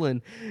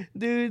peddling.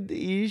 Dude,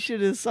 you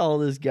should have saw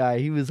this guy.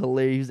 He was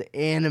hilarious. He was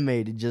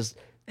animated, just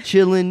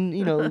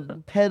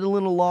chilling,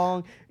 pedaling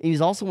along. And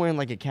he's also wearing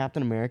like a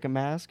Captain America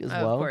mask as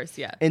well. Of course,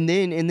 yeah. And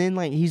then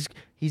like he's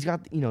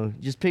got,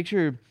 just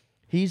picture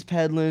he's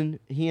pedaling.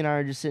 He and I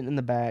are just sitting in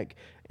the back,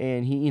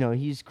 and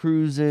he's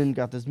cruising,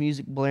 got this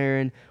music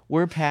blaring.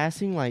 We're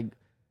passing like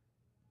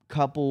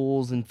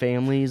couples and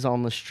families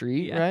on the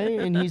street, right?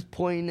 And he's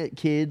pointing at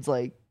kids,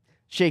 like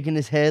shaking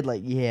his head,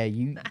 like, yeah,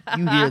 you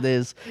hear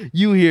this,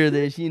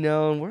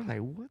 and we're like,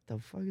 what the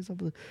fuck is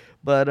up with this?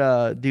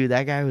 But dude,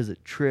 that guy was a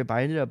trip.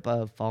 I ended up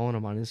following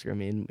him on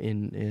Instagram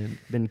and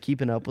been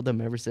keeping up with him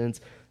ever since.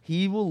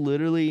 He will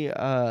literally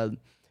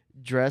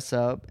dress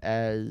up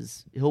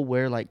as, he'll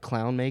wear like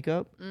clown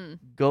makeup,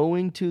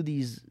 going to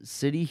these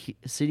city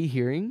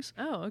hearings.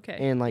 Oh, okay.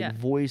 And like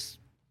voice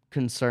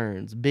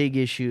concerns, big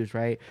issues,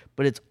 right?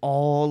 But it's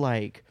all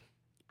like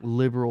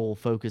liberal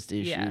focused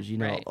issues,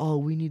 right. Oh,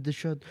 we need to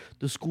shut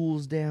the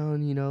schools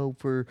down,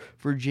 for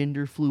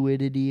gender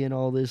fluidity and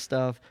all this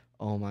stuff.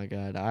 Oh my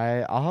god,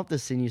 I'll have to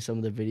send you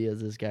some of the videos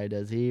this guy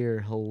does.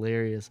 They're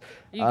hilarious.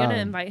 Are you gonna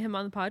invite him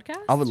on the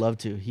podcast? I would love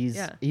to. He's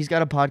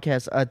got a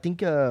podcast. I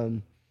think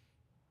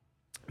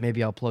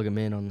maybe I'll plug him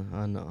in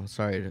on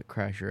sorry to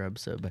crash your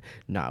episode, but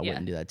no, I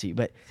wouldn't do that to you.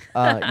 But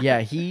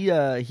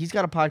he's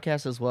got a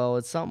podcast as well.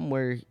 It's something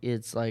where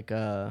it's like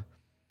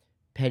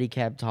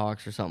pedicab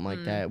talks or something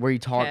like that, where he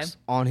talks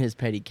on his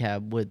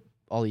pedicab with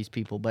all these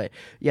people. But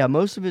yeah,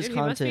 most of his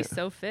content. He must be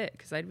so fit,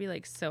 because I'd be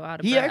like so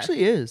out of breath. He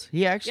actually is.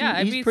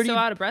 I'd be so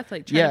out of breath,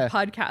 like trying to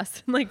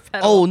podcast and like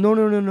pedal. Oh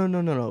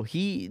no.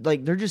 He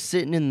like, they're just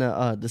sitting in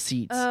the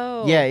seats.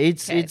 Oh, yeah,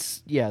 it's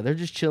they're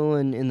just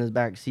chilling in the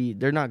back seat.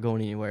 They're not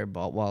going anywhere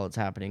while it's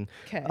happening.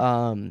 Okay.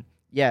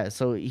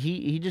 So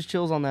he just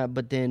chills on that,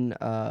 but then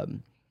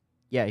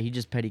he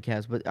just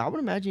pedicabs. But I would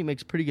imagine he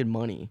makes pretty good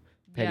money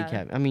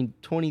pedicab. I mean,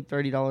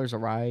 $20-$30 a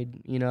ride,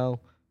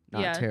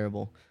 not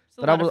terrible. It's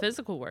a lot of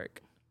physical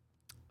work.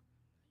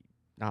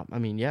 I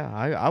mean,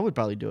 I would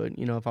probably do it,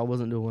 if I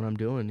wasn't doing what I'm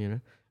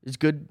doing, It's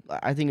good.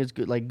 I think it's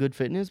good, like good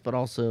fitness, but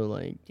also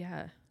like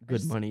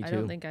good money too. I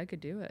don't think I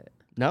could do it.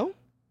 No? You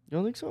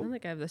don't think so? I don't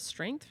think I have the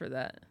strength for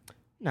that.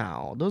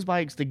 No, those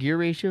bikes, the gear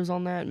ratios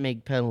on that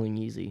make pedaling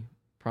easy.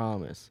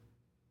 Promise.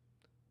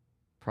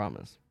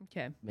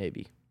 Okay.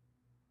 Maybe.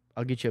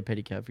 I'll get you a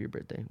pedicab for your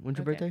birthday. When's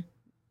your birthday?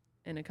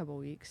 In a couple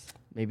weeks.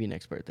 Maybe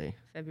next birthday.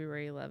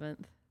 February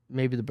 11th.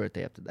 Maybe the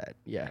birthday after that.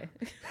 Yeah.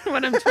 Okay.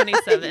 When I'm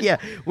 27. Yeah.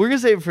 We're going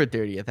to save it for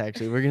 30th,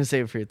 actually. We're going to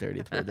save it for your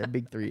 30th birthday.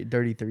 Big 3.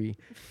 Dirty 30,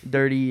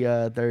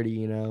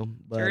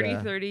 But, Dirty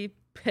 30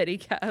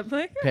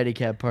 pedicab.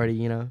 Pedicab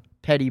party,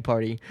 Petty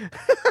party.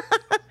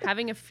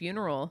 Having a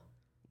funeral.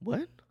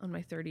 What? On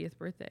my 30th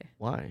birthday.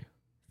 Why?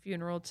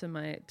 Funeral to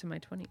my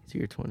 20s. To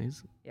your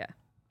 20s? Yeah.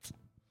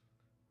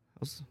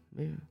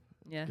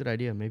 Yeah. Good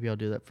idea. Maybe I'll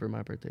do that for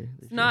my birthday.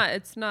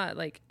 It's not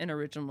like an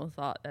original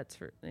thought. That's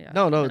for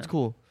No, it's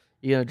cool.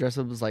 You gonna dress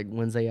up as like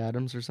Wednesday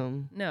Addams or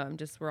something? No,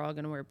 we're all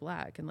gonna wear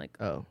black and like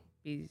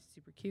be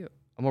super cute.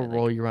 I'm gonna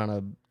roll you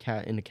around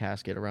in a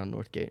casket around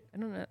Northgate. I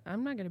don't know.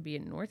 I'm not gonna be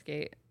in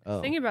Northgate. I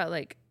was thinking about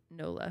like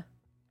NOLA.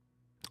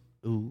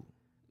 Ooh.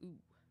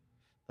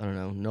 I don't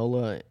know.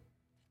 NOLA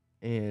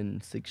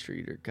and 6th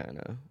Street are kind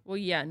of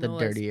the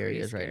dirty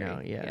areas right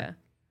now. Yeah.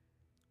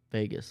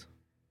 Vegas.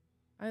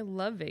 I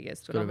love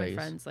Vegas. With all my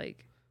friends,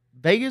 like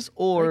Vegas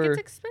or it's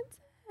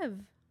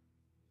expensive.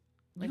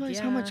 You realize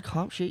how much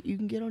comp shit you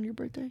can get on your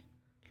birthday?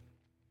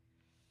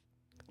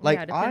 Like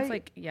it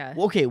depends,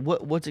 Okay,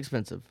 what's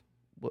expensive?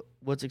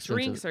 What's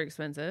expensive? Drinks are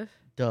expensive.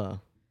 Duh.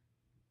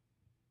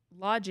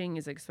 Lodging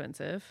is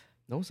expensive.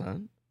 No, it's not.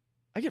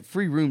 I get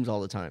free rooms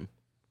all the time.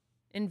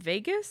 In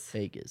Vegas?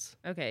 Vegas.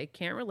 Okay,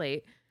 can't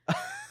relate.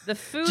 The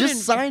food.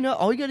 Just sign up.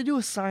 All you got to do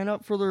is sign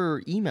up for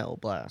their email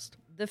blast.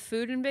 The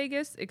food in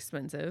Vegas,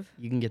 expensive.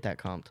 You can get that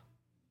comped.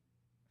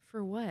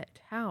 For what?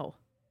 How? What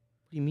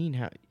do you mean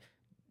how?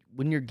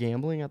 When you're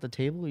gambling at the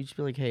table, you just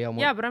be like, "Hey, I want."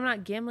 Yeah, but I'm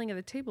not gambling at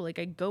the table. Like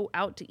I go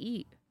out to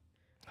eat.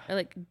 I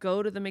like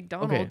go to the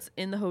McDonald's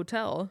in the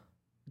hotel.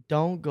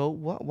 Don't go.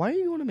 What? Why are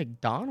you going to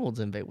McDonald's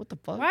in Vegas? What the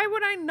fuck? Why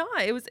would I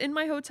not? It was in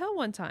my hotel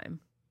one time.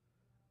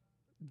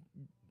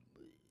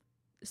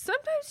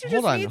 Sometimes you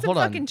just need some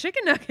fucking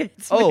chicken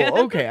nuggets. Oh, man.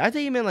 Okay. I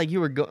thought you meant like you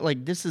were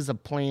like this is a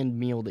planned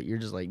meal that you're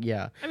just like,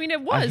 yeah. I mean,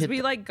 it was.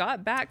 We like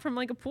got back from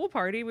like a pool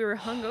party. We were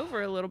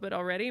hungover a little bit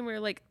already, and we were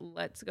like,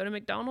 let's go to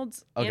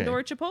McDonald's and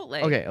or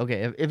Chipotle.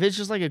 Okay. If it's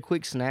just like a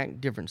quick snack,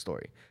 different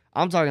story.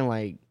 I'm talking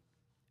like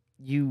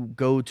you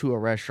go to a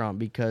restaurant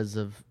because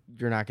of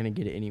you're not going to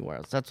get it anywhere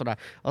else. That's what I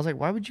was like.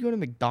 Why would you go to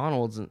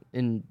McDonald's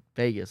in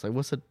Vegas? Like,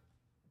 what's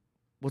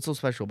so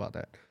special about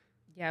that?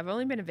 Yeah, I've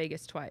only been to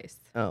Vegas twice.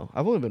 Oh,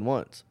 I've only been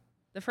once.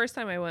 The first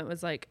time I went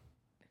was like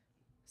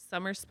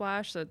Summer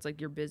Splash, so it's like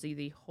you're busy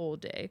the whole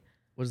day.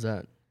 What is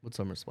that? What's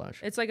Summer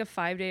Splash? It's like a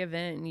 5-day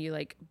event, and you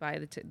like buy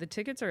the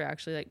tickets are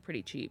actually like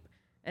pretty cheap,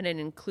 and it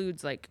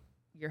includes like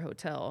your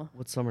hotel.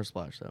 What's Summer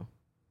Splash though?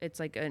 It's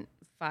like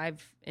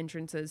 5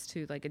 entrances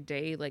to like a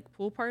day like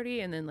pool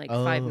party, and then like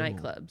 5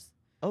 nightclubs.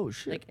 Oh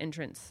shit! Like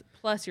entrance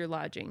plus your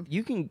lodging.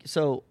 You can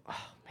oh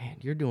man,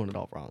 you're doing it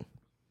all wrong.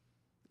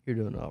 You're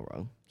doing it all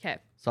wrong. Okay.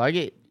 So I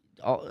get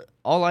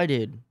all I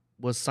did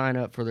was sign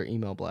up for their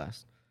email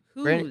blast.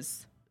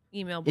 Whose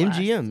email blast?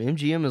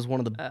 MGM is one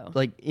of the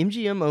like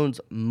MGM owns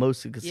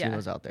most of the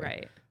casinos out there.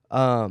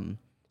 Right.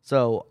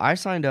 So I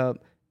signed up,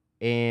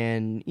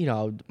 and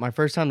my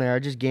first time there, I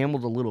just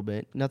gambled a little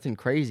bit, nothing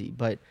crazy,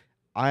 but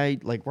I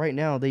like right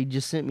now they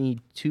just sent me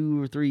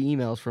 2 or 3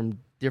 emails from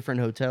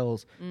different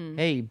hotels.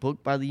 Hey,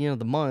 book by the end of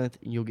the month,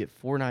 and you'll get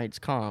 4 nights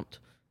comped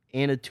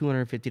and a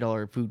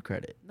 $250 food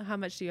credit. How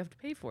much do you have to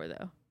pay for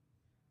though?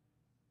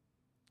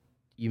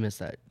 You missed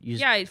that. You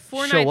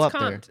 4 nights comped.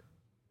 There.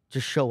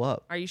 Just show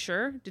up. Are you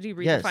sure? Did he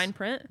read the fine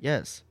print?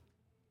 Yes.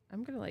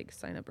 I'm gonna like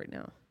sign up right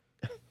now.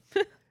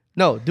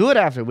 No, do it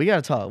after. We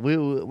gotta talk.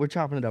 We're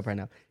chopping it up right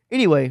now.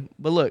 Anyway,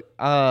 but look,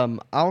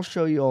 I'll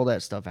show you all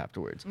that stuff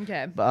afterwards.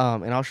 Okay.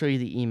 And I'll show you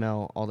the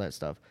email, all that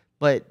stuff.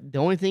 But the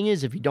only thing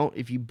is, if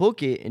you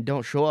book it and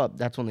don't show up,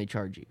 that's when they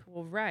charge you.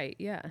 Well, right,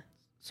 yeah.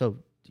 So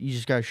you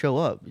just gotta show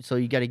up. So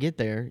you gotta get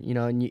there.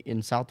 And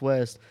in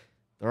Southwest,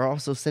 they're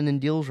also sending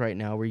deals right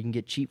now where you can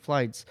get cheap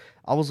flights.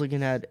 I was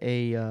looking at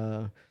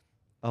a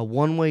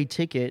one-way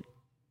ticket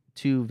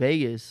to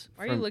Vegas.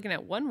 Why are you looking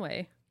at one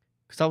way?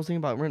 Because I was thinking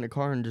about renting a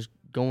car and just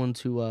going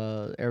to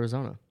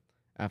Arizona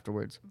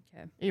afterwards.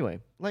 Okay. Anyway,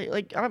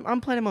 like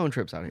I'm planning my own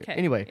trips out here. Okay.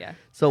 Anyway, yeah.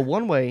 So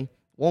one way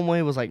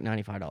was like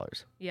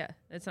 $95. Yeah,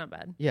 it's not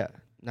bad. Yeah,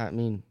 not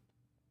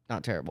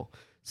terrible.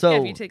 So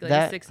if you take like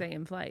a 6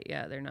 a.m. flight,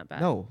 yeah, they're not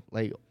bad. No,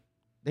 like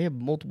they have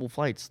multiple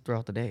flights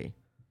throughout the day.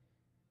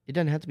 It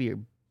doesn't have to be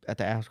at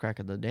the ass crack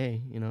of the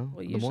day,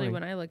 Well, usually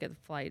when I look at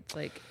the flights,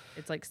 like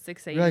it's like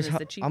 6 a.m. is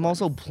the cheap I'm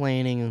ones. also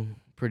planning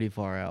pretty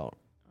far out.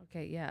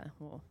 Okay, yeah.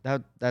 Well,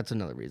 that's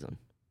another reason.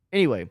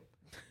 Anyway,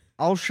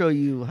 I'll show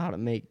you how to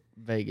make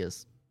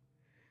Vegas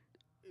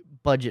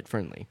budget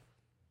friendly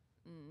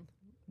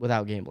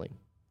without gambling.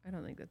 I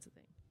don't think that's a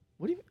thing.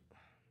 What do you mean?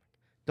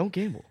 Don't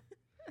gamble.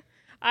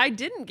 I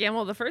didn't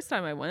gamble the first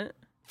time I went.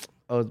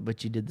 Oh,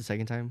 but you did the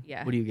second time?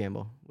 Yeah. What do you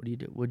gamble? What do you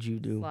do? What'd you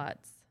do?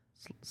 Slots.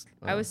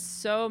 I was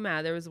so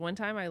mad. There was one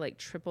time I like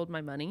tripled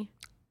my money,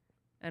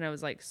 and I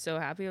was like so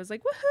happy. I was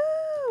like,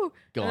 woohoo!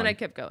 And then I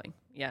kept going.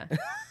 Yeah.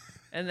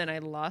 And then I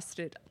lost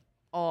it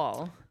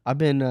all. I've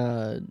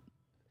been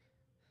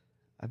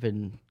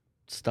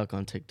stuck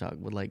on TikTok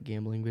with like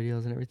gambling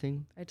videos and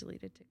everything. I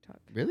deleted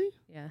TikTok. Really?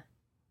 Yeah.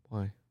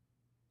 Why?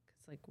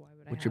 Because like, why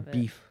would I have it? What's your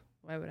beef?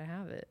 Why would I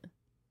have it?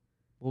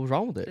 What was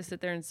wrong with it? To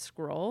sit there and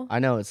scroll? I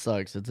know, it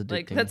sucks. It's addicting.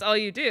 Like, that's all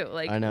you do.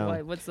 Like, I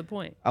know. What's the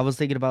point? I was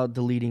thinking about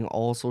deleting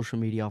all social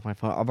media off my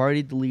phone. I've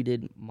already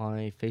deleted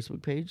my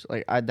Facebook page.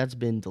 Like, that's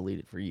been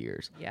deleted for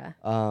years. Yeah.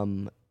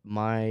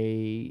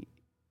 I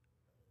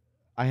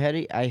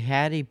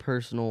had a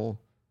personal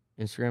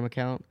Instagram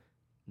account,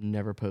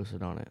 never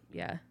posted on it.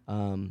 Yeah.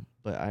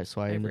 But I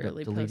ended up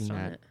deleting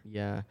that.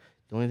 Yeah.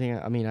 The only thing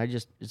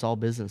it's all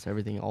business.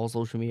 Everything, all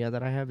social media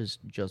that I have is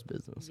just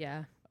business.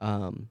 Yeah.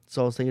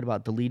 So I was thinking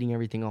about deleting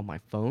everything on my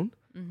phone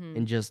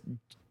and just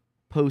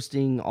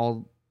posting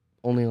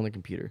only on the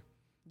computer.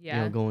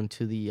 Yeah. Going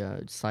to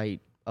the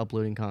site,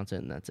 uploading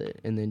content, and that's it.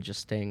 And then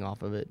just staying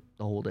off of it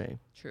the whole day.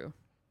 True.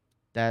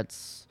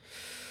 That's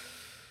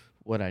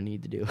what I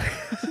need to do.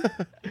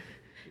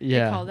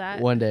 Yeah. They call that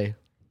one day.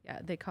 Yeah,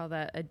 they call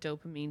that a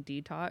dopamine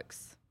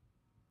detox.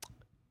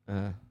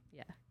 Yeah.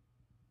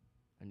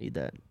 I need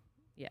that.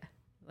 Yeah.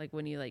 Like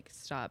when you like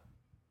stop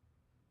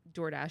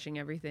door dashing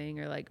everything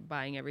or like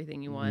buying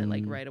everything you want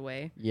like right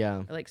away. Yeah.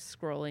 Or like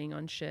scrolling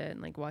on shit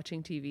and like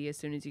watching TV as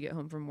soon as you get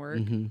home from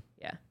work.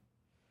 Yeah.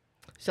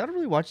 So I don't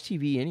really watch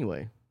TV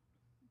anyway.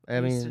 I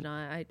used to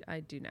not. I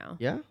do now.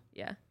 Yeah?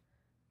 Yeah.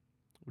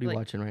 What are you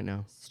watching right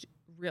now?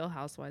 Real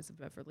Housewives of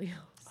Beverly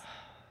Hills.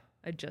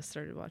 I just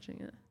started watching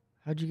it.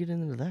 How'd you get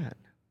into that?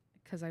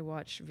 Because I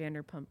watched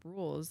Vanderpump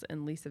Rules,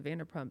 and Lisa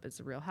Vanderpump is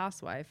a Real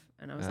Housewife.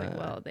 And I was like,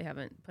 well, they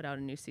haven't put out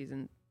a new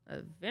season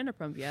of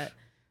Vanderpump yet,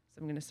 so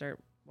I'm going to start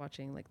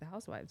watching, like, the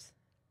Housewives.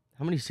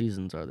 How many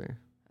seasons are there?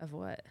 Of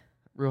what?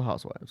 Real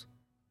Housewives.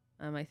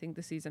 I think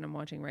the season I'm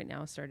watching right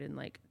now started in,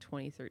 like,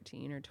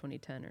 2013 or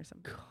 2010 or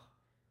something.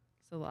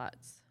 So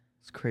lots.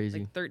 It's crazy.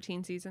 Like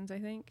 13 seasons, I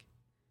think.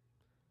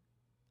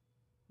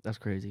 That's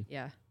crazy.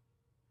 Yeah.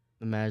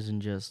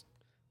 Imagine just,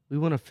 we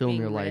want to film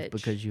Being your life rich.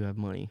 because you have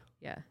money.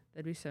 Yeah,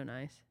 that'd be so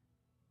nice.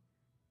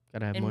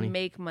 Gotta have and money.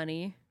 make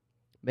money.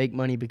 Make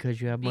money because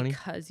you have money?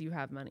 Because you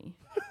have money.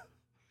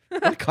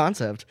 What a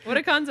concept. What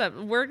a concept.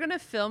 We're going to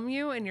film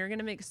you and you're going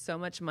to make so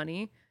much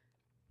money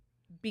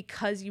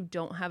because you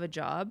don't have a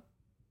job.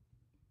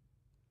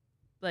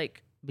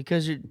 Like,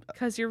 because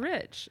you're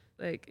rich.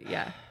 Like,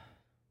 yeah.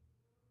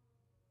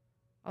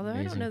 Although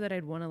I don't know that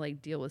I'd want to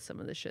like deal with some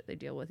of the shit they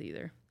deal with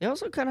either. They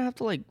also kind of have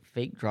to like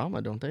fake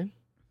drama, don't they?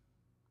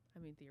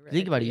 mean, theoretically.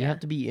 Think about it. You have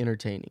to be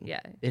entertaining.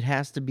 Yeah. It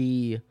has to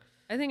be.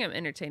 I think I'm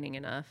entertaining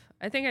enough.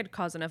 I think I'd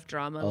cause enough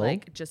drama,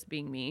 like just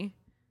being me.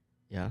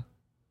 Yeah.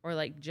 Or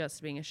like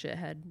just being a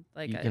shithead.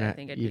 Like I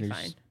think I'd be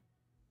fine.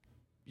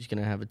 You're just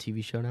gonna have a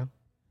TV show now?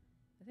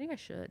 I think I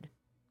should.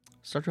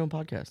 Start your own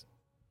podcast.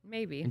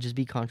 Maybe. And just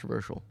be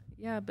controversial.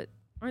 Yeah, but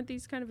aren't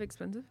these kind of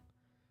expensive?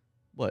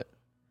 What?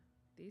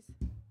 These?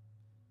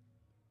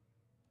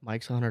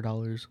 Mic's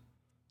 $100.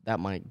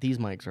 These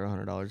mics are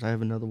 $100. I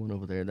have another one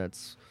over there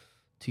that's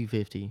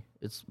 $250.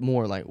 It's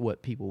more like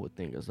what people would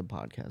think is a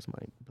podcast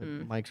mic, but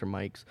mics are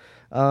mics.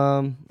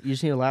 You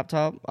just need a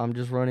laptop. I'm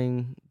just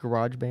running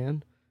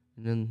GarageBand,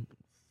 and then,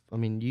 I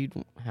mean, you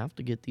don't have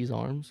to get these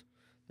arms.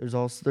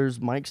 There's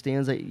mic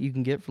stands that you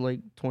can get for like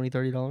 $20,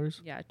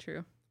 $30. Yeah,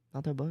 true.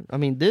 Not that bad. I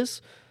mean,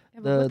 this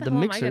what the am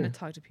mixer. I going to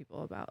talk to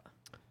people about?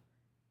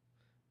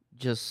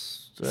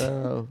 Just,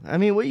 I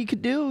mean, what you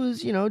could do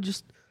is,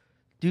 just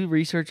do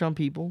research on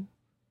people,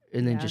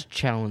 and then just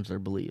challenge their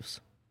beliefs.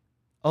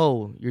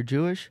 Oh, you're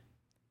Jewish?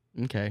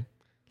 Okay,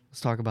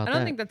 let's talk about that. I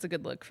don't think that's a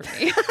good look for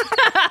me.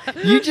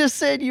 You just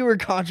said you were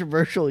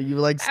controversial. You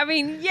were like, I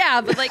mean,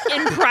 yeah, but like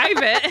in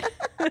private.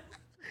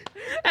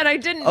 And I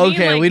didn't. Okay,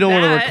 mean like we don't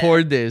want to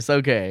record this.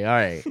 Okay, all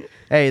right.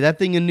 Hey, that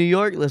thing in New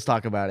York. Let's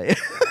talk about it.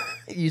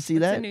 You see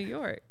that? In New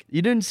York.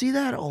 You didn't see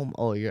that?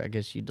 Oh, I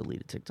guess you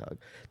deleted TikTok.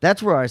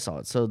 That's where I saw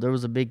it. So there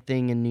was a big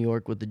thing in New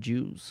York with the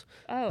Jews.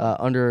 Oh.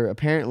 Under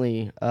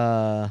apparently,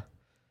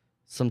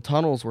 some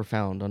tunnels were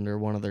found under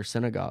one of their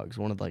synagogues,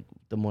 one of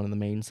the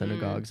main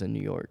synagogues in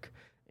New York,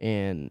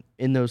 and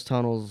in those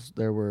tunnels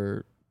there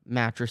were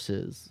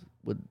mattresses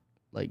with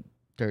like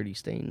dirty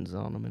stains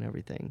on them and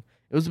everything.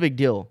 It was a big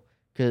deal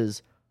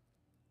because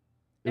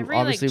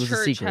obviously it was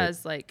a secret.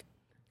 Has like.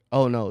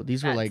 Oh no,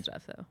 these were like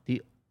stuff though.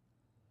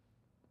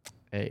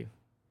 Hey.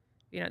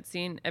 You not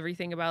seen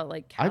everything about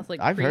like Catholic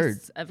I've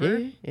priests heard.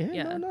 ever?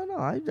 Yeah.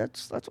 No.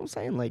 That's what I'm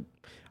saying. Like,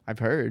 I've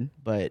heard,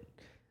 but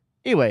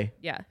anyway.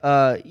 Yeah.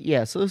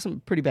 Yeah. So there's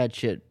some pretty bad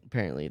shit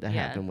apparently that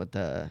happened with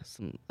a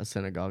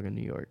synagogue in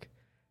New York.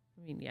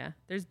 I mean, yeah.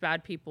 There's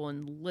bad people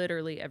in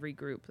literally every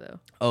group, though.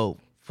 Oh,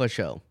 for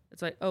sure.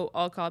 It's like, oh,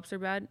 all cops are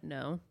bad?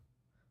 No.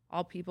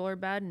 All people are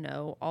bad?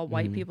 No. All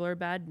white people are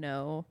bad?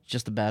 No.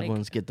 Just the bad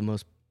ones get the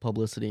most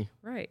publicity.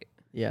 Right.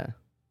 Yeah.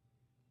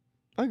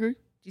 I agree.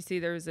 Do you see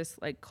there was this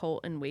like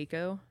cult in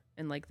Waco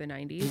in like the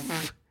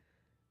 90s?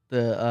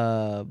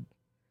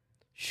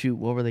 Shoot,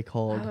 what were they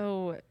called?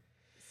 Oh,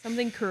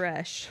 something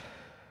Koresh.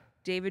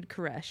 David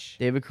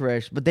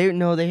Koresh. But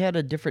they had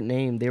a different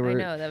name. They were I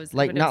know, that was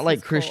like not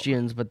like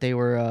Christians, but they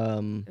were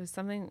it was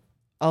something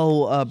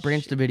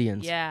Branch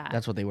Davidians. Yeah.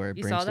 That's what they were.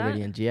 You Branch saw that?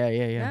 Davidians.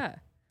 Yeah.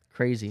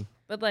 Crazy.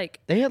 But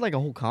like they had like a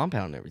whole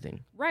compound and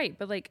everything. Right,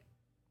 but like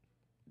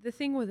the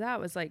thing with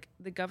that was like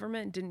the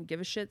government didn't give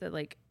a shit that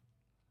like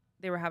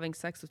they were having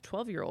sex with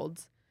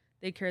 12-year-olds.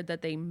 They cared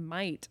that they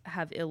might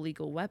have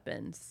illegal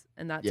weapons,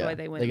 and that's why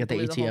they went. They got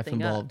the ATF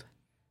involved. Up.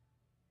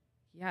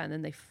 Yeah, and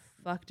then they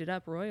fucked it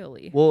up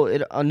royally. Well,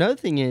 another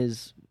thing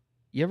is,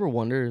 you ever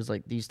wonder is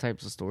like these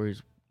types of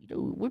stories.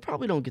 We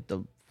probably don't get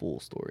the full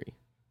story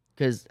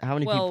because how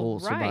many people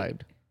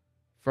survived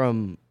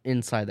from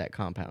inside that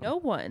compound? No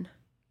one.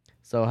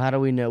 So how do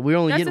we know? We're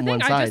only getting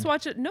one side. I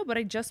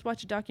just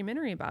watched a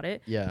documentary about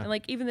it. Yeah, and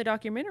like even the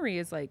documentary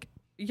is like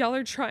y'all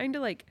are trying to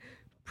like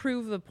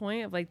prove the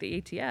point of like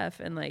the ATF,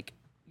 and like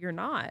you're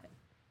not.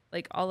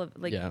 Like all of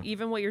like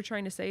even what you're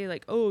trying to say,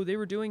 like, oh, they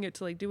were doing it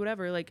to like do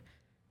whatever. Like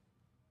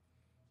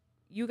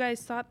you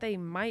guys thought they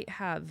might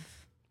have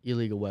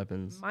illegal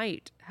weapons.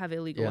 Might have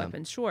illegal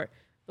weapons, sure.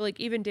 But like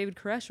even David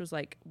Koresh was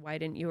like, why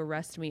didn't you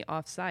arrest me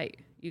off site?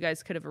 You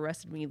guys could have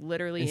arrested me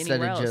literally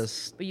anywhere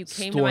else. But you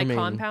came to my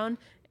compound,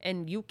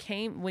 and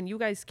when you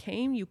guys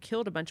came, you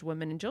killed a bunch of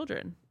women and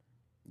children.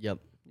 Yep.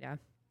 Yeah.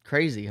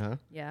 Crazy, huh?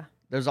 Yeah.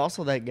 There's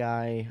also that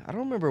guy, I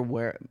don't remember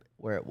where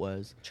it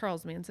was.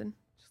 Charles Manson.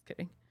 Just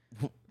kidding.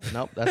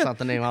 Nope, that's not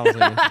the name I was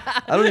thinking.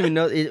 I don't even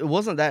know. It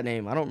wasn't that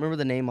name. I don't remember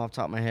the name off the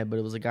top of my head, but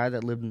it was a guy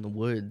that lived in the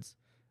woods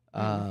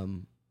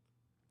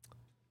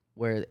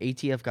where the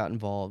ATF got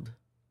involved.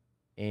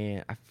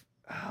 And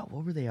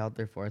what were they out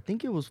there for? I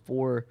think it was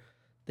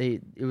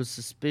it was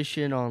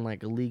suspicion on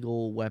like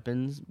illegal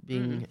weapons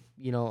being,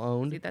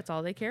 owned. See, that's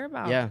all they care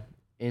about. Yeah.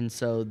 And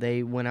so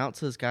they went out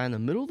to this guy in the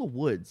middle of the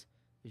woods.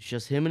 It's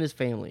just him and his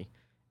family.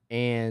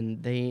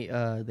 And they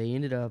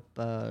ended up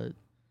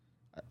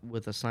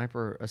with a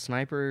sniper. A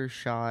sniper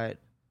shot.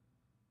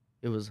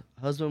 It was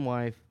husband,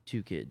 wife,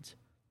 2 kids.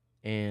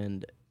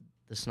 And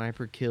the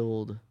sniper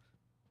killed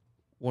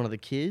one of the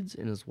kids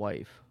and his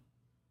wife.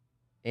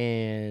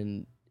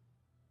 And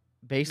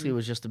basically it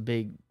was just a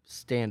big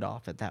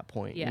standoff at that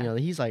point. Yeah.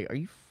 He's like, are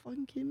you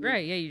fucking kidding me?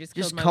 Right, yeah, you just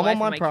killed my come wife on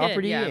my and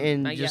property kid.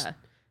 and I'm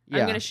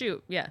going to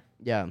shoot. Yeah.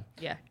 Yeah.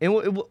 Yeah.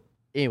 And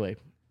anyway,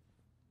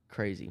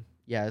 crazy.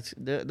 Yeah, it's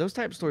those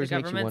type of stories the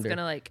make you wonder. The government's going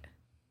to like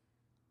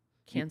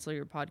cancel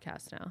your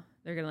podcast now.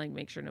 They're going to like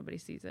make sure nobody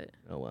sees it.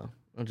 Oh, well.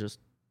 I'll just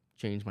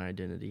change my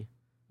identity.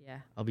 Yeah.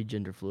 I'll be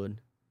gender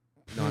fluid,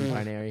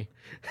 non-binary.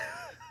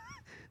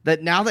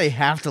 That now they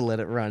have to let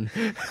it run.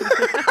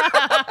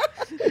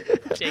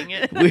 Dang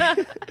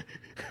it.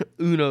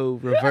 Uno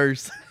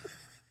reverse.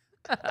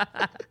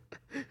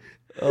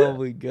 Oh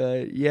my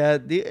god. Yeah,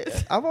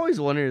 I've always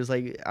wondered, is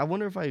like, I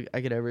wonder if I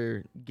could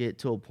ever get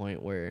to a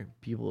point where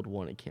people would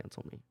want to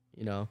cancel me,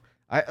 you know?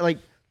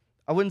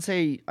 I wouldn't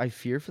say I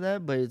fear for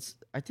that, but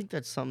I think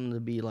that's something to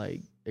be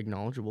like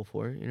acknowledgeable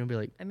for, you know, be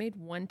like, I made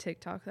one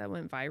TikTok that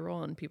went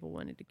viral and people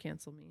wanted to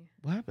cancel me.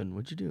 what happened?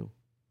 What'd you do?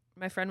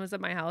 My friend was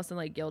at my house and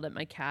like yelled at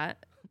my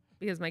cat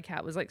because my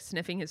cat was like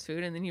sniffing his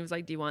food, and then he was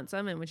like, "Do you want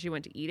some?" And when she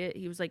went to eat it,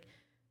 he was like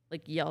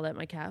yelled at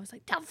my cat. I was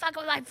like, "Don't fuck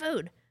with my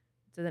food."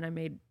 So then I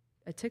made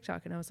a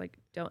TikTok and I was like,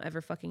 "Don't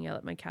ever fucking yell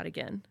at my cat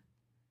again.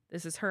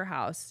 This is her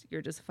house.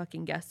 You're just a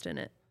fucking guest in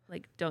it.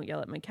 Like, don't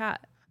yell at my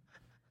cat."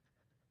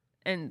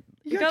 And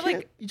you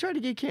tried to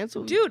get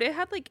canceled, dude. It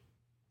had like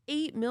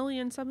 8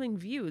 million something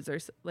views or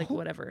like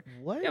whatever.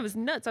 What? Yeah, it was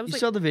nuts. I was you like,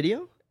 saw the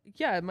video?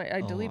 Yeah,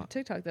 I deleted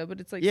TikTok though, but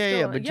it's like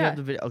yeah, but you have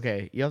the video.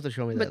 Okay, you have to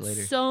show me that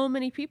later. But so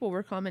many people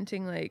were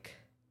commenting like,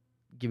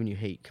 giving you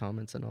hate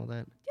comments and all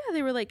that. Yeah,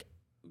 they were like,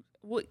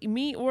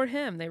 me or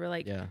him. They were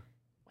like, yeah.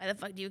 Why the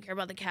fuck do you care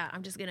about the cat?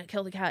 I'm just gonna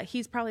kill the cat.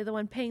 He's probably the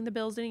one paying the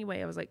bills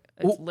anyway. I was like,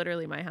 it's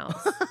literally my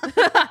house.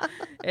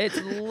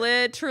 It's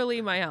literally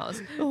my house.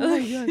 Oh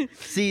my god.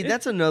 See,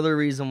 that's another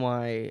reason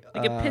why.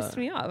 Like it pissed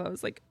me off. I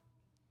was like,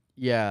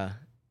 yeah.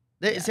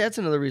 See, that's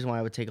another reason why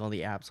I would take all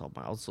the apps off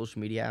all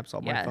social media apps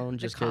off my phone.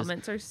 Just the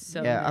comments are so.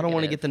 Yeah, negative. I don't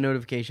want to get the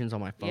notifications on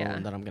my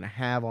phone that I'm gonna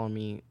have on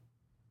me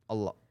a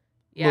lot.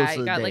 Yeah, I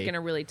got like in a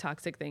really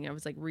toxic thing. I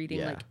was like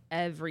reading like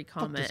every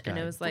comment, and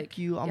it was like, fuck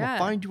you, I'm gonna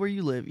find you where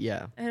you live.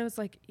 Yeah, and it was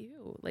like,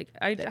 ew. Like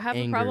I have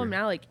a problem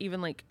now. Like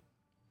even like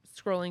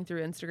scrolling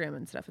through Instagram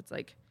and stuff. It's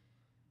like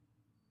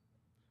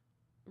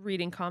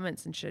reading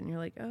comments and shit, and you're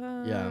like,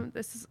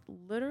 this is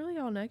literally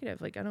all negative.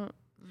 Like I don't.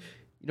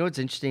 You know what's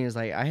interesting is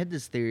like I had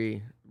this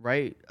theory,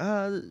 right?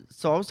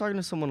 So I was talking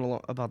to someone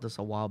about this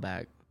a while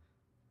back.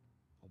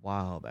 It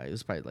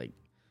was probably like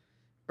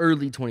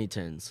early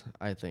 2010s,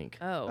 I think.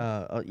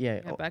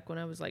 Yeah. Back when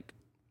I was like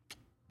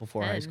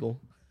before 10. High school.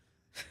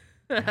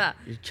 You're a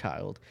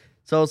child.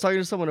 So I was talking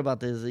to someone about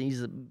this,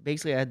 and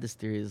basically I had this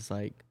theory. It's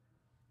like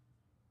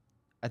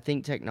I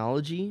think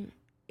technology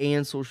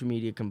and social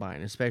media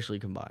combined, especially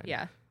combined.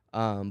 Yeah.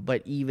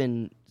 But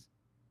even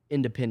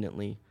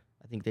independently,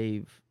 I think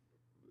they've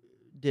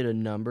did a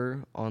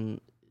number on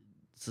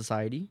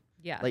society.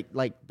 Yeah.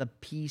 Like the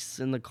peace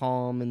and the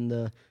calm and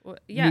the neutral,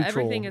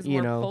 everything is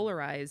more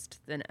polarized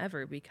than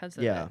ever because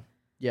of it.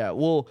 Yeah.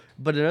 Well,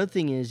 but another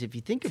thing is, if you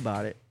think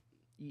about it,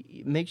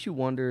 it makes you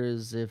wonder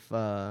as if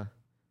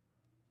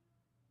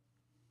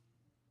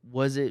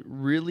was it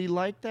really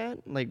like that?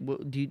 Like,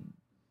 what do you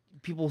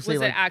people say?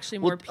 Was like, it actually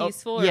more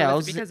peaceful, or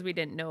was it because we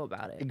didn't know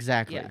about it?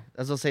 Exactly. Yeah.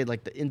 As I'll say,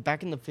 like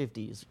back in the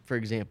 50s, for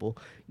example,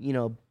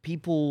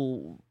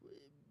 people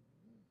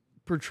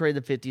portray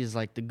the 50s as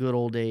like the good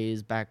old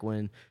days back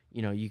when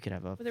you could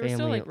have a family. There was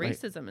still like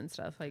racism and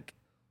stuff, like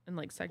and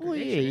like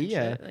segregation.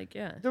 Shit. Like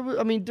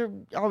there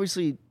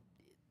obviously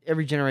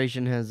every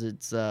generation has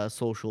its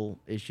social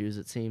issues,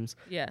 it seems.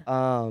 Yeah.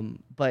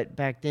 But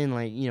back then,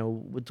 like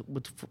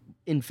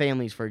in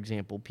families, for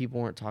example,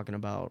 people weren't talking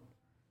about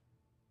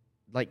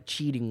like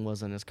cheating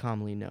wasn't as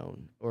commonly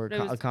known or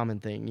a common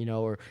thing,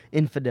 or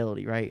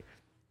infidelity, right?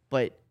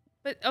 But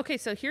okay,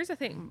 so here's the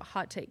thing,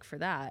 hot take for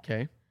that.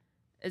 Okay.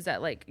 Is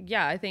that like,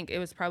 I think it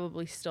was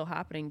probably still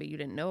happening, but you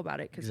didn't know about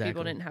it because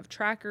people didn't have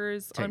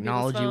trackers.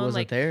 Technology on people's phone.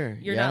 wasn't there.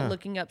 You're not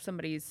looking up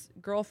somebody's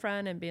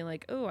girlfriend and being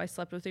like, oh, I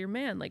slept with your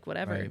man, like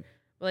whatever. Right.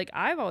 But like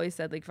I've always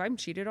said, like if I'm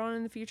cheated on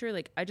in the future,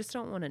 like I just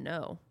don't want to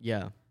know.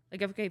 Yeah.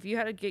 Like if you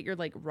had to get your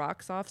like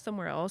rocks off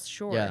somewhere else,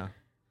 sure. Yeah.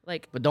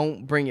 Like, but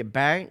don't bring it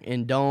back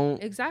and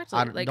don't exactly.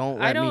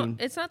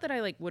 It's not that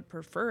I like would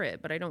prefer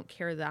it, but I don't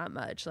care that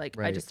much. Like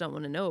I just don't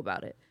want to know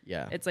about it.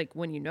 Yeah. It's like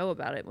when you know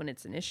about it, when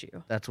it's an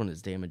issue. That's when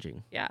it's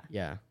damaging. Yeah.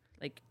 Yeah.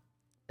 Like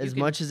as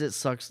much as it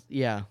sucks.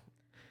 Yeah.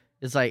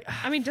 It's like,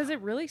 I mean, does it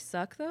really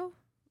suck though?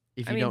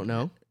 If you don't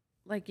know?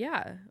 Like,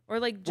 yeah. Or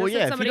like, just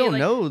if you don't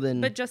know,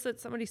 then. But just that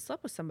somebody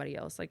slept with somebody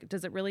else. Like,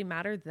 does it really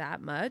matter that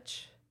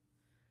much?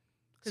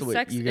 Because so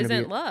sex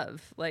isn't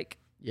love. Like,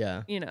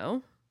 yeah.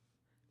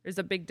 There's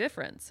a big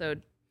difference. So,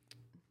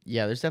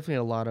 yeah, there's definitely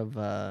a lot of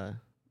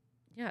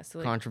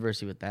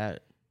controversy with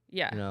that.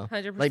 Yeah,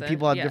 100%. Like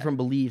people have different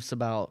beliefs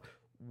about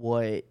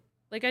what.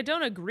 Like I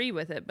don't agree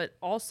with it, but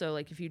also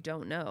like if you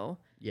don't know,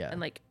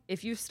 and like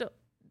if you still,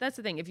 that's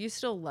the thing. If you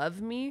still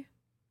love me,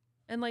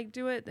 and like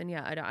do it, then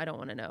I don't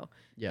want to know.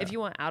 Yeah. If you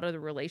want out of the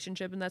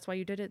relationship and that's why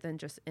you did it, then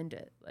just end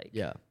it. Like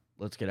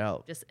let's get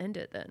out. Just end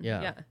it then.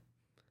 Yeah.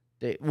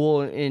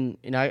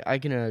 And I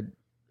can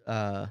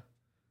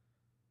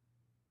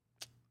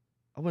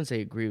I wouldn't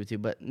say agree with you,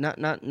 but not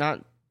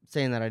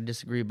saying that I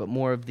disagree, but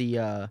more of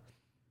the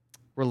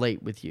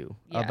relate with you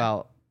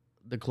about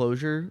the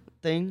closure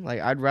thing.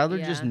 Like I'd rather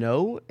just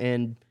know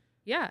and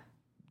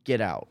get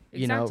out,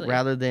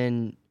 rather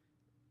than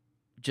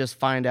just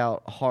find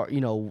out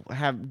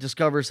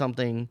discover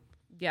something.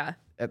 Yeah.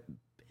 That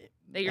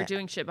you're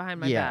doing shit behind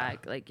my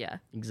back. Like,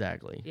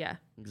 Exactly. Yeah.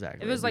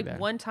 Exactly. It was like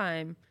one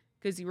time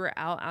because you were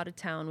out of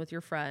town with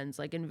your friends,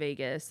 like in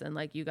Vegas, and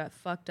like you got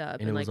fucked up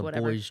and it like was a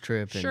whatever. boys'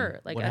 trip. And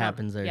sure, like what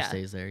happens there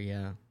stays there.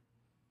 Yeah.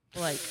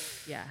 Like,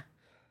 yeah.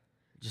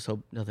 Just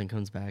hope nothing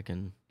comes back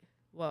and.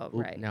 Well,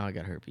 right. Now I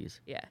got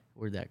herpes. Yeah.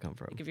 Where'd that come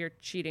from? Like if you're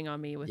cheating on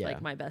me with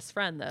like my best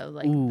friend, though,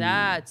 like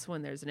that's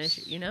when there's an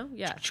issue, you know?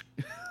 Yeah.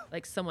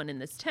 Like someone in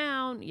this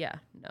town. Yeah.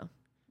 No.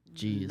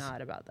 Jeez.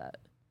 Not about that.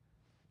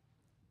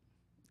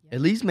 Yeah.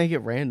 At least make it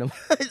random.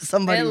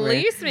 Somebody. At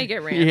least make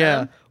it random.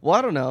 Yeah. Well,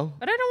 I don't know.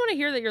 But I don't want to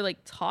hear that you're like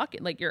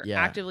talking, like you're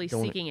actively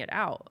seeking it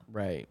out.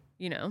 Right.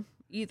 You know,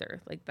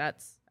 either. Like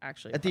that's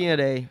actually. At the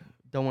end of the day,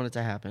 don't want it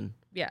to happen.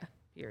 Yeah.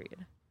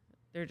 Period.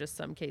 There are just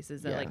some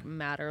cases that like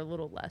matter a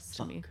little less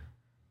to me.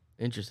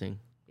 Interesting.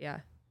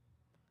 Yeah.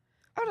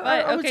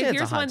 I would say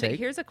here's it's a hot take.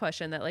 Here's a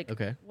question that like,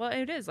 well,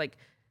 it is like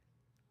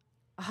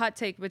a hot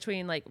take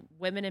between like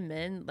women and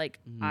men. Like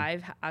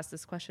I've asked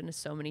this question to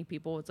so many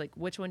people. It's like,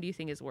 which one do you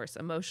think is worse,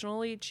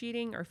 emotionally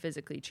cheating or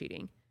physically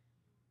cheating?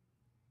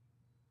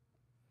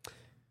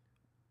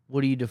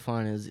 What do you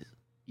define as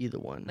either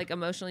one? Like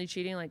emotionally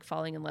cheating, like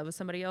falling in love with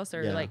somebody else,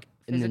 or like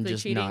physically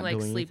cheating,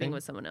 like sleeping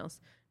with someone else?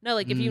 No,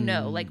 like if you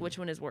know, like which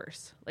one is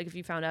worse? Like if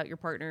you found out your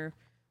partner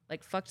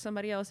like fucked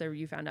somebody else, or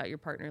you found out your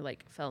partner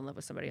like fell in love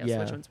with somebody else,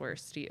 which one's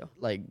worse to you?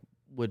 Like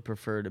would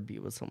prefer to be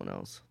with someone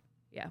else.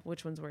 Yeah,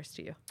 which one's worse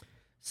to you?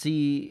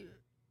 See,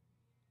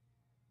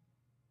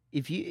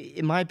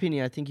 in my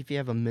opinion, I think if you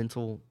have a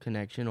mental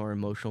connection or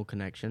emotional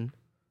connection,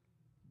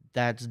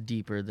 that's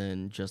deeper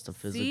than just a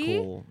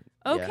physical.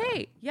 See?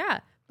 Okay, yeah.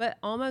 But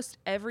almost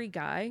every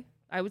guy,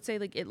 I would say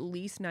like at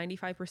least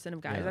 95%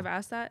 of guys I've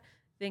asked that,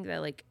 think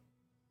that like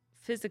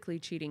physically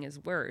cheating is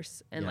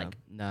worse, and like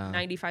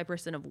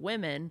 95% of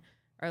women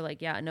are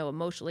like, yeah, no,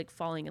 emotionally like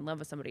falling in love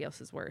with somebody else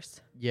is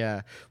worse.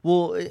 Yeah.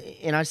 Well,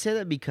 and I say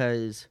that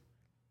because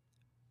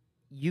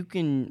you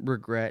can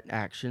regret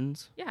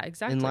actions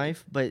in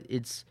life, but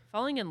it's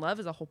falling in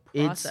love is a whole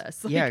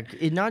process.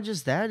 It's not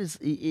just that,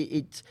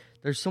 it's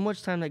there's so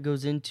much time that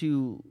goes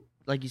into,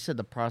 like you said,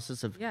 the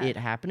process of it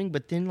happening,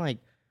 but then like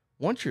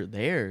once you're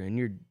there and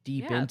you're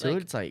deep into it,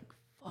 it's like,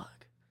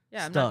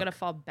 yeah, I'm not going to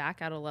fall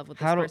back out of love with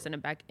this person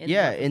and back in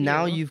love with and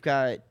now you've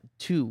got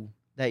two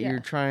that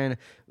you're trying.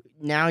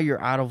 Now you're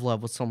out of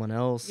love with someone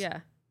else. Yeah.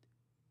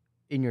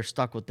 And you're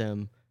stuck with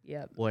them.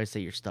 Yeah. Well, I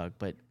say you're stuck,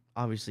 but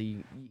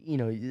obviously, you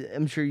know,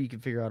 I'm sure you can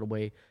figure out a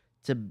way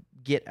to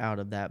get out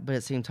of that. But at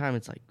the same time,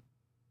 it's like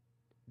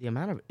the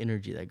amount of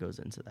energy that goes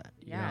into that,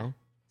 you know?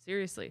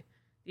 Seriously.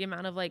 The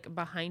amount of like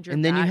behind your back.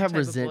 And then you have type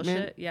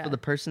resentment for the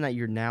person that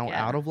you're now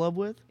out of love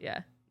with.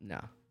 Yeah.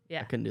 No.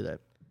 Yeah. I couldn't do that.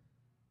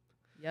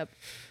 Yep.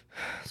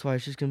 That's why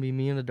it's just gonna be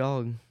me and a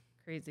dog.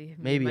 Crazy.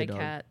 Maybe my a dog.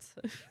 Cats.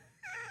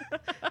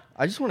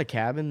 I just want a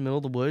cabin, middle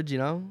of the woods. You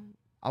know,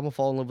 I'm gonna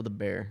fall in love with a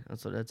bear.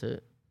 That's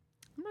it.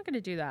 I'm not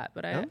gonna do that,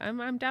 but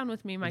I'm down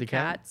with me. My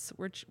cats.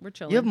 We're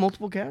chilling. You have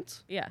multiple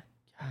cats? Yeah.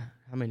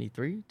 How many?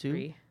 3, 2,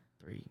 3.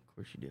 3. Of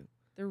course you do.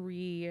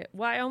 3.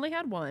 Well, I only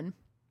had one.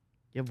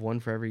 You have one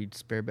for every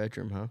spare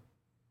bedroom, huh?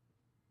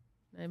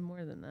 I have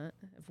more than that.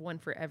 I have one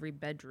for every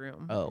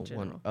bedroom. Oh,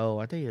 one. Oh,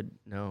 I thought you had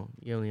no.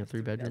 You only have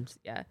 3 bedrooms.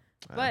 Yeah.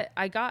 But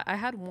I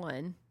had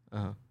one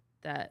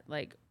that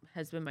like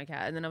has been my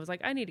cat, and then I was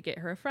like, I need to get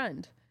her a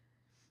friend.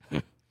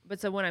 But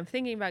so when I'm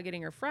thinking about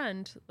getting her a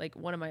friend, like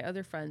one of my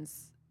other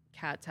friends'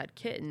 cats had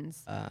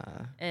kittens,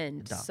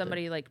 and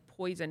somebody like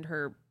poisoned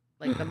her,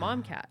 like the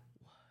mom cat,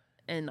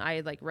 and I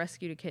had like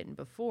rescued a kitten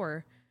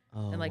before,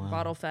 and like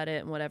bottle fed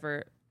it and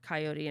whatever.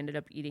 Coyote ended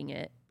up eating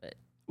it, but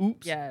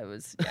oops. Yeah,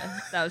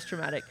 that was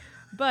traumatic.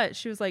 But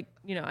she was like,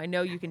 you know, I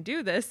know you can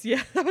do this.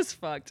 Yeah, that was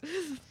fucked.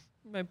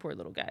 My poor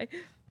little guy.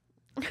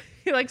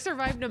 He like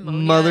survived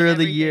pneumonia. Mother of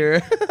the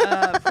year.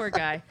 Poor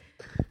guy.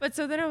 But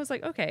so then I was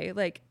like, okay,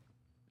 like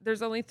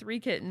there's only 3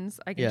 kittens.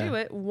 I can do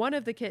it. One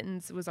of the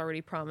kittens was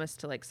already promised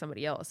to like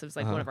somebody else. It was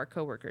like one of our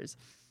coworkers.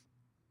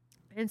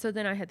 And so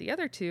then I had the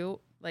other 2,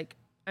 like,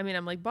 I mean,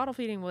 I'm like bottle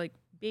feeding, like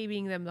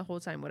babying them the whole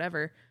time,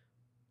 whatever.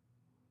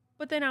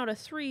 But then out of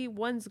 3,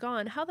 one's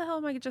gone. How the hell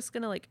am I just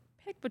going to like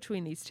pick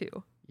between these 2?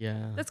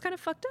 Yeah. That's kind of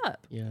fucked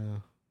up. Yeah.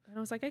 And I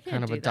was like, I can't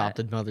kind of do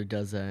adopted that. Mother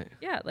does that.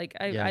 Yeah. Like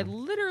I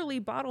literally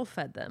bottle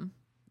fed them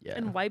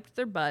and wiped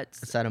their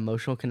butts. It's that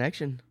emotional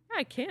connection.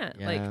 I can't.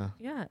 Yeah.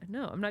 Like,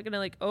 no, I'm not going to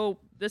like, oh,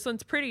 this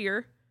one's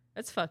prettier.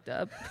 That's fucked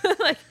up.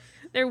 Like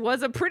there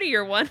was a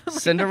prettier one. Like,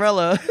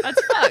 Cinderella.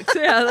 That's fucked.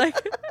 Yeah.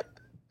 Like,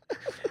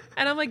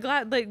 and I'm like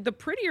glad like the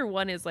prettier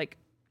one is like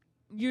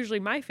usually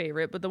my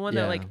favorite, but the one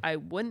that like I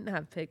wouldn't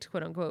have picked,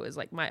 quote unquote, is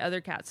like my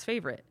other cat's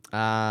favorite.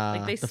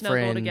 Like they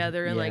snuggle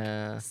together and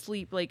like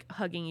sleep like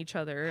hugging each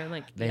other and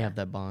like they have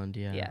that bond.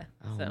 Yeah.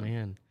 Oh so.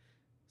 Man.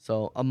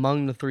 So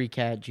among the 3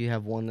 cats, you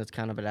have one that's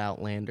kind of an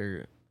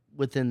outlander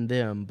within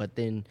them, but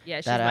then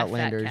that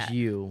outlander is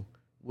you,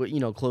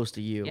 close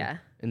to you. Yeah.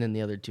 And then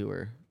the other 2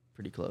 are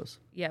pretty close.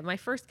 Yeah. My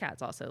first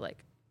cat's also like,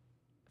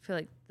 I feel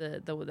like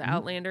the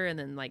outlander and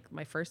then like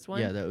my first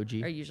one, the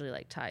OG, are usually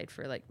like tied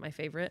for like my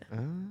favorite.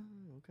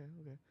 Okay.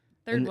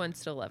 Third one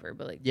still love her,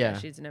 but like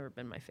she's never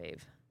been my fave.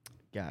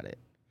 Got it.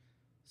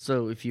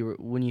 So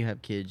when you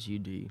have kids, you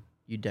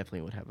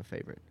definitely would have a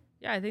favorite.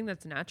 Yeah, I think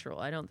that's natural.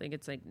 I don't think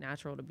it's like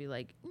natural to be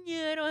like,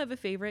 yeah, I don't have a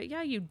favorite.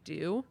 Yeah, you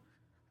do.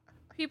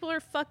 People are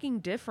fucking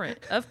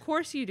different. Of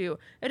course you do.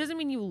 It doesn't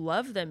mean you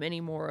love them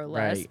any more or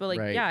less. Right, but like,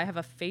 right. yeah, I have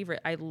a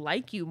favorite. I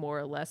like you more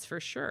or less for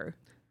sure.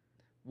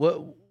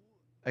 What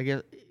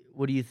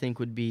do you think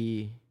would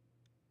be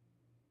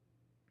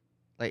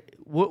like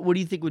what do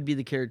you think would be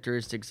the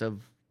characteristics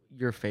of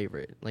your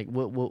favorite? Like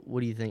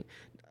what do you think?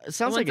 It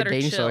sounds like a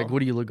dating show. Like,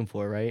 what are you looking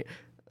for, right?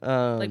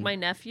 Like my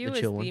nephew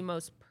is one. the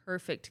most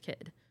perfect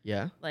kid.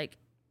 Yeah. Like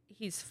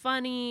he's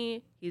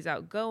funny, he's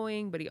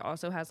outgoing, but he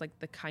also has like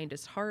the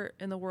kindest heart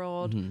in the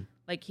world. Mm-hmm.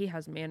 Like he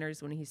has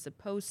manners when he's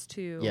supposed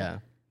to. Yeah.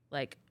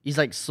 Like he's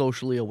like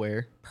socially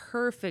aware.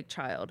 Perfect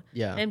child.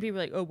 Yeah. And people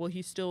are like, oh well,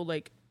 he still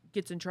like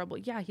gets in trouble.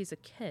 Yeah, he's a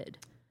kid.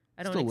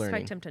 I don't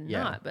expect him to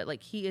not, but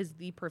like he is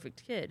the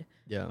perfect kid.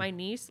 Yeah. My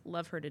niece,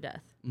 love her to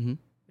death. Mm-hmm.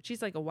 But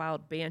she's like a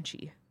wild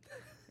banshee.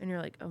 And you're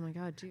like, oh my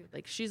God, dude.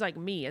 Like she's like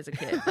me as a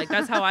kid. Like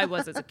that's how I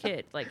was as a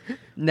kid. Like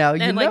now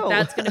you and know. like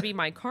that's gonna be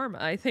my karma.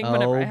 I think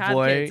whenever I have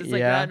kids, it's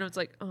like that. And it's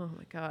like, oh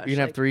my gosh. You're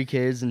gonna have 3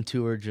 kids and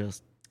 2 are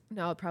just.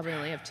 No, I'll probably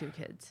only have 2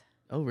 kids.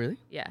 Oh really?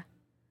 Yeah.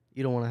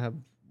 You don't want to have.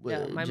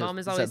 Yeah. My mom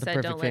has always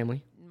said don't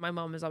family? My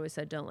mom has always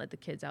said don't let the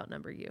kids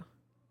outnumber you.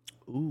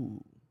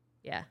 Ooh.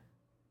 Yeah.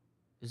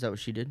 Is that what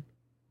she did?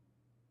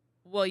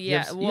 Well,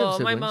 yeah. Well,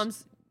 my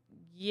mom's.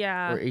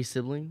 Yeah. Or a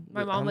sibling.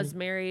 My mom was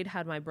married,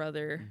 had my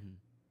brother. Mm-hmm.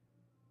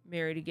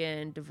 Married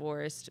again,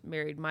 divorced,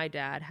 married my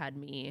dad, had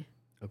me.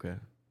 Okay.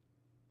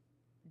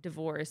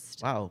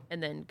 Divorced. Wow.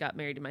 And then got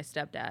married to my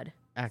stepdad.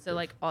 Active. So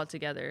like all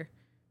together,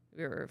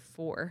 we were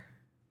 4.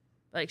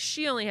 Like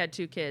she only had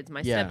 2 kids.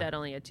 My stepdad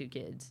only had 2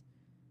 kids.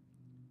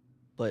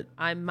 But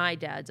I'm my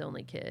dad's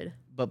only kid.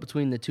 But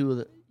between the two of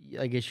the,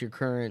 I guess her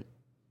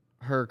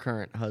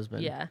current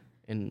husband. Yeah.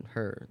 And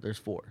her, there's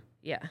 4.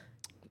 Yeah.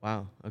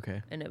 Wow.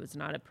 Okay. And it was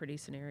not a pretty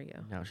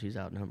scenario. Now she's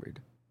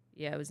outnumbered.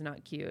 Yeah, it was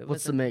not cute.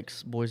 What's the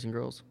mix, boys and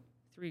girls?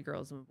 3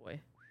 girls and a boy.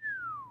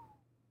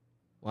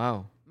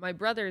 Wow. My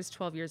brother is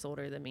 12 years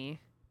older than me.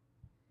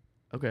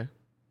 Okay.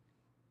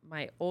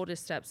 My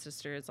oldest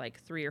stepsister is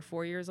like 3 or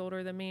 4 years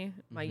older than me.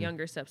 My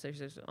younger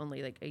stepsister is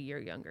only like a year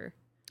younger.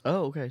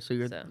 Oh, okay. So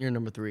you're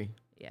number 3.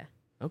 Yeah.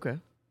 Okay.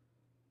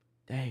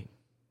 Dang.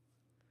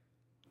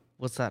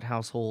 What's that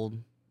household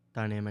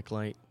dynamic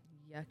like?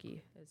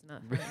 Yucky. It's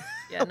not fun.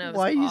 Yeah, no.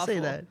 Why do you awful. say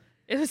that?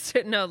 It was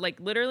no, like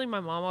literally. My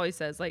mom always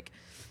says like,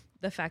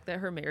 the fact that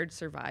her marriage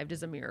survived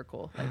is a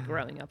miracle. Like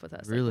growing up with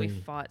us, really, like,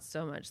 we fought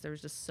so much. There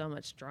was just so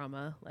much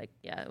drama. Like,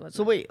 yeah, it was.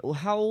 So wait,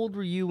 how old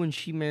were you when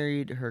she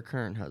married her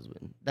current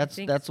husband? That's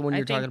the one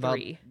you're talking about.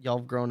 Y'all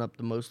have grown up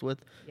the most with.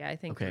 Yeah, I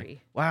think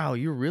 3. Wow,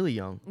 you're really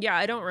young. Yeah,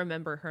 I don't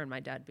remember her and my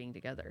dad being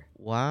together.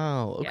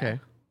 Wow. Okay.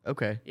 Yeah.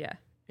 Okay. Yeah.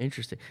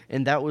 Interesting.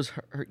 And that was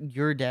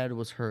your dad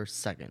was her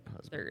second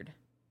husband.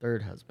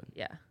 Third husband.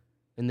 Yeah.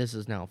 And this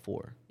is now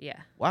 4. Yeah.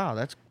 Wow,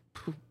 that's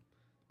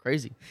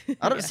crazy.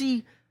 I don't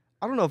see.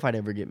 I don't know if I'd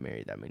ever get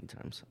married that many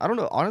times. I don't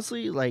know.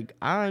 Honestly, like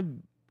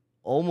I'm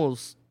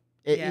almost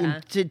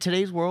in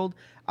today's world,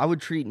 I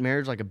would treat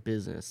marriage like a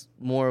business.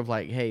 More of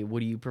like, hey,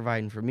 what are you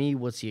providing for me?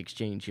 What's the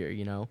exchange here?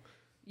 You know?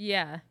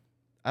 Yeah.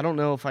 I don't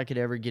know if I could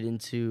ever get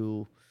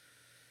into.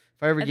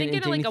 If I ever get into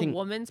anything, I think in like a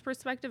woman's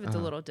perspective, it's a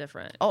little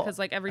different. Because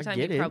like every time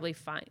you probably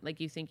find, like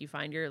you think you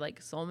find your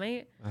like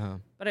soulmate.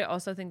 But I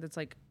also think that's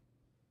like,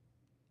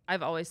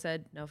 I've always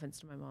said, no offense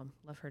to my mom,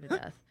 love her to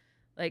death.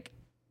 Like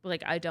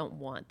I don't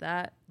want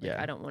that. Like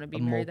I don't want to be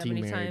married that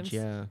many times.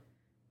 Yeah.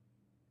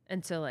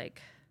 And so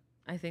like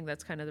I think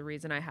that's kind of the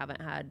reason I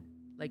haven't had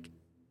like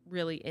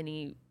really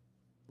any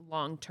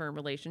long-term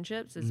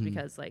relationships is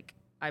because like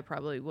I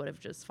probably would have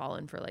just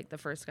fallen for like the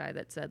first guy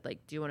that said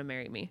like, do you want to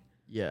marry me?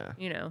 Yeah.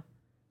 You know?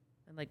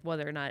 And like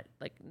whether or not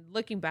like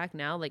looking back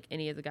now, like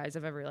any of the guys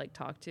I've ever like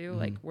talked to,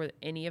 like were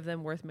any of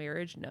them worth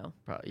marriage? No.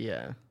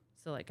 Yeah.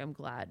 So like I'm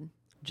glad.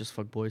 Just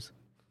fuck boys.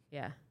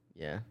 Yeah.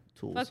 Yeah.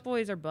 Tools. Fuck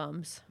boys are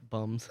bums.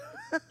 Bums.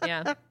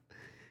 Yeah.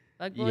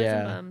 Fuck boys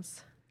and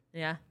bums.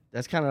 Yeah.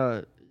 That's kind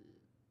of.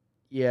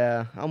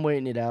 Yeah, I'm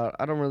waiting it out.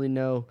 I don't really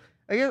know.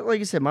 I guess, like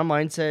I said, my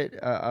mindset.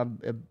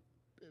 I'm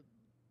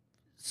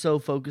so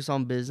focused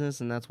on business,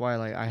 and that's why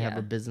like I have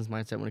a business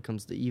mindset when it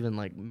comes to even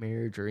like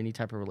marriage or any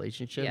type of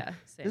relationship. Yeah.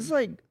 Same. It's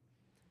like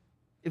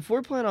if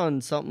we're planning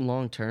on something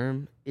long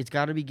term, it's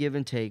got to be give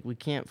and take. We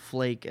can't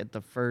flake at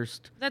the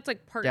first. That's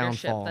like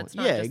partnership. Downfall. That's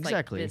not just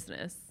exactly. Like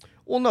business.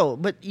 Well, no,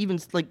 but even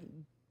like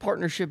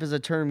partnership is a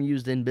term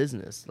used in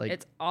business. Like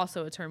it's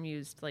also a term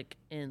used like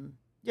in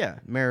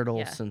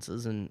marital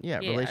senses and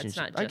relationship. It's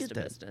not just I get a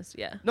that. business.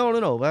 Yeah.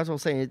 No. That's what I'm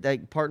saying.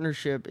 Like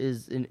partnership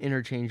is an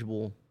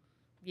interchangeable.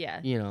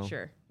 Yeah.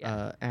 Sure.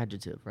 Yeah.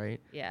 Adjective,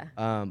 right? Yeah.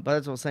 But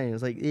that's what I'm saying.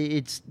 It's like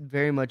it's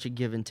very much a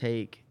give and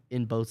take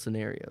in both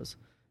scenarios.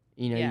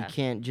 You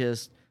can't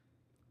just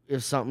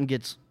if something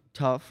gets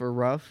tough or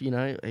rough.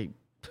 Hey,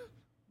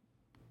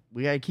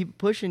 we gotta keep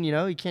pushing.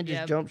 You can't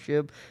just jump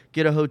ship,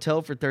 get a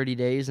hotel for 30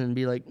 days, and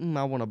be like,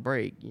 I want a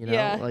break.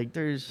 Like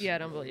there's. Yeah, I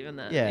don't believe in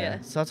that.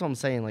 Yeah. So that's what I'm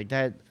saying. Like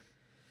that.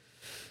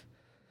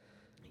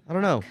 I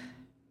don't know.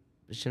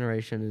 This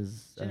generation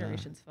is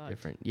generation's fucked.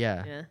 different.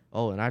 Yeah.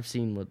 Oh, and I've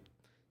seen what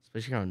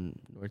especially on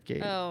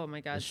Northgate. Oh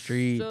my god, the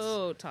streets,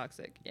 so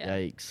toxic. Yeah.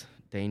 Yikes,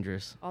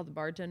 dangerous. All the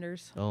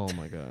bartenders. Oh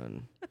my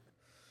god.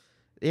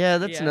 Yeah,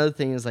 that's another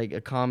thing. Is like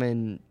a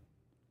common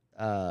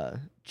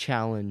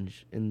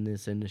challenge in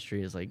this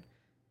industry is like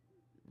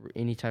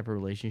any type of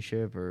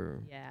relationship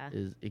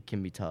it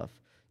can be tough.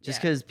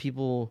 Just because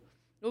people.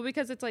 Well,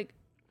 because it's like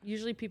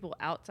usually people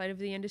outside of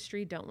the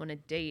industry don't want to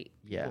date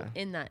people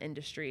in that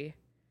industry.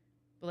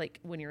 But like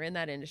when you're in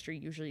that industry,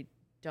 usually you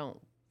don't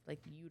want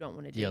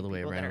to date people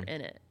that are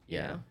in it. You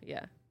know?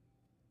 Yeah.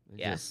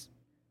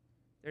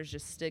 There's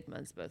just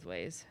stigmas both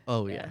ways.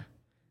 Oh yeah.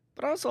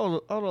 But I'd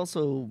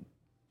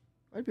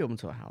be open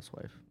to a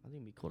housewife. I think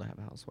it'd be cool to have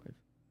a housewife.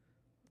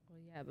 Well,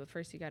 yeah, but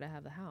first you got to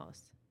have the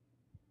house.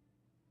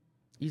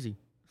 Easy.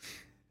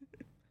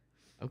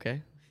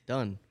 Okay,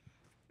 done.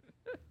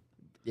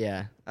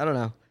 Yeah, I don't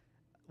know.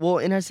 Well,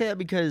 and I say that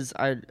because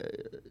I'd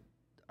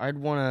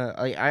want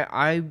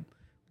to.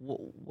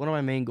 One of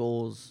my main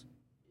goals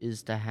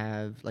is to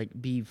have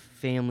be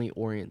family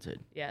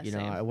oriented. Yeah, you know,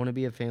 same. I want to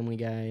be a family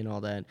guy and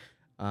all that.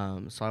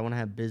 So I want to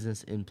have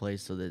business in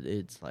place so that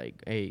it's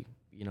like, hey,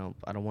 you know,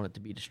 I don't want it to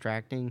be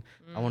distracting.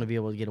 I want to be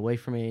able to get away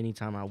from it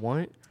anytime I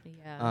want.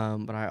 Yeah.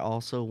 But I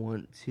also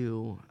want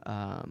to,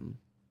 I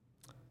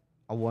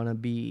want to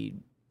be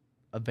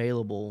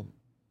available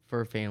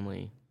for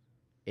family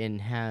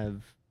and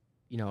have,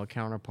 you know, a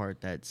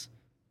counterpart that's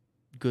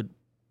good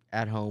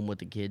at home with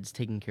the kids,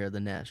 taking care of the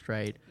nest,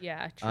 right?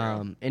 Yeah,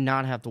 true. And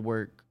not have to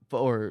work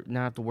or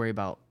not have to worry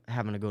about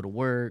having to go to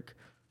work,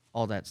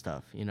 all that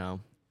stuff, you know.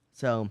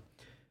 So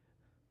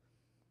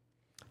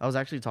I was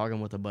actually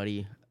talking with a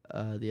buddy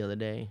the other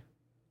day,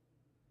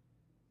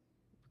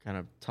 kind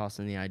of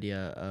tossing the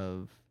idea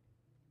of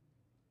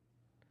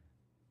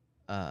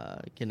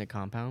getting a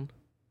compound.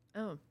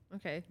 Oh,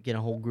 okay. Get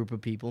a whole group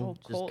of people,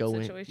 just go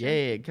situation?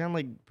 in. Yeah, kind of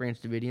like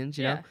Branch Davidians,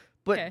 you know,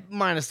 but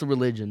minus the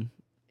religion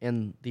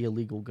and the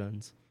illegal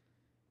guns.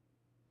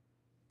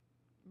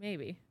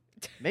 Maybe.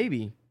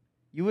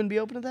 You wouldn't be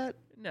open to that?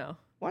 No.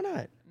 Why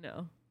not?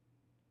 No.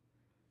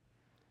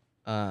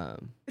 Well,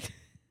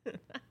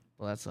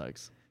 that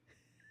sucks.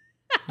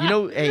 You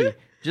know, hey,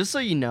 just so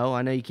you know,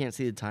 I know you can't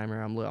see the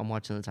timer. I'm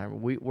watching the timer.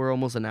 We're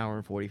almost an hour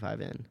and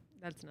 45 in.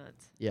 That's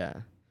nuts. Yeah.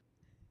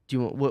 Do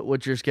you want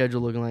what's your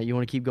schedule looking like? You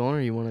want to keep going,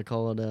 or you want to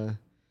call it a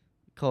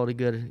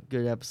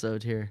good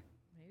episode here?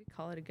 Maybe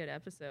call it a good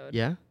episode.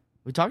 Yeah.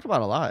 We talked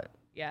about a lot.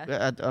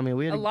 Yeah. I mean,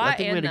 we had I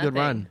think we had a good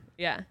run.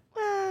 Yeah.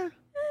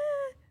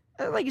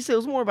 Like you said, it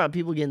was more about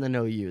people getting to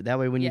know you. That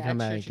way, when you come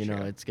back, true.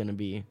 it's gonna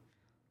be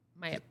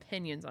my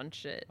opinions on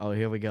shit. Oh,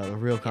 here we go. The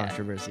real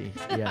controversy.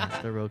 Yeah,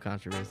 the real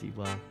controversy.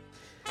 Well,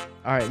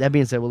 all right. That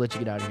being said, we'll let you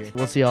get out of here.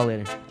 We'll see y'all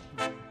later.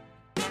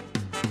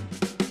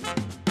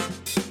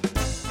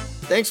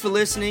 Thanks for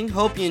listening.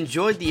 Hope you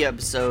enjoyed the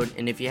episode.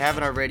 And if you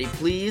haven't already,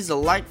 please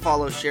like,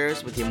 follow, share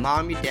us with your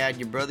mom, your dad,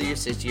 your brother, your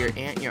sister, your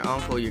aunt, your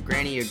uncle, your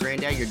granny, your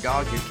granddad, your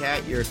dog, your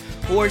cat, your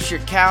horse, your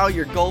cow,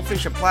 your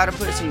goldfish, your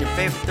platypus, and your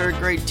favorite third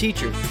grade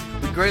teacher.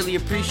 We greatly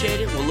appreciate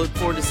it. We'll look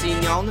forward to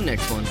seeing y'all in the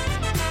next one.